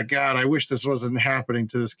 ah, God, I wish this wasn't happening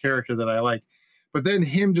to this character that I like. But then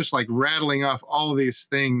him just like rattling off all these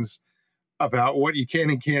things about what you can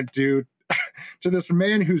and can't do to this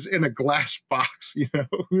man who's in a glass box,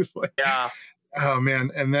 who's like, yeah, oh man.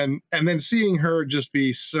 And then seeing her just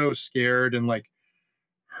be so scared and like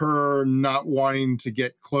her not wanting to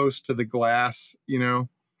get close to the glass,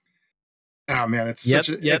 Oh man, it's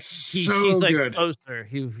it's so he's like good. Closer.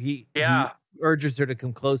 He urges her to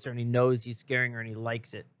come closer, and he knows he's scaring her, and he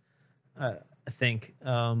likes it. I think.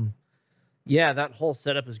 Yeah, that whole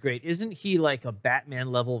setup is great. Isn't he like a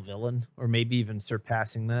Batman level villain, or maybe even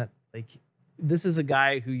surpassing that? Like, this is a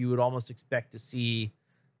guy who you would almost expect to see,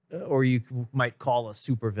 or you might call a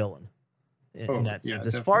super villain in that sense.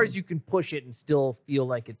 As far as you can push it and still feel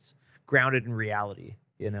like it's grounded in reality,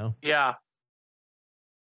 Yeah.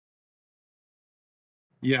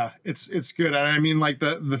 Yeah, it's good. And I mean, like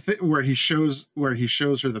the thing where he shows her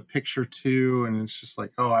the picture too, and it's just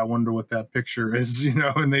like, oh, I wonder what that picture is,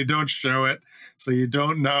 and they don't show it, so you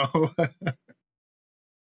don't know.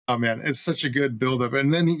 Oh man, it's such a good buildup.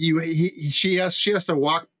 And then she has to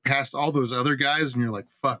walk past all those other guys, and you're like,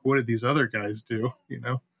 fuck, what did these other guys do?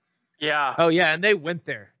 Yeah. Oh yeah, and they went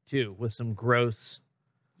there too with some gross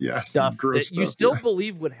stuff that you still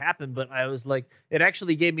believe would happen, but I was like, it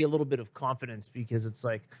actually gave me a little bit of confidence, because it's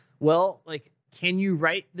like, well, like, can you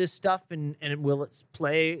write this stuff and will it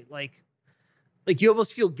play like you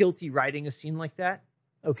almost feel guilty writing a scene like that,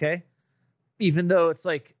 okay? Even though it's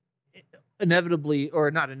like inevitably, or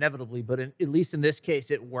not inevitably, but at least in this case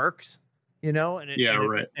it works, and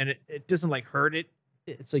it doesn't like hurt it.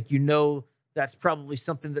 It's like, that's probably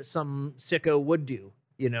something that some sicko would do,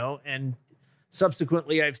 and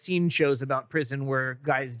subsequently, I've seen shows about prison where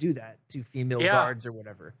guys do that to female guards or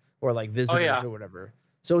whatever, or like visitors or whatever.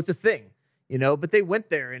 So it's a thing, but they went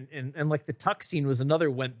there, and like the tuck scene was another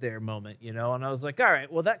went there moment, and I was like, all right,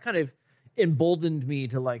 well, that kind of emboldened me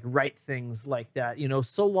to like write things like that,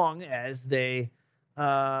 so long as they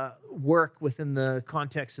work within the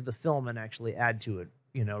context of the film and actually add to it,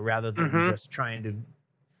 rather than just trying to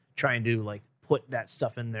like put that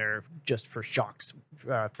stuff in there just for shock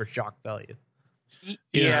value.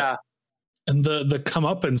 Yeah. And the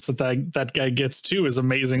comeuppance that guy gets too is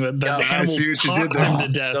amazing. That Hannibal talks him to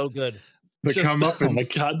death. So good. Oh my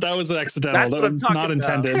God, that was accidental. That was not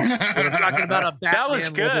intended. I'm talking about a Batman that was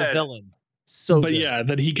good. Villain. But yeah,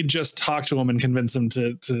 that he could just talk to him and convince him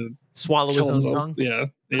to swallow his own tongue. Yeah,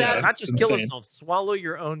 not just kill himself. Swallow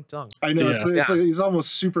your own tongue. I know. It's like, he's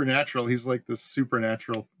almost supernatural. He's like this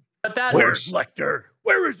supernatural. But that, where's Lecter?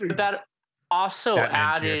 Where is he? But that also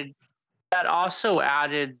added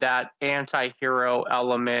that anti-hero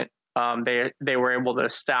element. They were able to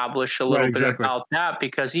establish a little bit about that,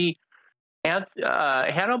 because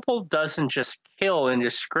Hannibal doesn't just kill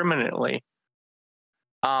indiscriminately.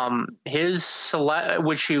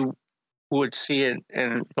 Which you would see in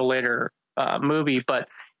the later movie, but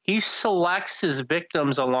he selects his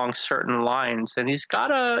victims along certain lines, and he's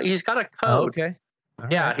got a code. Oh, okay.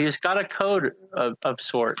 Right. He's got a code of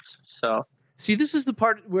sorts. So see, this is the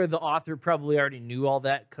part where the author probably already knew all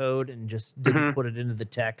that code and just didn't put it into the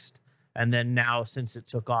text. And then now, since it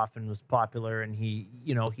took off and was popular, and he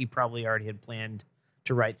probably already had planned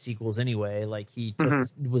to write sequels anyway. Like he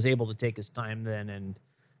was able to take his time then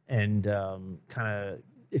and kind of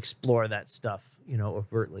explore that stuff,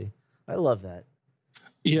 overtly. I love that.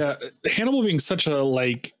 Yeah, Hannibal being such a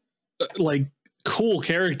like cool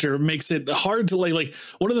character makes it hard to like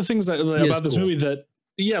one of the things about this movie that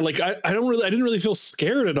I didn't really feel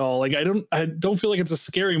scared at all. Like I don't feel like it's a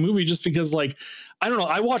scary movie, just because like I don't know,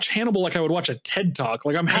 I watch Hannibal like I would watch a TED Talk.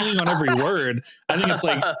 Like I'm hanging on every word. I think it's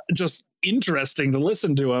like just interesting to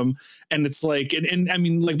listen to him, and it's like and I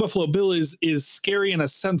mean, like Buffalo Bill is scary in a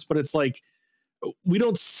sense, but it's like we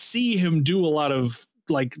don't see him do a lot of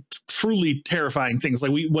like truly terrifying things.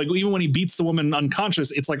 Like even when he beats the woman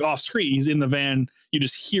unconscious, it's like off screen. He's in the van, you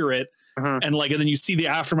just hear it. And then you see the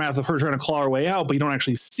aftermath of her trying to claw her way out, but you don't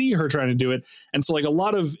actually see her trying to do it. And so like a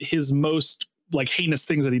lot of his most like heinous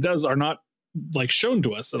things that he does are not like shown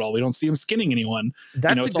to us at all. We don't see him skinning anyone.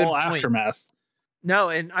 It's all aftermath. No,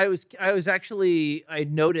 and I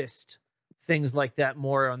noticed things like that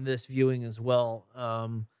more on this viewing as well.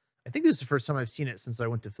 I think this is the first time I've seen it since I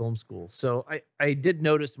went to film school. So I did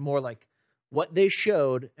notice more like what they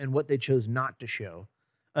showed and what they chose not to show.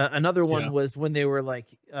 Another one was when they were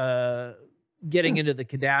like getting into the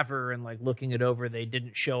cadaver and like looking it over, they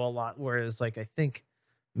didn't show a lot. Whereas like, I think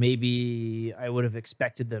maybe I would have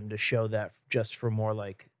expected them to show that just for more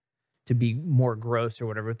like to be more gross or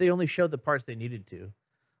whatever. But they only showed the parts they needed to.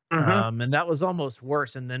 And that was almost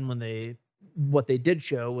worse. And then when they what they did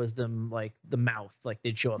show was them like the mouth, like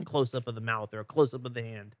they'd show a close up of the mouth or a close up of the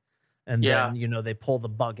hand, and then they pull the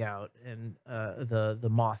bug out and the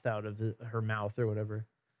moth out of her mouth or whatever.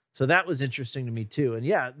 So that was interesting to me too. And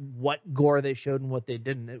yeah, what gore they showed and what they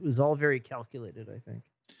didn't, it was all very calculated, I think.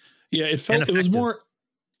 Yeah, it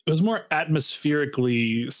was more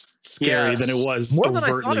atmospherically scary than it was more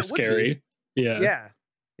overtly scary. Yeah.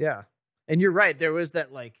 And you're right. There was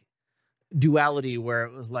that like duality where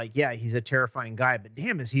it was like, yeah, he's a terrifying guy, but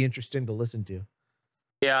damn, is he interesting to listen to?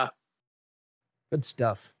 Yeah. Good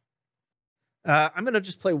stuff. I'm gonna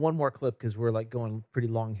just play one more clip because we're like going pretty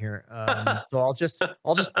long here. So I'll just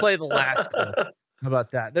play the last clip. How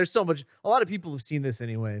about that? There's so much. A lot of people have seen this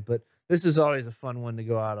anyway, but this is always a fun one to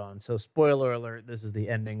go out on. So spoiler alert: this is the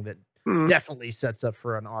ending that definitely sets up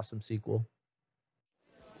for an awesome sequel.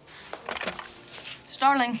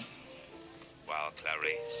 Starling. Well,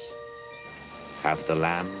 Clarice, have the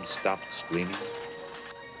lambs stopped screaming?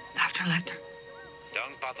 Dr. Lecter.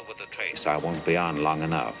 Don't bother with the trace. I won't be on long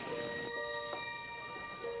enough.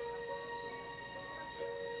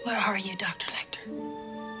 Where are you, Dr. Lecter?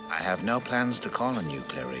 I have no plans to call on you,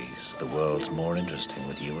 Clarice. The world's more interesting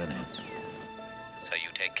with you in it. So you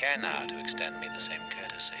take care now to extend me the same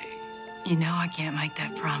courtesy. You know I can't make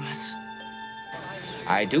that promise.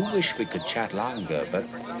 I do wish we could chat longer, but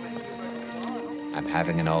I'm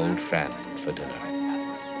having an old friend for dinner.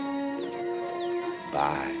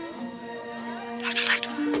 Bye. Dr.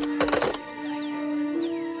 Lecter.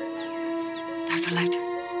 Dr. Lecter.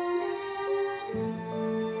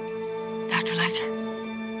 Dr. Lecter.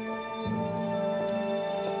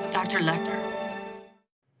 Dr. Lecter.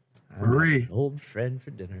 Marie. Old friend for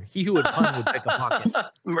dinner. He who would pun would pick a pocket.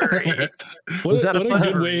 Murray. Was that a fun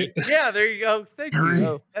good way? Yeah, there you go. Thank you.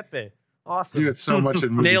 Oh, Pepe. Awesome. Do it so much in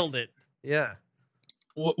movies. Nailed it. Yeah.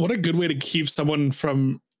 What a good way to keep someone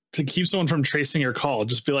from tracing your call.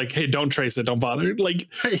 Just be like, hey, don't trace it, don't bother. Like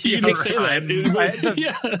you can just say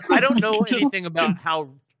that. I don't know anything about how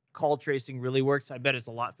call tracing really works. I bet it's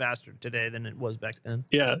a lot faster today than it was back then.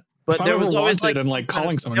 Yeah. But if there was always like, and like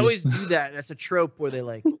calling someone. They always do that. That's a trope where they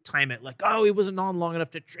like time it like, oh, he wasn't on long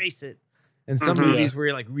enough to trace it. And some movies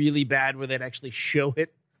were like really bad where they'd actually show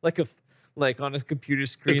it like on a computer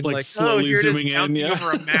screen. It's like slowly zooming in,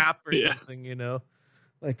 over a map or something, you know.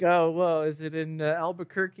 Like, oh, well, is it in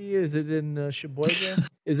Albuquerque? Is it in Sheboygan?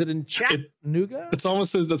 Is it in Chattanooga? That's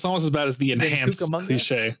almost as bad as the enhance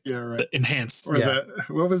cliche. Yeah, right. The enhance. Or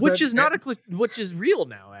what was which that? is not which is real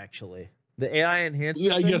now, actually. The AI enhanced.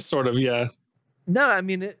 Yeah, I guess sort of, yeah. No, I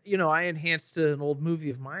mean, I enhanced an old movie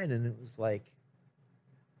of mine, and it was like,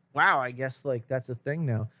 wow, I guess like that's a thing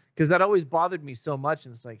now. Because that always bothered me so much,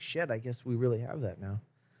 and it's like, shit, I guess we really have that now.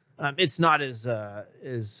 It's not as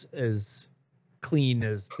clean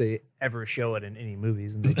as they ever show it in any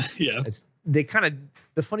movies. And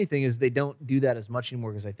the funny thing is they don't do that as much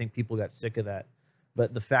anymore because I think people got sick of that.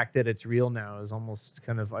 But the fact that it's real now is almost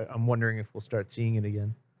kind of, I'm wondering if we'll start seeing it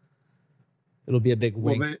again. It'll be a big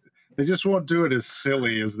wink. Well, they just won't do it as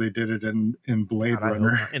silly as they did it in Blade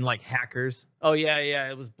Runner. In like Hackers. Oh yeah,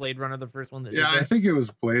 it was Blade Runner the first one that did I that. think it was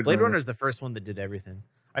Blade Runner. Blade Runner is the first one that did everything.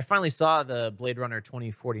 I finally saw the Blade Runner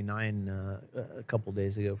 2049 a couple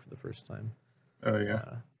days ago for the first time. Oh yeah.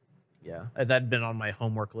 Yeah, that had been on my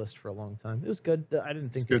homework list for a long time. It was good. I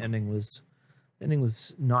didn't think the ending was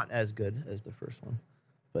not as good as the first one,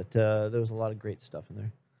 but there was a lot of great stuff in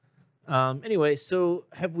there. Anyway, so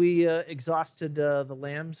have we exhausted the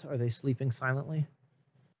lambs? Are they sleeping silently?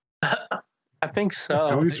 I think so.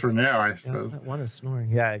 At least for now, I suppose. That one is snoring.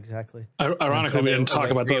 Yeah, exactly. Ironically, we didn't talk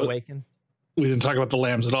about the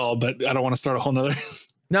lambs at all, but I don't want to start a whole nother.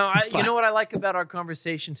 No, you know what I like about our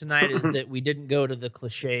conversation tonight is that we didn't go to the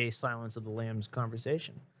cliche Silence of the Lambs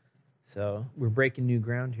conversation. So we're breaking new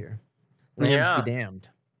ground here. Lambs be damned.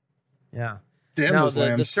 Yeah. Damn now, those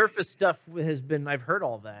lambs. The surface stuff has been, I've heard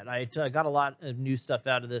all that. I got a lot of new stuff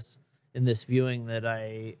out of this in this viewing that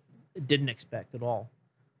I didn't expect at all.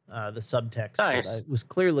 The subtext that was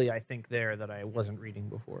clearly, I think, there that I wasn't reading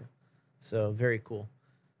before. So very cool.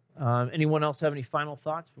 Anyone else have any final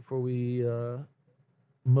thoughts before we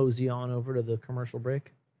mosey on over to the commercial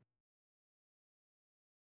break?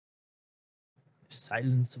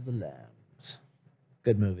 Silence of the Lambs.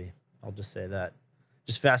 Good movie. I'll just say that.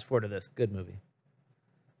 Just fast forward to this. Good movie.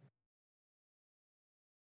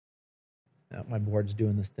 Now my board's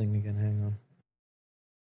doing this thing again. Hang on.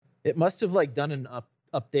 It must have like done an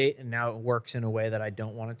update and now it works in a way that I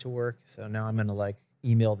don't want it to work. So now I'm going to like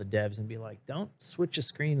email the devs and be like, don't switch a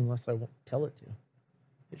screen unless I won't tell it to.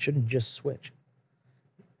 It shouldn't just switch.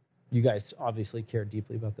 You guys obviously care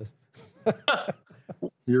deeply about this.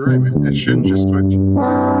 You're right, man. It shouldn't just switch. Okay,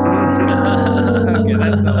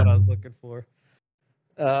 that's not what I was looking for.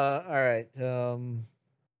 All right.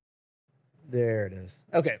 There it is.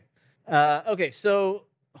 Okay. Okay, so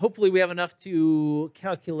hopefully we have enough to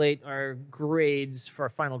calculate our grades for our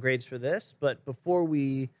final grades for this. But before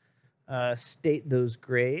we state those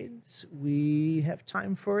grades, we have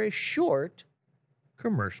time for a short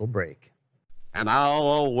commercial break. And now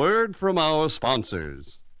a word from our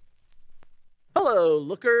sponsors. Hello,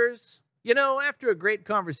 lookers. You know, after a great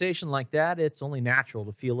conversation like that, it's only natural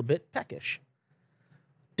to feel a bit peckish.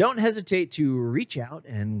 Don't hesitate to reach out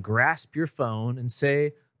and grasp your phone and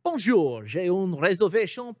say, Bonjour, j'ai une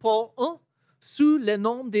réservation pour un sous le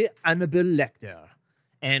nom de Annabelle Lecter.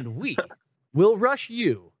 And we will rush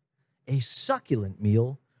you a succulent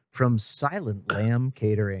meal from Silent Lamb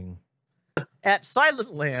Catering. At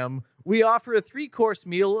Silent Lamb, we offer a 3-course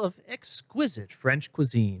meal of exquisite French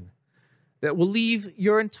cuisine that will leave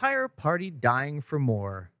your entire party dying for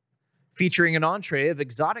more. Featuring an entree of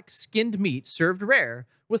exotic skinned meat served rare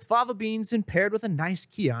with fava beans and paired with a nice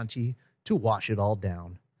Chianti to wash it all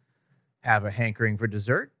down. Have a hankering for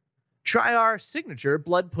dessert? Try our signature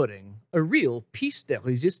blood pudding, a real piece de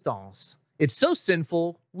résistance. It's so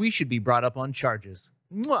sinful, we should be brought up on charges.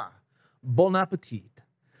 Mwah! Bon appetit.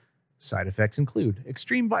 Side effects include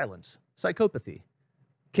extreme violence, psychopathy,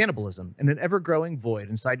 cannibalism, and an ever-growing void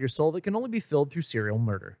inside your soul that can only be filled through serial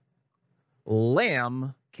murder.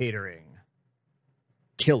 Lamb Catering.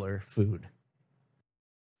 Killer food.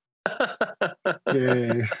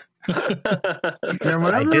 Yay. Yeah,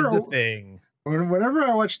 I did the thing. Whenever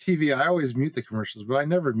I watch TV, I always mute the commercials, but I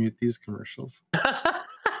never mute these commercials.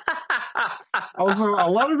 Also, a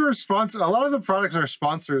lot of the products our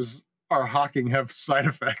sponsors are hawking have side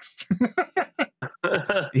effects.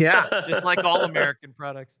 Yeah, just like all American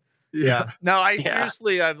products. Yeah. No,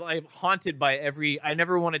 seriously, I'm haunted by I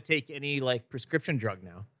never want to take any like prescription drug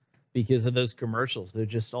now because of those commercials. They're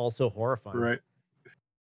just all so horrifying. Right.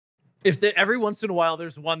 Every once in a while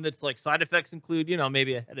there's one that's like side effects include,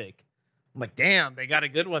 maybe a headache. I'm like, damn, they got a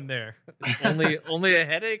good one there. only a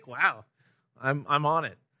headache? Wow. I'm on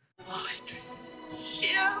it.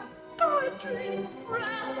 Yeah, poetry,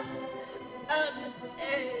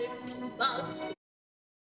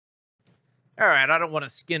 All right, I don't want to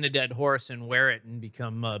skin a dead horse and wear it and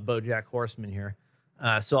become BoJack Horseman here.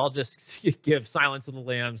 So I'll just give Silence of the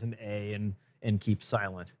Lambs an A and keep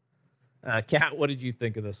silent. Kat, what did you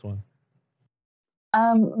think of this one?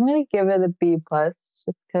 I'm going to give it a B+,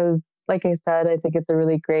 just because, like I said, I think it's a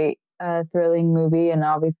really great, thrilling movie, and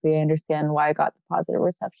obviously I understand why it got the positive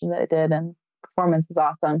reception that it did, and performance is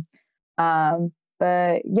awesome.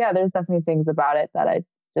 But yeah, there's definitely things about it that I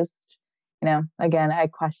just, again, I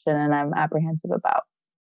question and I'm apprehensive about.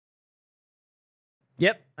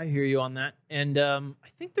 Yep, I hear you on that. And I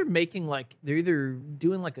think they're either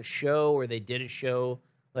doing like a show or they did a show,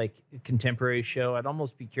 like a contemporary show. I'd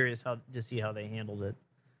almost be curious to see how they handled it.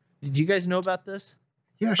 Did you guys know about this?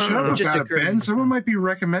 Yeah, shut up about it, Ben. Someone might be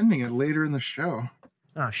recommending it later in the show.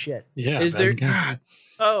 Oh shit! Yeah, is there? God.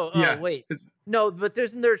 Oh, wait. No, but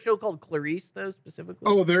isn't there a show called Clarice though specifically?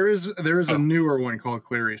 Oh, there is a newer one called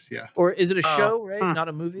Clarice. Yeah. Or is it a show? Right, not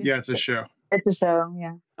a movie. Yeah, it's a show. It's a show.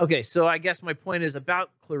 Yeah. Okay, so I guess my point is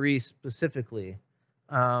about Clarice specifically.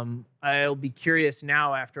 I'll be curious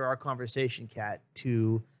now after our conversation, Kat,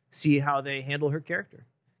 to see how they handle her character,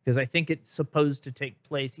 because I think it's supposed to take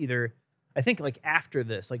place either. I think like after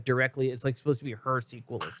this, like directly, it's like supposed to be her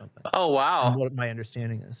sequel or something. Oh wow! What my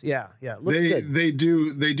understanding is, yeah, looks good. They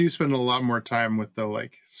do spend a lot more time with the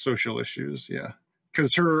like social issues, yeah,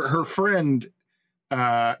 because her friend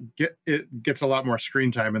gets a lot more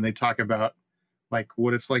screen time, and they talk about like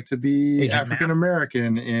what it's like to be African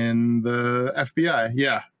American in the FBI.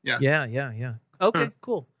 Yeah. Okay,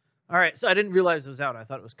 cool. All right, so I didn't realize it was out. I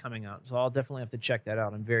thought it was coming out, so I'll definitely have to check that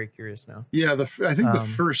out. I'm very curious now. Yeah, I think the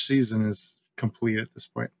first season is complete at this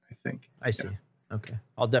point. I think. I see. Yeah. Okay,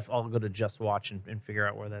 I'll go to Just Watch and figure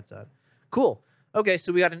out where that's at. Cool. Okay,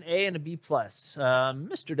 so we got an A and a B+.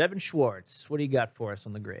 Mr. Devin Schwartz, what do you got for us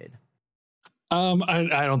on the grade?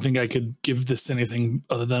 I don't think I could give this anything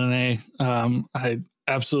other than an A. I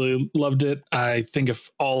absolutely loved it. I think if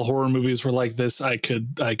all horror movies were like this, I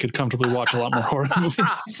could comfortably watch a lot more horror movies.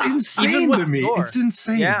 It's insane to me. It's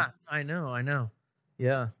insane. Yeah, I know.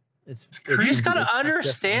 Yeah, it's crazy. You just gotta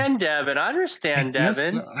understand Devin.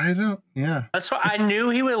 Devin. I don't. Yeah. That's why I knew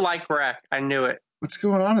he would like Wreck. I knew it. What's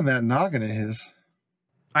going on in that noggin of his?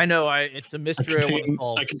 I know. It's a mystery.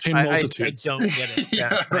 I contain multitudes. I don't get it.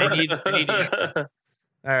 Yeah, I need it.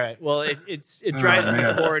 All right. Well, it drives me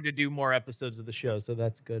forward to do more episodes of the show, so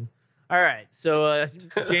that's good. All right. So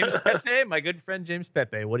James Pepe, my good friend James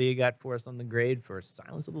Pepe, what do you got for us on the grade for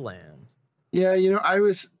Silence of the Lambs? Yeah, I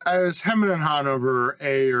was hemming and hawing over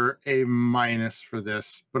A or A minus for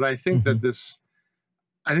this, but I think that this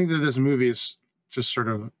movie is just sort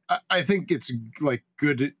of. I think it's like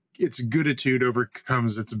good. Its gooditude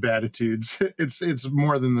overcomes its baditudes. It's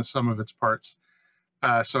more than the sum of its parts.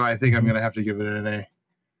 So I think I'm going to have to give it an A.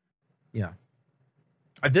 Yeah.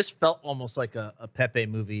 This felt almost like a Pepe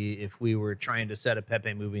movie if we were trying to set a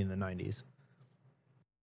Pepe movie in the 90s.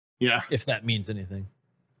 Yeah. If that means anything.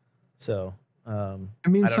 So it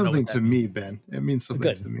means something to me, Ben. It means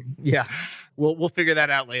something to me. Yeah. We'll figure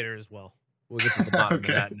that out later as well. We'll get to the bottom of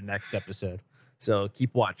that in the next episode. So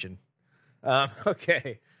keep watching.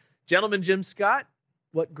 Okay. Gentleman Jim Scott,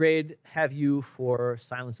 what grade have you for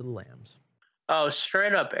Silence of the Lambs? Oh,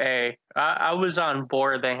 straight up A. I was on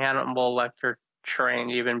board the Hannibal Lecter train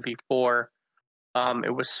even before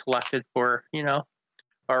it was selected for,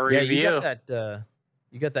 our review.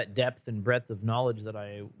 You got that depth and breadth of knowledge that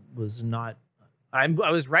I was not. I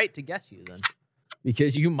was right to guess you then,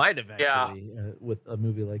 because you might have actually with a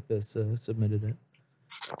movie like this submitted it.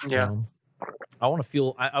 Yeah.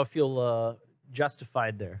 I feel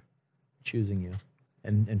justified there, choosing you,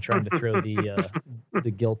 and trying to throw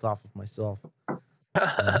the guilt off of myself.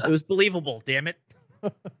 It was believable, damn it.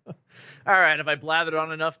 All right, have I blathered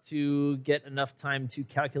on enough to get enough time to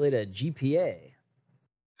calculate a GPA?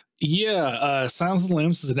 Yeah, Silence of the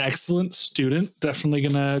Lambs is an excellent student. Definitely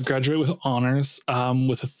gonna graduate with honors.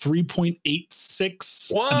 With a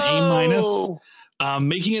 3.86, an A-,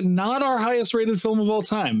 making it not our highest rated film of all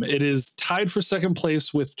time. It is tied for second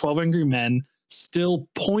place with 12 Angry Men, still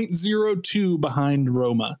 0.02 behind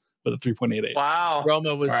Roma with a 3.88. Wow,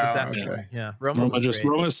 Roma was the best one. Yeah,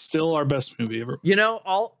 Roma's still our best movie ever.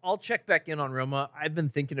 I'll check back in on Roma. I've been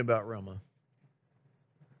thinking about Roma.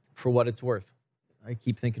 For what it's worth, I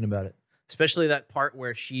keep thinking about it, especially that part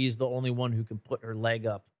where she's the only one who can put her leg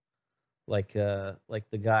up, like the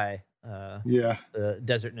guy, the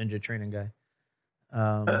Desert Ninja training guy.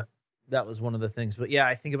 That was one of the things. But yeah,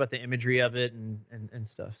 I think about the imagery of it and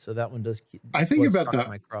stuff. So that one does keep. I think about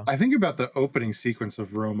the opening sequence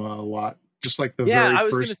of Roma a lot. Just like the I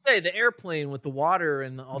was going to say the airplane with the water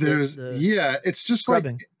and all it's just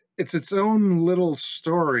scrubbing. Like it's its own little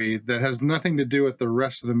story that has nothing to do with the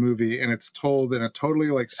rest of the movie, and it's told in a totally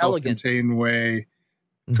like self-contained way,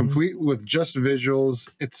 complete with just visuals.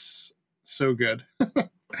 It's so good.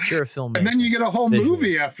 Pure film. And then you get a whole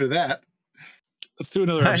movie after that. Let's do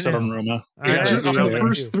another episode on Roma. The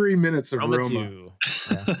first 3 minutes of Roma.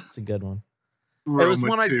 Yeah, it's a good one. It was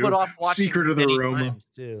one I put off watching. Secret of the Roma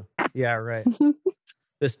too. Yeah, right.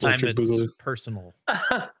 This time it's personal.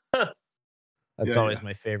 That's always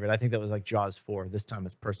my favorite. I think that was like Jaws 4. This time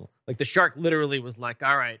it's personal. Like the shark literally was like,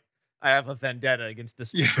 all right, I have a vendetta against this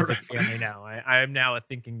specific family now. I am now a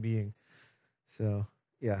thinking being. So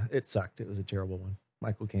yeah, it sucked. It was a terrible one.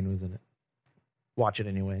 Michael Caine was in it. Watch it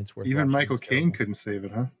anyway. It's worth Even watching. Michael Caine couldn't save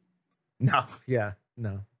it, huh? No,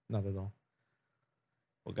 no, not at all.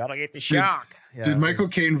 We gotta get the shark. Did Michael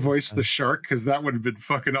Caine voice the shark? Because that would have been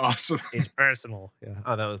fucking awesome. It's personal. Yeah.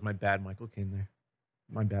 Oh, that was my bad Michael Caine there.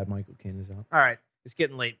 My bad Michael Caine is out. All right. It's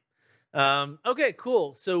getting late. Okay,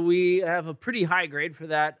 cool. So we have a pretty high grade for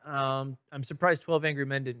that. I'm surprised 12 Angry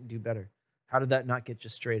Men didn't do better. How did that not get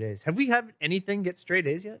just straight A's? Have we had anything get straight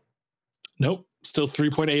A's yet? Nope. Still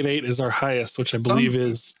 3.88 is our highest, which I believe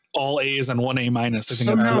is all A's and 1 A-. I think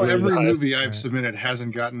somehow every movie I've submitted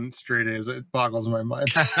hasn't gotten straight A's. It boggles my mind.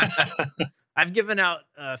 I've given out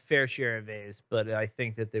a fair share of A's, but I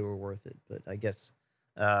think that they were worth it. But I guess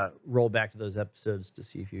roll back to those episodes to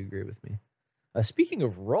see if you agree with me. Speaking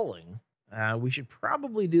of rolling, we should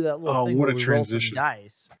probably do that little thing where we transition. Roll some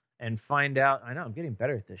dice and find out. I know I'm getting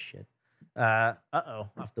better at this shit.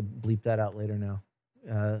 I'll have to bleep that out later now.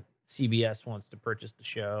 CBS wants to purchase the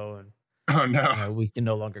show, and oh no, we can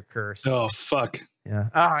no longer curse. Oh fuck. Yeah.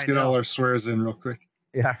 Let's get all our swears in real quick.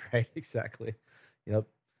 Yeah. Right. Exactly. Yep.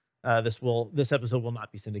 This episode will not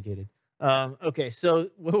be syndicated. Okay.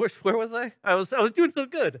 So where was I? I was doing so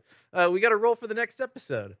good. We got to roll for the next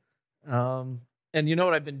episode. And you know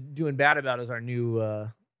what I've been doing bad about is our new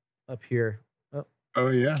up here. Oh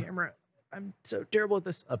yeah. Camera. I'm so terrible at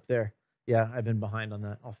this up there. Yeah, I've been behind on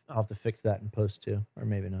that. I'll have to fix that in post too, or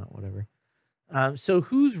maybe not, whatever. So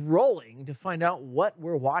who's rolling to find out what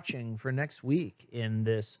we're watching for next week in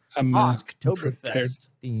this Oktoberfest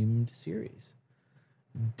themed series?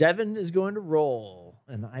 Devin is going to roll,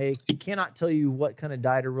 and I cannot tell you what kind of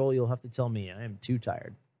die to roll. You'll have to tell me. I am too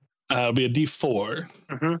tired. It'll be a D4.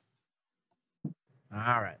 Mm-hmm.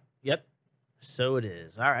 All right. Yep. So it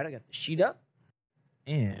is. All right. I got the sheet up.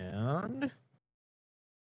 And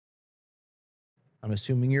I'm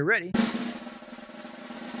assuming you're ready.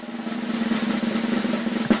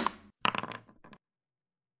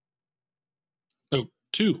 Oh,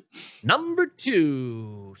 2. Number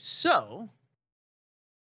 2. So,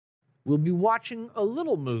 we'll be watching a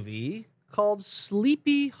little movie called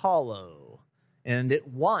Sleepy Hollow, and it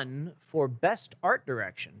won for Best Art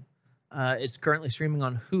Direction. It's currently streaming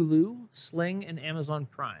on Hulu, Sling, and Amazon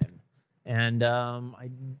Prime. And I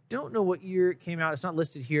don't know what year it came out. It's not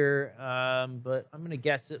listed here, but I'm going to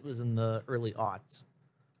guess it was in the early aughts.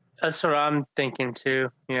 That's what I'm thinking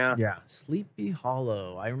too. Yeah. Yeah, Sleepy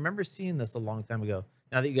Hollow. I remember seeing this a long time ago.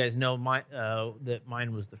 Now that you guys know that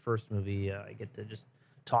mine was the first movie, I get to just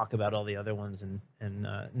talk about all the other ones and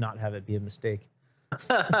not have it be a mistake.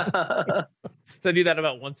 So I do that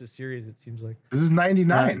about once a series, it seems like. This is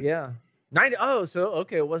 99. Yeah. 90. Oh, so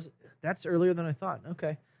okay, that's earlier than I thought.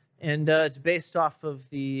 Okay. And it's based off of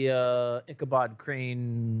the Ichabod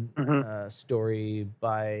Crane story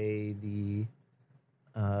by the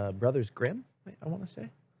Brothers Grimm, I want to say.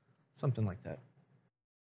 Something like that.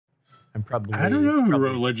 I don't know who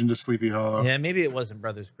wrote Legend of Sleepy Hollow. Yeah, maybe it wasn't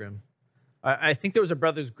Brothers Grimm. I think there was a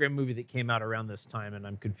Brothers Grimm movie that came out around this time, and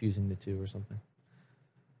I'm confusing the two or something.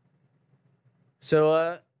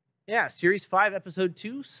 So, yeah, Series 5, Episode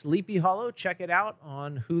 2, Sleepy Hollow. Check it out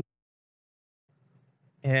on Hulu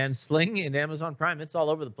and Sling and Amazon Prime. It's all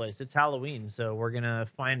over the place. It's Halloween, so we're going to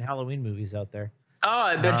find Halloween movies out there. Oh,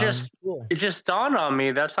 it just dawned on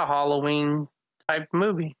me. That's a Halloween type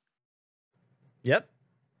movie. Yep.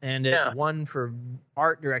 And it won for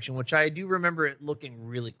art direction, which I do remember it looking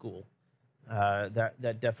really cool.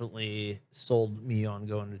 That definitely sold me on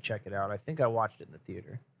going to check it out. I think I watched it in the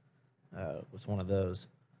theater. It was one of those.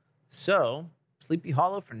 So, Sleepy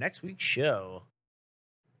Hollow for next week's show.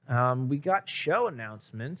 We got show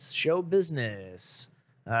announcements, show business.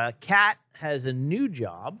 Kat has a new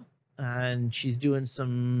job, and she's doing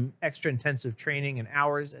some extra intensive training and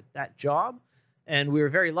hours at that job. And we were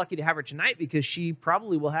very lucky to have her tonight because she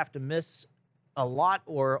probably will have to miss a lot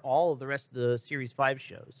or all of the rest of the Series 5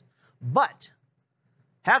 shows. But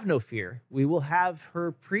have no fear. We will have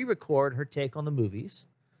her pre-record her take on the movies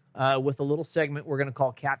with a little segment we're going to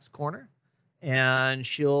call Kat's Corner. And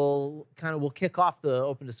we'll kick off the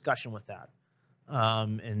open discussion with that.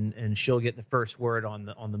 And she'll get the first word on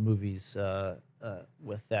the movies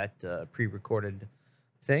with that pre-recorded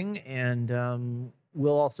thing. And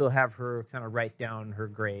we'll also have her kind of write down her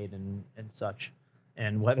grade and such,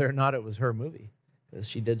 and whether or not it was her movie, because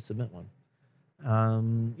she did submit one.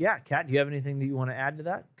 Yeah, Kat, do you have anything that you want to add to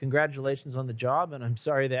that? Congratulations on the job, and I'm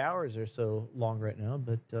sorry the hours are so long right now,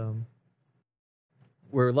 but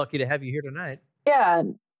we're lucky to have you here tonight. Yeah,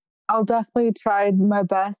 I'll definitely try my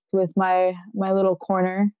best with my little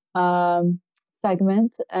corner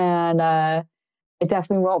segment, and it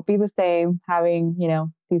definitely won't be the same having,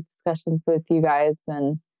 these discussions with you guys.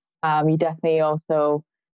 And you definitely also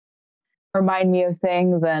remind me of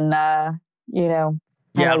things and, it'll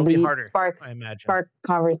be harder, spark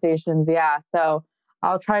conversations. Yeah. So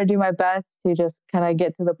I'll try to do my best to just kind of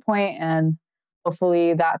get to the point, and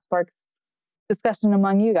hopefully that sparks discussion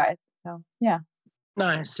among you guys. So, yeah.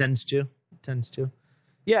 Nice. Tends to.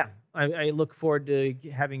 Yeah. I look forward to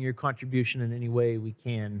having your contribution in any way we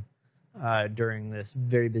can during this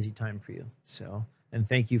very busy time for you. So, and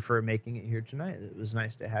thank you for making it here tonight. It was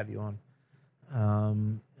nice to have you on.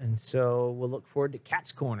 And so we'll look forward to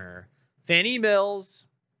Kat's Corner. Fan emails,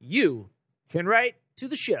 you can write to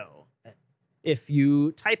the show. If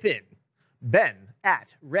you type in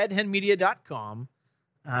ben@redhenmedia.com,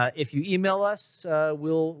 if you email us,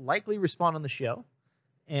 we'll likely respond on the show.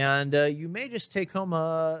 And you may just take home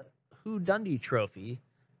a Who Dundee trophy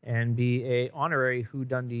and be a honorary Who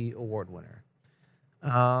Dundee award winner.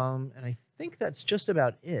 And I think that's just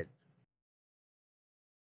about it.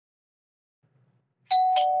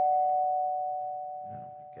 Oh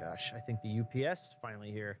my gosh, I think the UPS is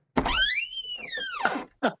finally here.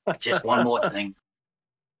 Just one more thing.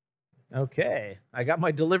 Okay, I got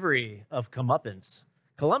my delivery of comeuppance.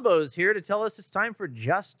 Columbo is here to tell us it's time for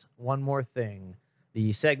Just One More Thing,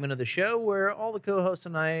 the segment of the show where all the co-hosts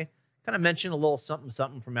and I kind of mention a little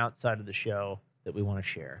something from outside of the show that we want to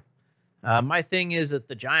share. My thing is that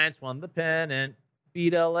the Giants won the pennant,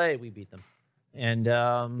 beat LA. We beat them. And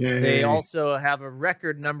they also have a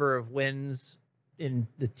record number of wins in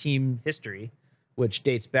the team history, which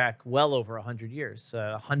dates back well over 100 years.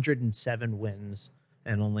 107 wins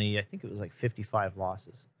and only, I think it was like 55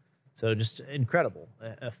 losses. So just incredible.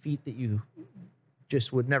 A feat that you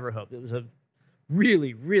just would never hope. It was a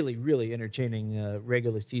really, really, really entertaining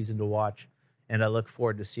regular season to watch. and I look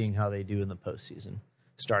forward to seeing how they do in the postseason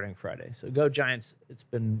starting Friday. So go Giants. It's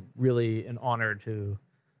been really an honor to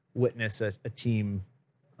witness a team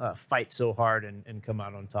fight so hard and come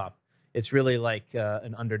out on top. It's really like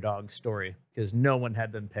an underdog story because no one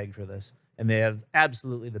had them pegged for this, and they have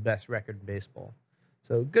absolutely the best record in baseball.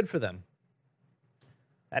 So good for them.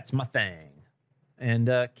 That's my thing. And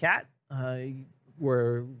Kat,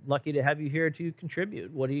 we're lucky to have you here to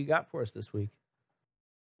contribute. What do you got for us this week?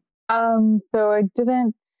 So I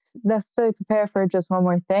didn't necessarily prepare for just one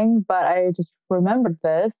more thing, but I just remembered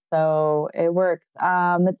this, so it works.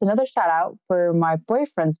 It's another shout out for my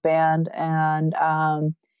boyfriend's band, and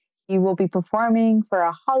he will be performing for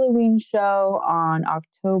a Halloween show on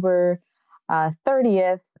October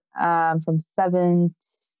 30th from 7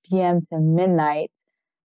 p.m. to midnight.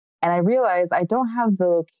 And I realized I don't have the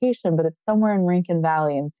location, but it's somewhere in Rankin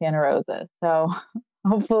Valley in Santa Rosa. So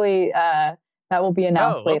hopefully that will be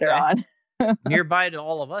announced later on. Nearby to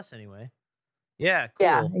all of us, anyway. Yeah, cool.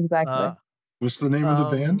 Yeah, exactly. What's the name of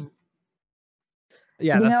the band?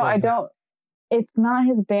 Yeah, you know, I don't. It's not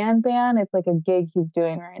his band. It's like a gig he's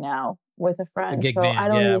doing right now with a friend. A gig so band, I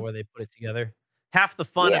don't even, where they put it together. Half the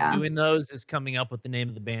fun Yeah. of doing those is coming up with the name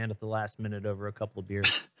of the band at the last minute over a couple of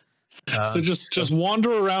beers. So just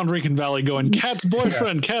wander around Rankin Valley going, Cat's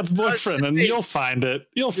boyfriend, Cat's boyfriend, and you'll find it.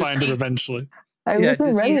 You'll find it eventually. I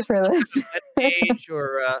wasn't ready for this. Page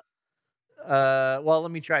or well,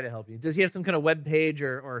 let me try to help you. Does he have some kind of web page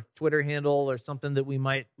or Twitter handle or something that we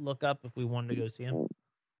might look up if we wanted to go see him?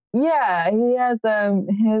 Yeah, he has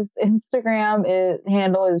his Instagram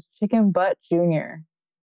handle is Chicken Butt Junior.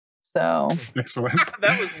 So excellent.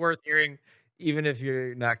 That was worth hearing, even if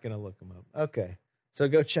you're not going to look him up. Okay, so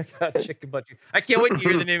go check out Chicken Butt Junior. I can't wait to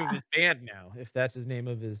hear the name of his band now, if that's his name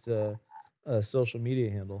of his social media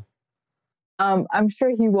handle. I'm sure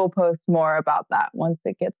he will post more about that once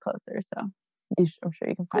it gets closer. So I'm sure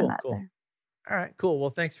you can find that there. All right, cool. Well,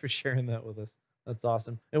 thanks for sharing that with us. That's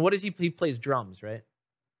awesome. And what does he plays drums, right?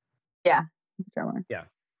 Yeah, he's a drummer. Yeah,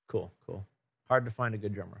 cool. Hard to find a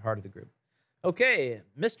good drummer. Heart of the group. Okay,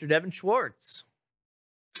 Mr. Devin Schwartz.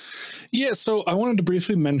 Yeah, so I wanted to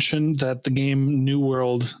briefly mention that the game New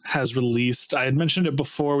World has released. I had mentioned it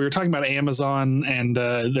before. We were talking about Amazon and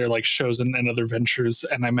their like shows and other ventures,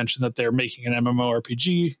 and I mentioned that they're making an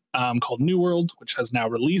MMORPG called New World, which has now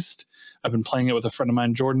released. I've been playing it with a friend of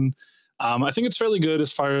mine, Jordan. I think it's fairly good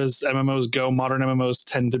as far as MMOs go. Modern MMOs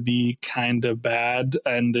tend to be kind of bad,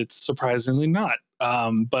 and it's surprisingly not.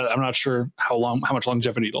 But I'm not sure how much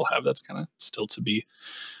longevity it'll have. That's kind of still to be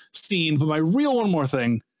seen. But my real one more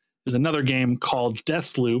thing is another game called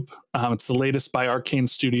Deathloop. It's the latest by Arcane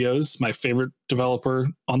Studios, my favorite developer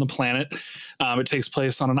on the planet. It takes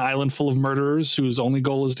place on an island full of murderers whose only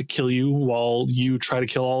goal is to kill you while you try to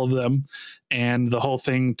kill all of them. And the whole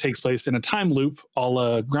thing takes place in a time loop, a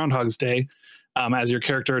la Groundhog's Day, as your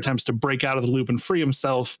character attempts to break out of the loop and free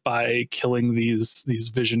himself by killing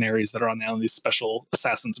these visionaries that are on the island, these special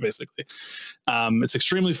assassins, basically. It's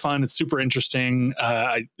extremely fun. It's super interesting.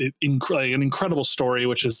 An incredible story,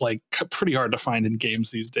 which is like pretty hard to find in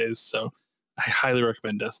games these days. So I highly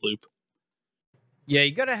recommend Deathloop. Yeah,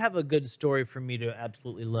 you got to have a good story for me to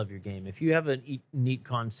absolutely love your game. If you have a neat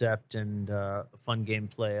concept and fun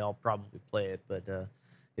gameplay, I'll probably play it. But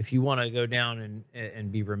if you want to go down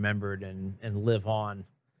and be remembered and live on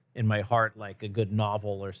in my heart like a good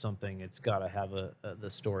novel or something, it's got to have the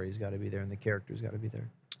story's got to be there and the character's got to be there.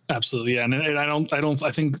 Absolutely, yeah, and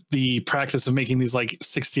I think the practice of making these like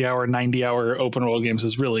 60-hour, 90-hour open world games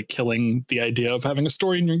is really killing the idea of having a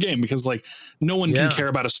story in your game, because like no one can care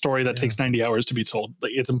about a story that takes 90 hours to be told.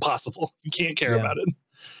 Like, it's impossible. You can't care about it.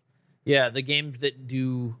 Yeah, the games that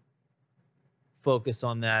do focus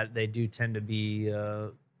on that, they do tend to be.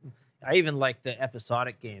 I even like the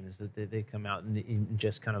episodic games that they come out and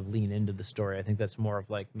just kind of lean into the story. I think that's more of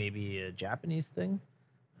like maybe a Japanese thing.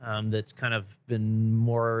 That's kind of been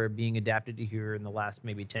more being adapted to here in the last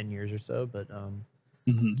maybe 10 years or so. But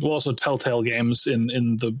well, also Telltale Games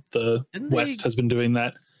in the West has been doing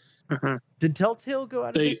that. Did Telltale go out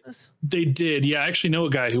of business? They did. Yeah, I actually know a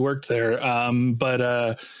guy who worked there.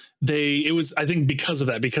 But it was, I think, because of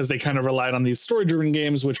that, because they kind of relied on these story-driven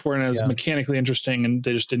games, which weren't as mechanically interesting, and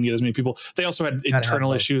they just didn't get as many people. They also had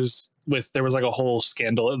internal issues with, there was like a whole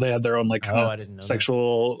scandal. They had their own like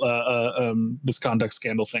sexual misconduct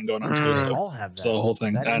scandal thing going on too. So, all have that. So the whole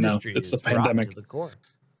thing, I know, it's a pandemic.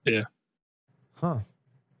 Yeah. Huh.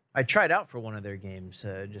 I tried out for one of their games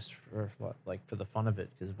just for the fun of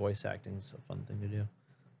it, because voice acting is a fun thing to do.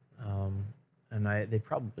 And they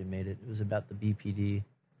probably made it. It was about the BPD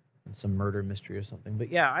and some murder mystery or something.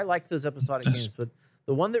 But yeah, I like those episodic games. But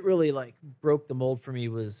The one that really like broke the mold for me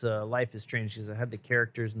was Life is Strange, because it had the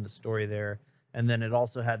characters and the story there, and then it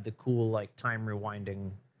also had the cool like time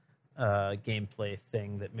rewinding gameplay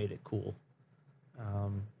thing that made it cool.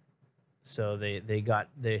 So they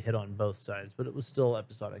hit on both sides, but it was still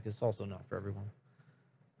episodic. It's also not for everyone.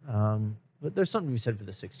 But there's something to be said for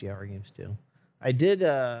the 60-hour games too. I did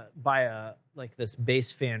buy this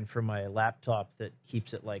base fan for my laptop that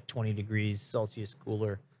keeps it like 20 degrees Celsius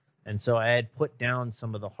cooler. And so I had put down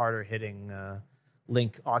some of the harder hitting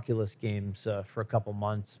Link Oculus games for a couple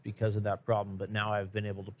months because of that problem. But now I've been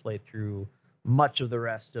able to play through much of the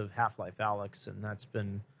rest of Half-Life Alyx, and that's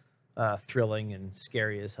been thrilling and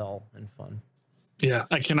scary as hell and fun. Yeah,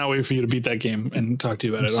 I cannot wait for you to beat that game and talk to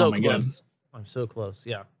you about it. So oh my god, I'm so close.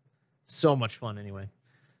 Yeah, so much fun. Anyway,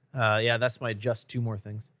 yeah, that's my just two more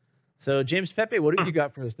things. So James Pepe, what have you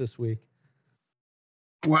got for us this week?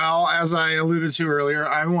 Well, as I alluded to earlier,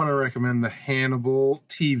 I want to recommend the Hannibal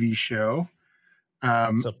TV show.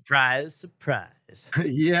 Surprise, surprise.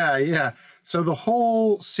 Yeah. So the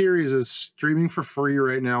whole series is streaming for free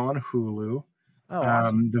right now on Hulu. Oh,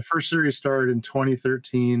 awesome. The first series started in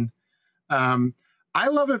 2013. I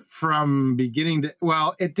love it from beginning to,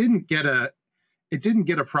 well, it didn't get a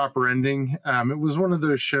proper ending. It was one of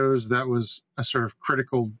those shows that was a sort of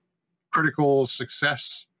critical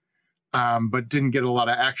success, but didn't get a lot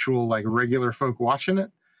of actual like regular folk watching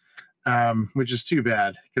it, which is too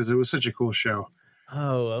bad because it was such a cool show.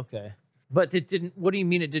 Oh, okay. But it didn't. What do you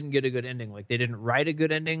mean it didn't get a good ending? Like they didn't write a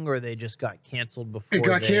good ending, or they just got canceled before? It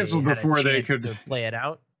got canceled before they could play it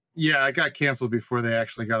out. Yeah, it got canceled before they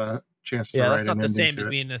actually got a chance to write an ending. Yeah, that's not the same as it.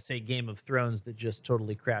 being, say, Game of Thrones that just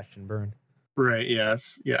totally crashed and burned. Right.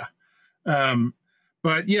 Yes. Yeah.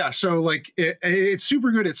 But yeah, so like it's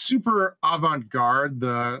super good. It's super avant-garde.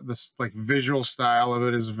 The like visual style of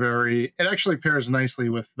it is very. It actually pairs nicely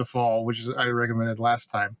with The Fall, which I recommended last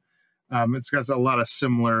time. It's got a lot of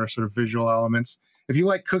similar sort of visual elements. If you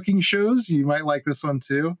like cooking shows, you might like this one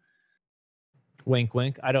too. Wink,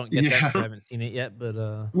 wink. I don't get that because I haven't seen it yet, but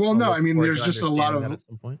well, no, I mean, there's just a lot of at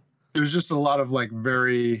some point. There's just a lot of like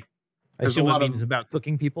very. I assume it means about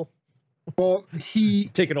cooking people. Well,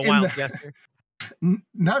 taking a wild guess here.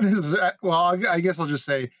 Not necessarily. Well, I guess I'll just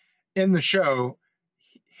say, in the show,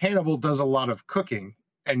 Hannibal does a lot of cooking,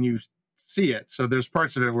 and you see it. So there's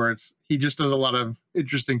parts of it where he just does a lot of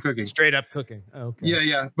interesting cooking. Straight up cooking. Oh, okay.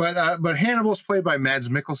 Yeah. But Hannibal's played by Mads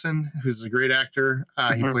Mikkelsen, who's a great actor.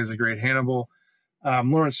 He plays a great Hannibal.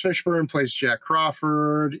 Lawrence Fishburne plays Jack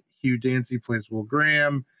Crawford. Hugh Dancy plays Will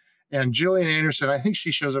Graham. And Gillian Anderson, I think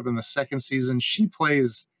she shows up in the second season. She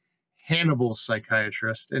plays Hannibal's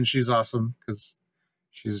psychiatrist, and she's awesome because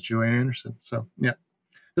she's Gillian Anderson. So, yeah.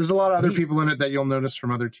 There's a lot of other people in it that you'll notice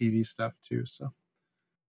from other TV stuff, too. So.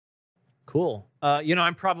 Cool.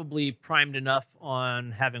 I'm probably primed enough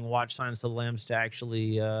on having watched Silence of the Lambs to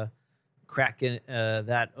actually crack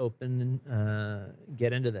that open and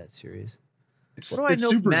get into that series. What do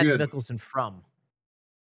I know Mads Mikkelsen from?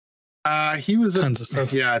 He was tons of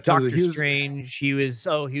stuff. Yeah, Doctor Strange. He was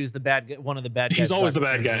the bad guy, one of the bad guys. He's always the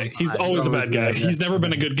bad guy. He's always the bad guy. He's never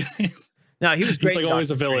been a good guy. No, he was great. He's like always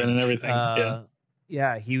a villain and everything.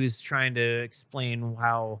 Yeah, he was trying to explain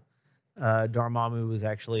how Dormammu was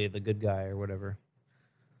actually the good guy or whatever.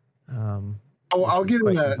 I'll get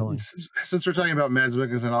in since we're talking about Mads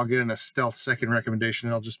Mikkelsen, I'll get in a stealth second recommendation,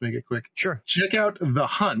 and I'll just make it quick. Sure. Check out The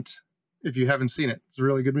Hunt if you haven't seen it. It's a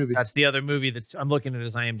really good movie. That's the other movie I'm looking at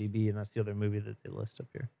his IMDb, and that's the other movie that they list up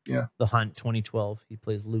here. Yeah. The Hunt, 2012. He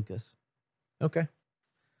plays Lucas. Okay.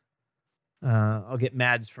 I'll get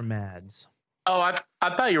Mads from Mads. Oh,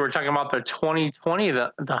 I thought you were talking about the 2020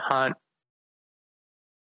 the Hunt.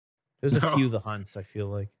 There's a few The Hunts, I feel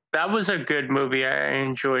like. That was a good movie. I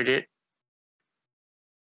enjoyed it.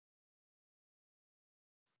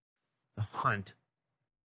 The Hunt.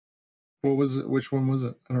 What was it? Which one was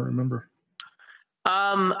it? I don't remember.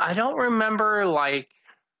 I don't remember like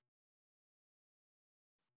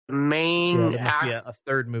the main. There must be a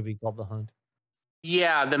third movie called The Hunt.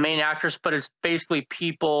 Yeah, the main actress, but it's basically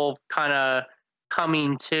people kind of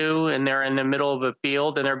coming to, and they're in the middle of a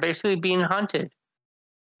field, and they're basically being hunted.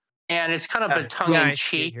 And it's kind of a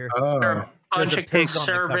tongue-in-cheek. There are a bunch of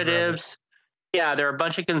conservatives. Yeah, there are a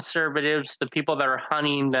bunch of conservatives. The people that are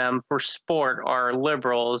hunting them for sport are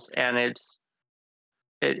liberals, and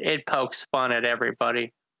it pokes fun at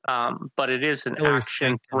everybody. But it is an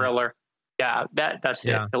action thriller. Yeah, that's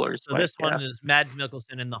it. Hilary So this one is Mads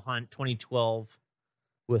Mikkelsen in The Hunt, 2012,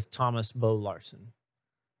 with Thomas Bo Larsen.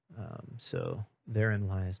 So therein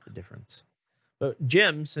lies the difference. But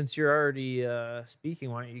Jim, since you're already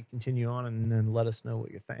speaking, why don't you continue on and let us know what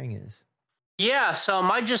your thing is? Yeah, so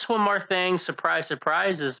my just one more thing, surprise,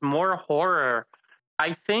 surprise, is more horror.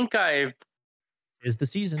 I think I've Is the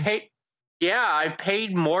season. I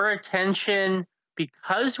paid more attention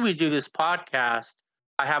because we do this podcast.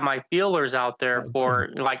 I have my feelers out there for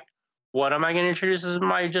like, what am I going to introduce as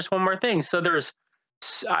my just one more thing? So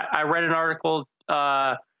I read an article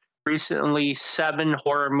recently, 7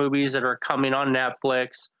 horror movies that are coming on Netflix.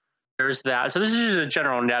 There's that. So this is just a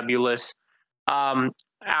general nebulous.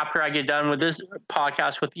 After I get done with this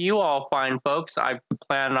podcast with you all fine folks, I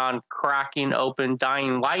plan on cracking open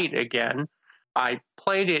Dying Light again. I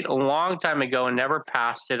played it a long time ago and never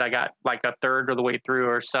passed it. I got like a third of the way through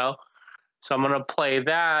or so. So I'm going to play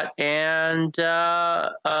that. And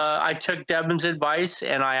I took Devin's advice,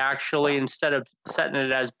 and I actually, instead of setting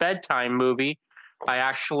it as bedtime movie, I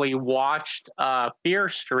actually watched Fear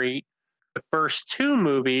Street, the first 2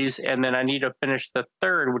 movies, and then I need to finish the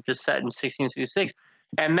third, which is set in 1666.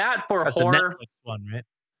 And that for That's horror, a Netflix one, right?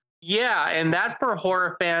 yeah, and that for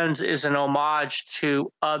horror fans is an homage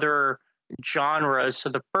to other genres. So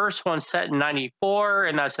the first one's set in 94,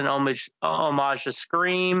 and that's an homage to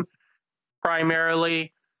Scream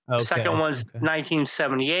primarily. The second one's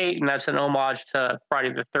 1978, and that's an homage to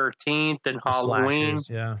Friday the 13th and Halloween. Slashers,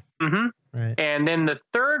 yeah. Mm-hmm. Right. And then the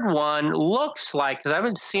third one looks like, because I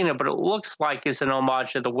haven't seen it, but it looks like it's an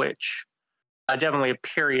homage to The Witch. Definitely a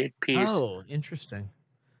period piece. Oh, interesting.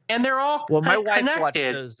 And they're all my wife connected. watched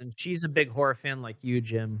those, and she's a big horror fan like you,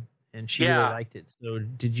 Jim, and she really Yeah. liked it. So,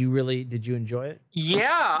 did you enjoy it?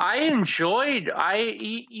 Yeah, I enjoyed.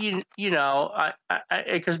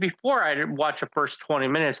 Because before I'd watch the first 20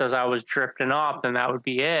 minutes as I was drifting off, and that would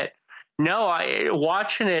be it. No,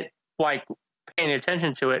 watching it, like paying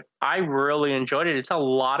attention to it, I really enjoyed it. It's a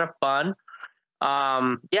lot of fun.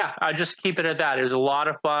 Yeah, I just keep it at that. It was a lot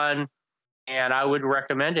of fun, and I would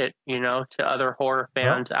recommend it, to other horror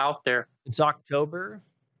fans out there. It's October.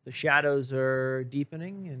 The shadows are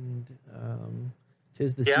deepening, and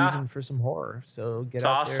 'tis the season for some horror. So get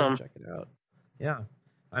out there and check it out. Yeah,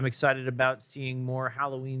 I'm excited about seeing more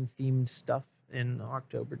Halloween-themed stuff in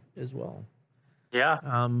October as well. Yeah.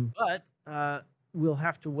 But we'll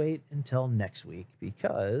have to wait until next week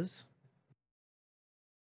because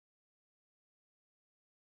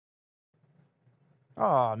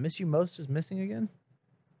Miss You Most is missing again.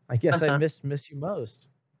 I guess I missed Miss You Most.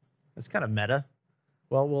 That's kind of meta.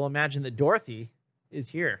 Well, we'll imagine that Dorothy is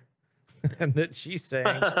here and that she's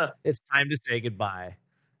saying it's time to say goodbye.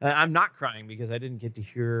 I'm not crying because I didn't get to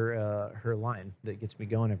hear her line that gets me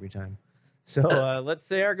going every time. So let's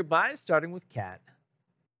say our goodbyes, starting with Kat.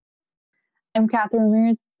 I'm Catherine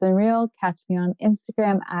Ramirez. It's been real. Catch me on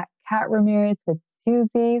Instagram at Kat Ramirez with 2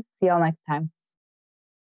 Z's. See y'all next time.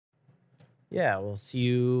 Yeah, we'll see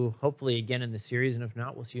you hopefully again in the series, and if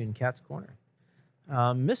not, we'll see you in Kat's Corner.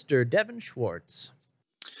 Mr. Devin Schwartz.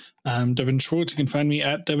 I'm Devin Schwartz. You can find me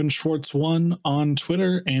at Devin Schwartz1 on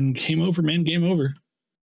Twitter, and game over, man, game over.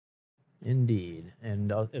 Indeed,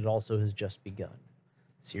 and it also has just begun.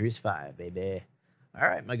 Series 5, baby. All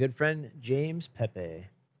right, my good friend James Pepe.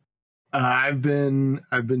 I've been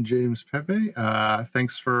James Pepe.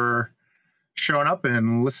 Thanks for showing up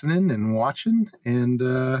and listening and watching, and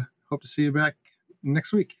hope to see you back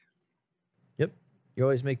next week. Yep, you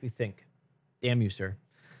always make me think. Damn you, sir.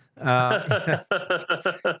 The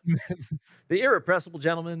irrepressible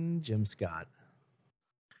gentleman, Jim Scott.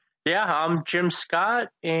 Yeah, I'm Jim Scott,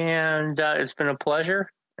 and it's been a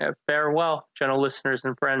pleasure. Farewell, gentle listeners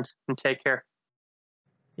and friends, and take care.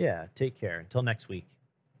 Yeah, take care. Until next week.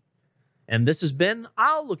 And this has been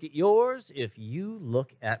I'll Look at Yours If You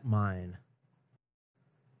Look at Mine.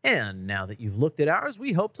 And now that you've looked at ours,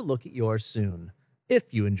 we hope to look at yours soon.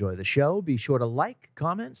 If you enjoy the show, be sure to like,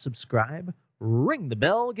 comment, subscribe, ring the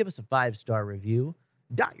bell, give us a 5-star review,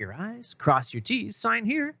 dot your I's, cross your T's, sign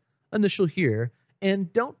here, initial here,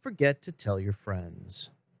 and don't forget to tell your friends.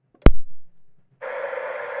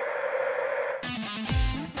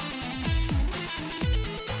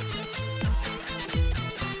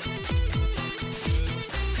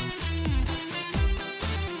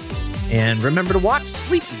 And remember to watch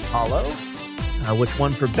Sleepy Hollow, which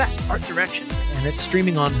won for Best Art Direction, and it's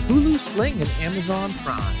streaming on Hulu, Sling, and Amazon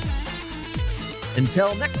Prime.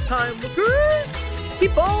 Until next time, lookers,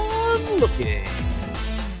 keep on looking.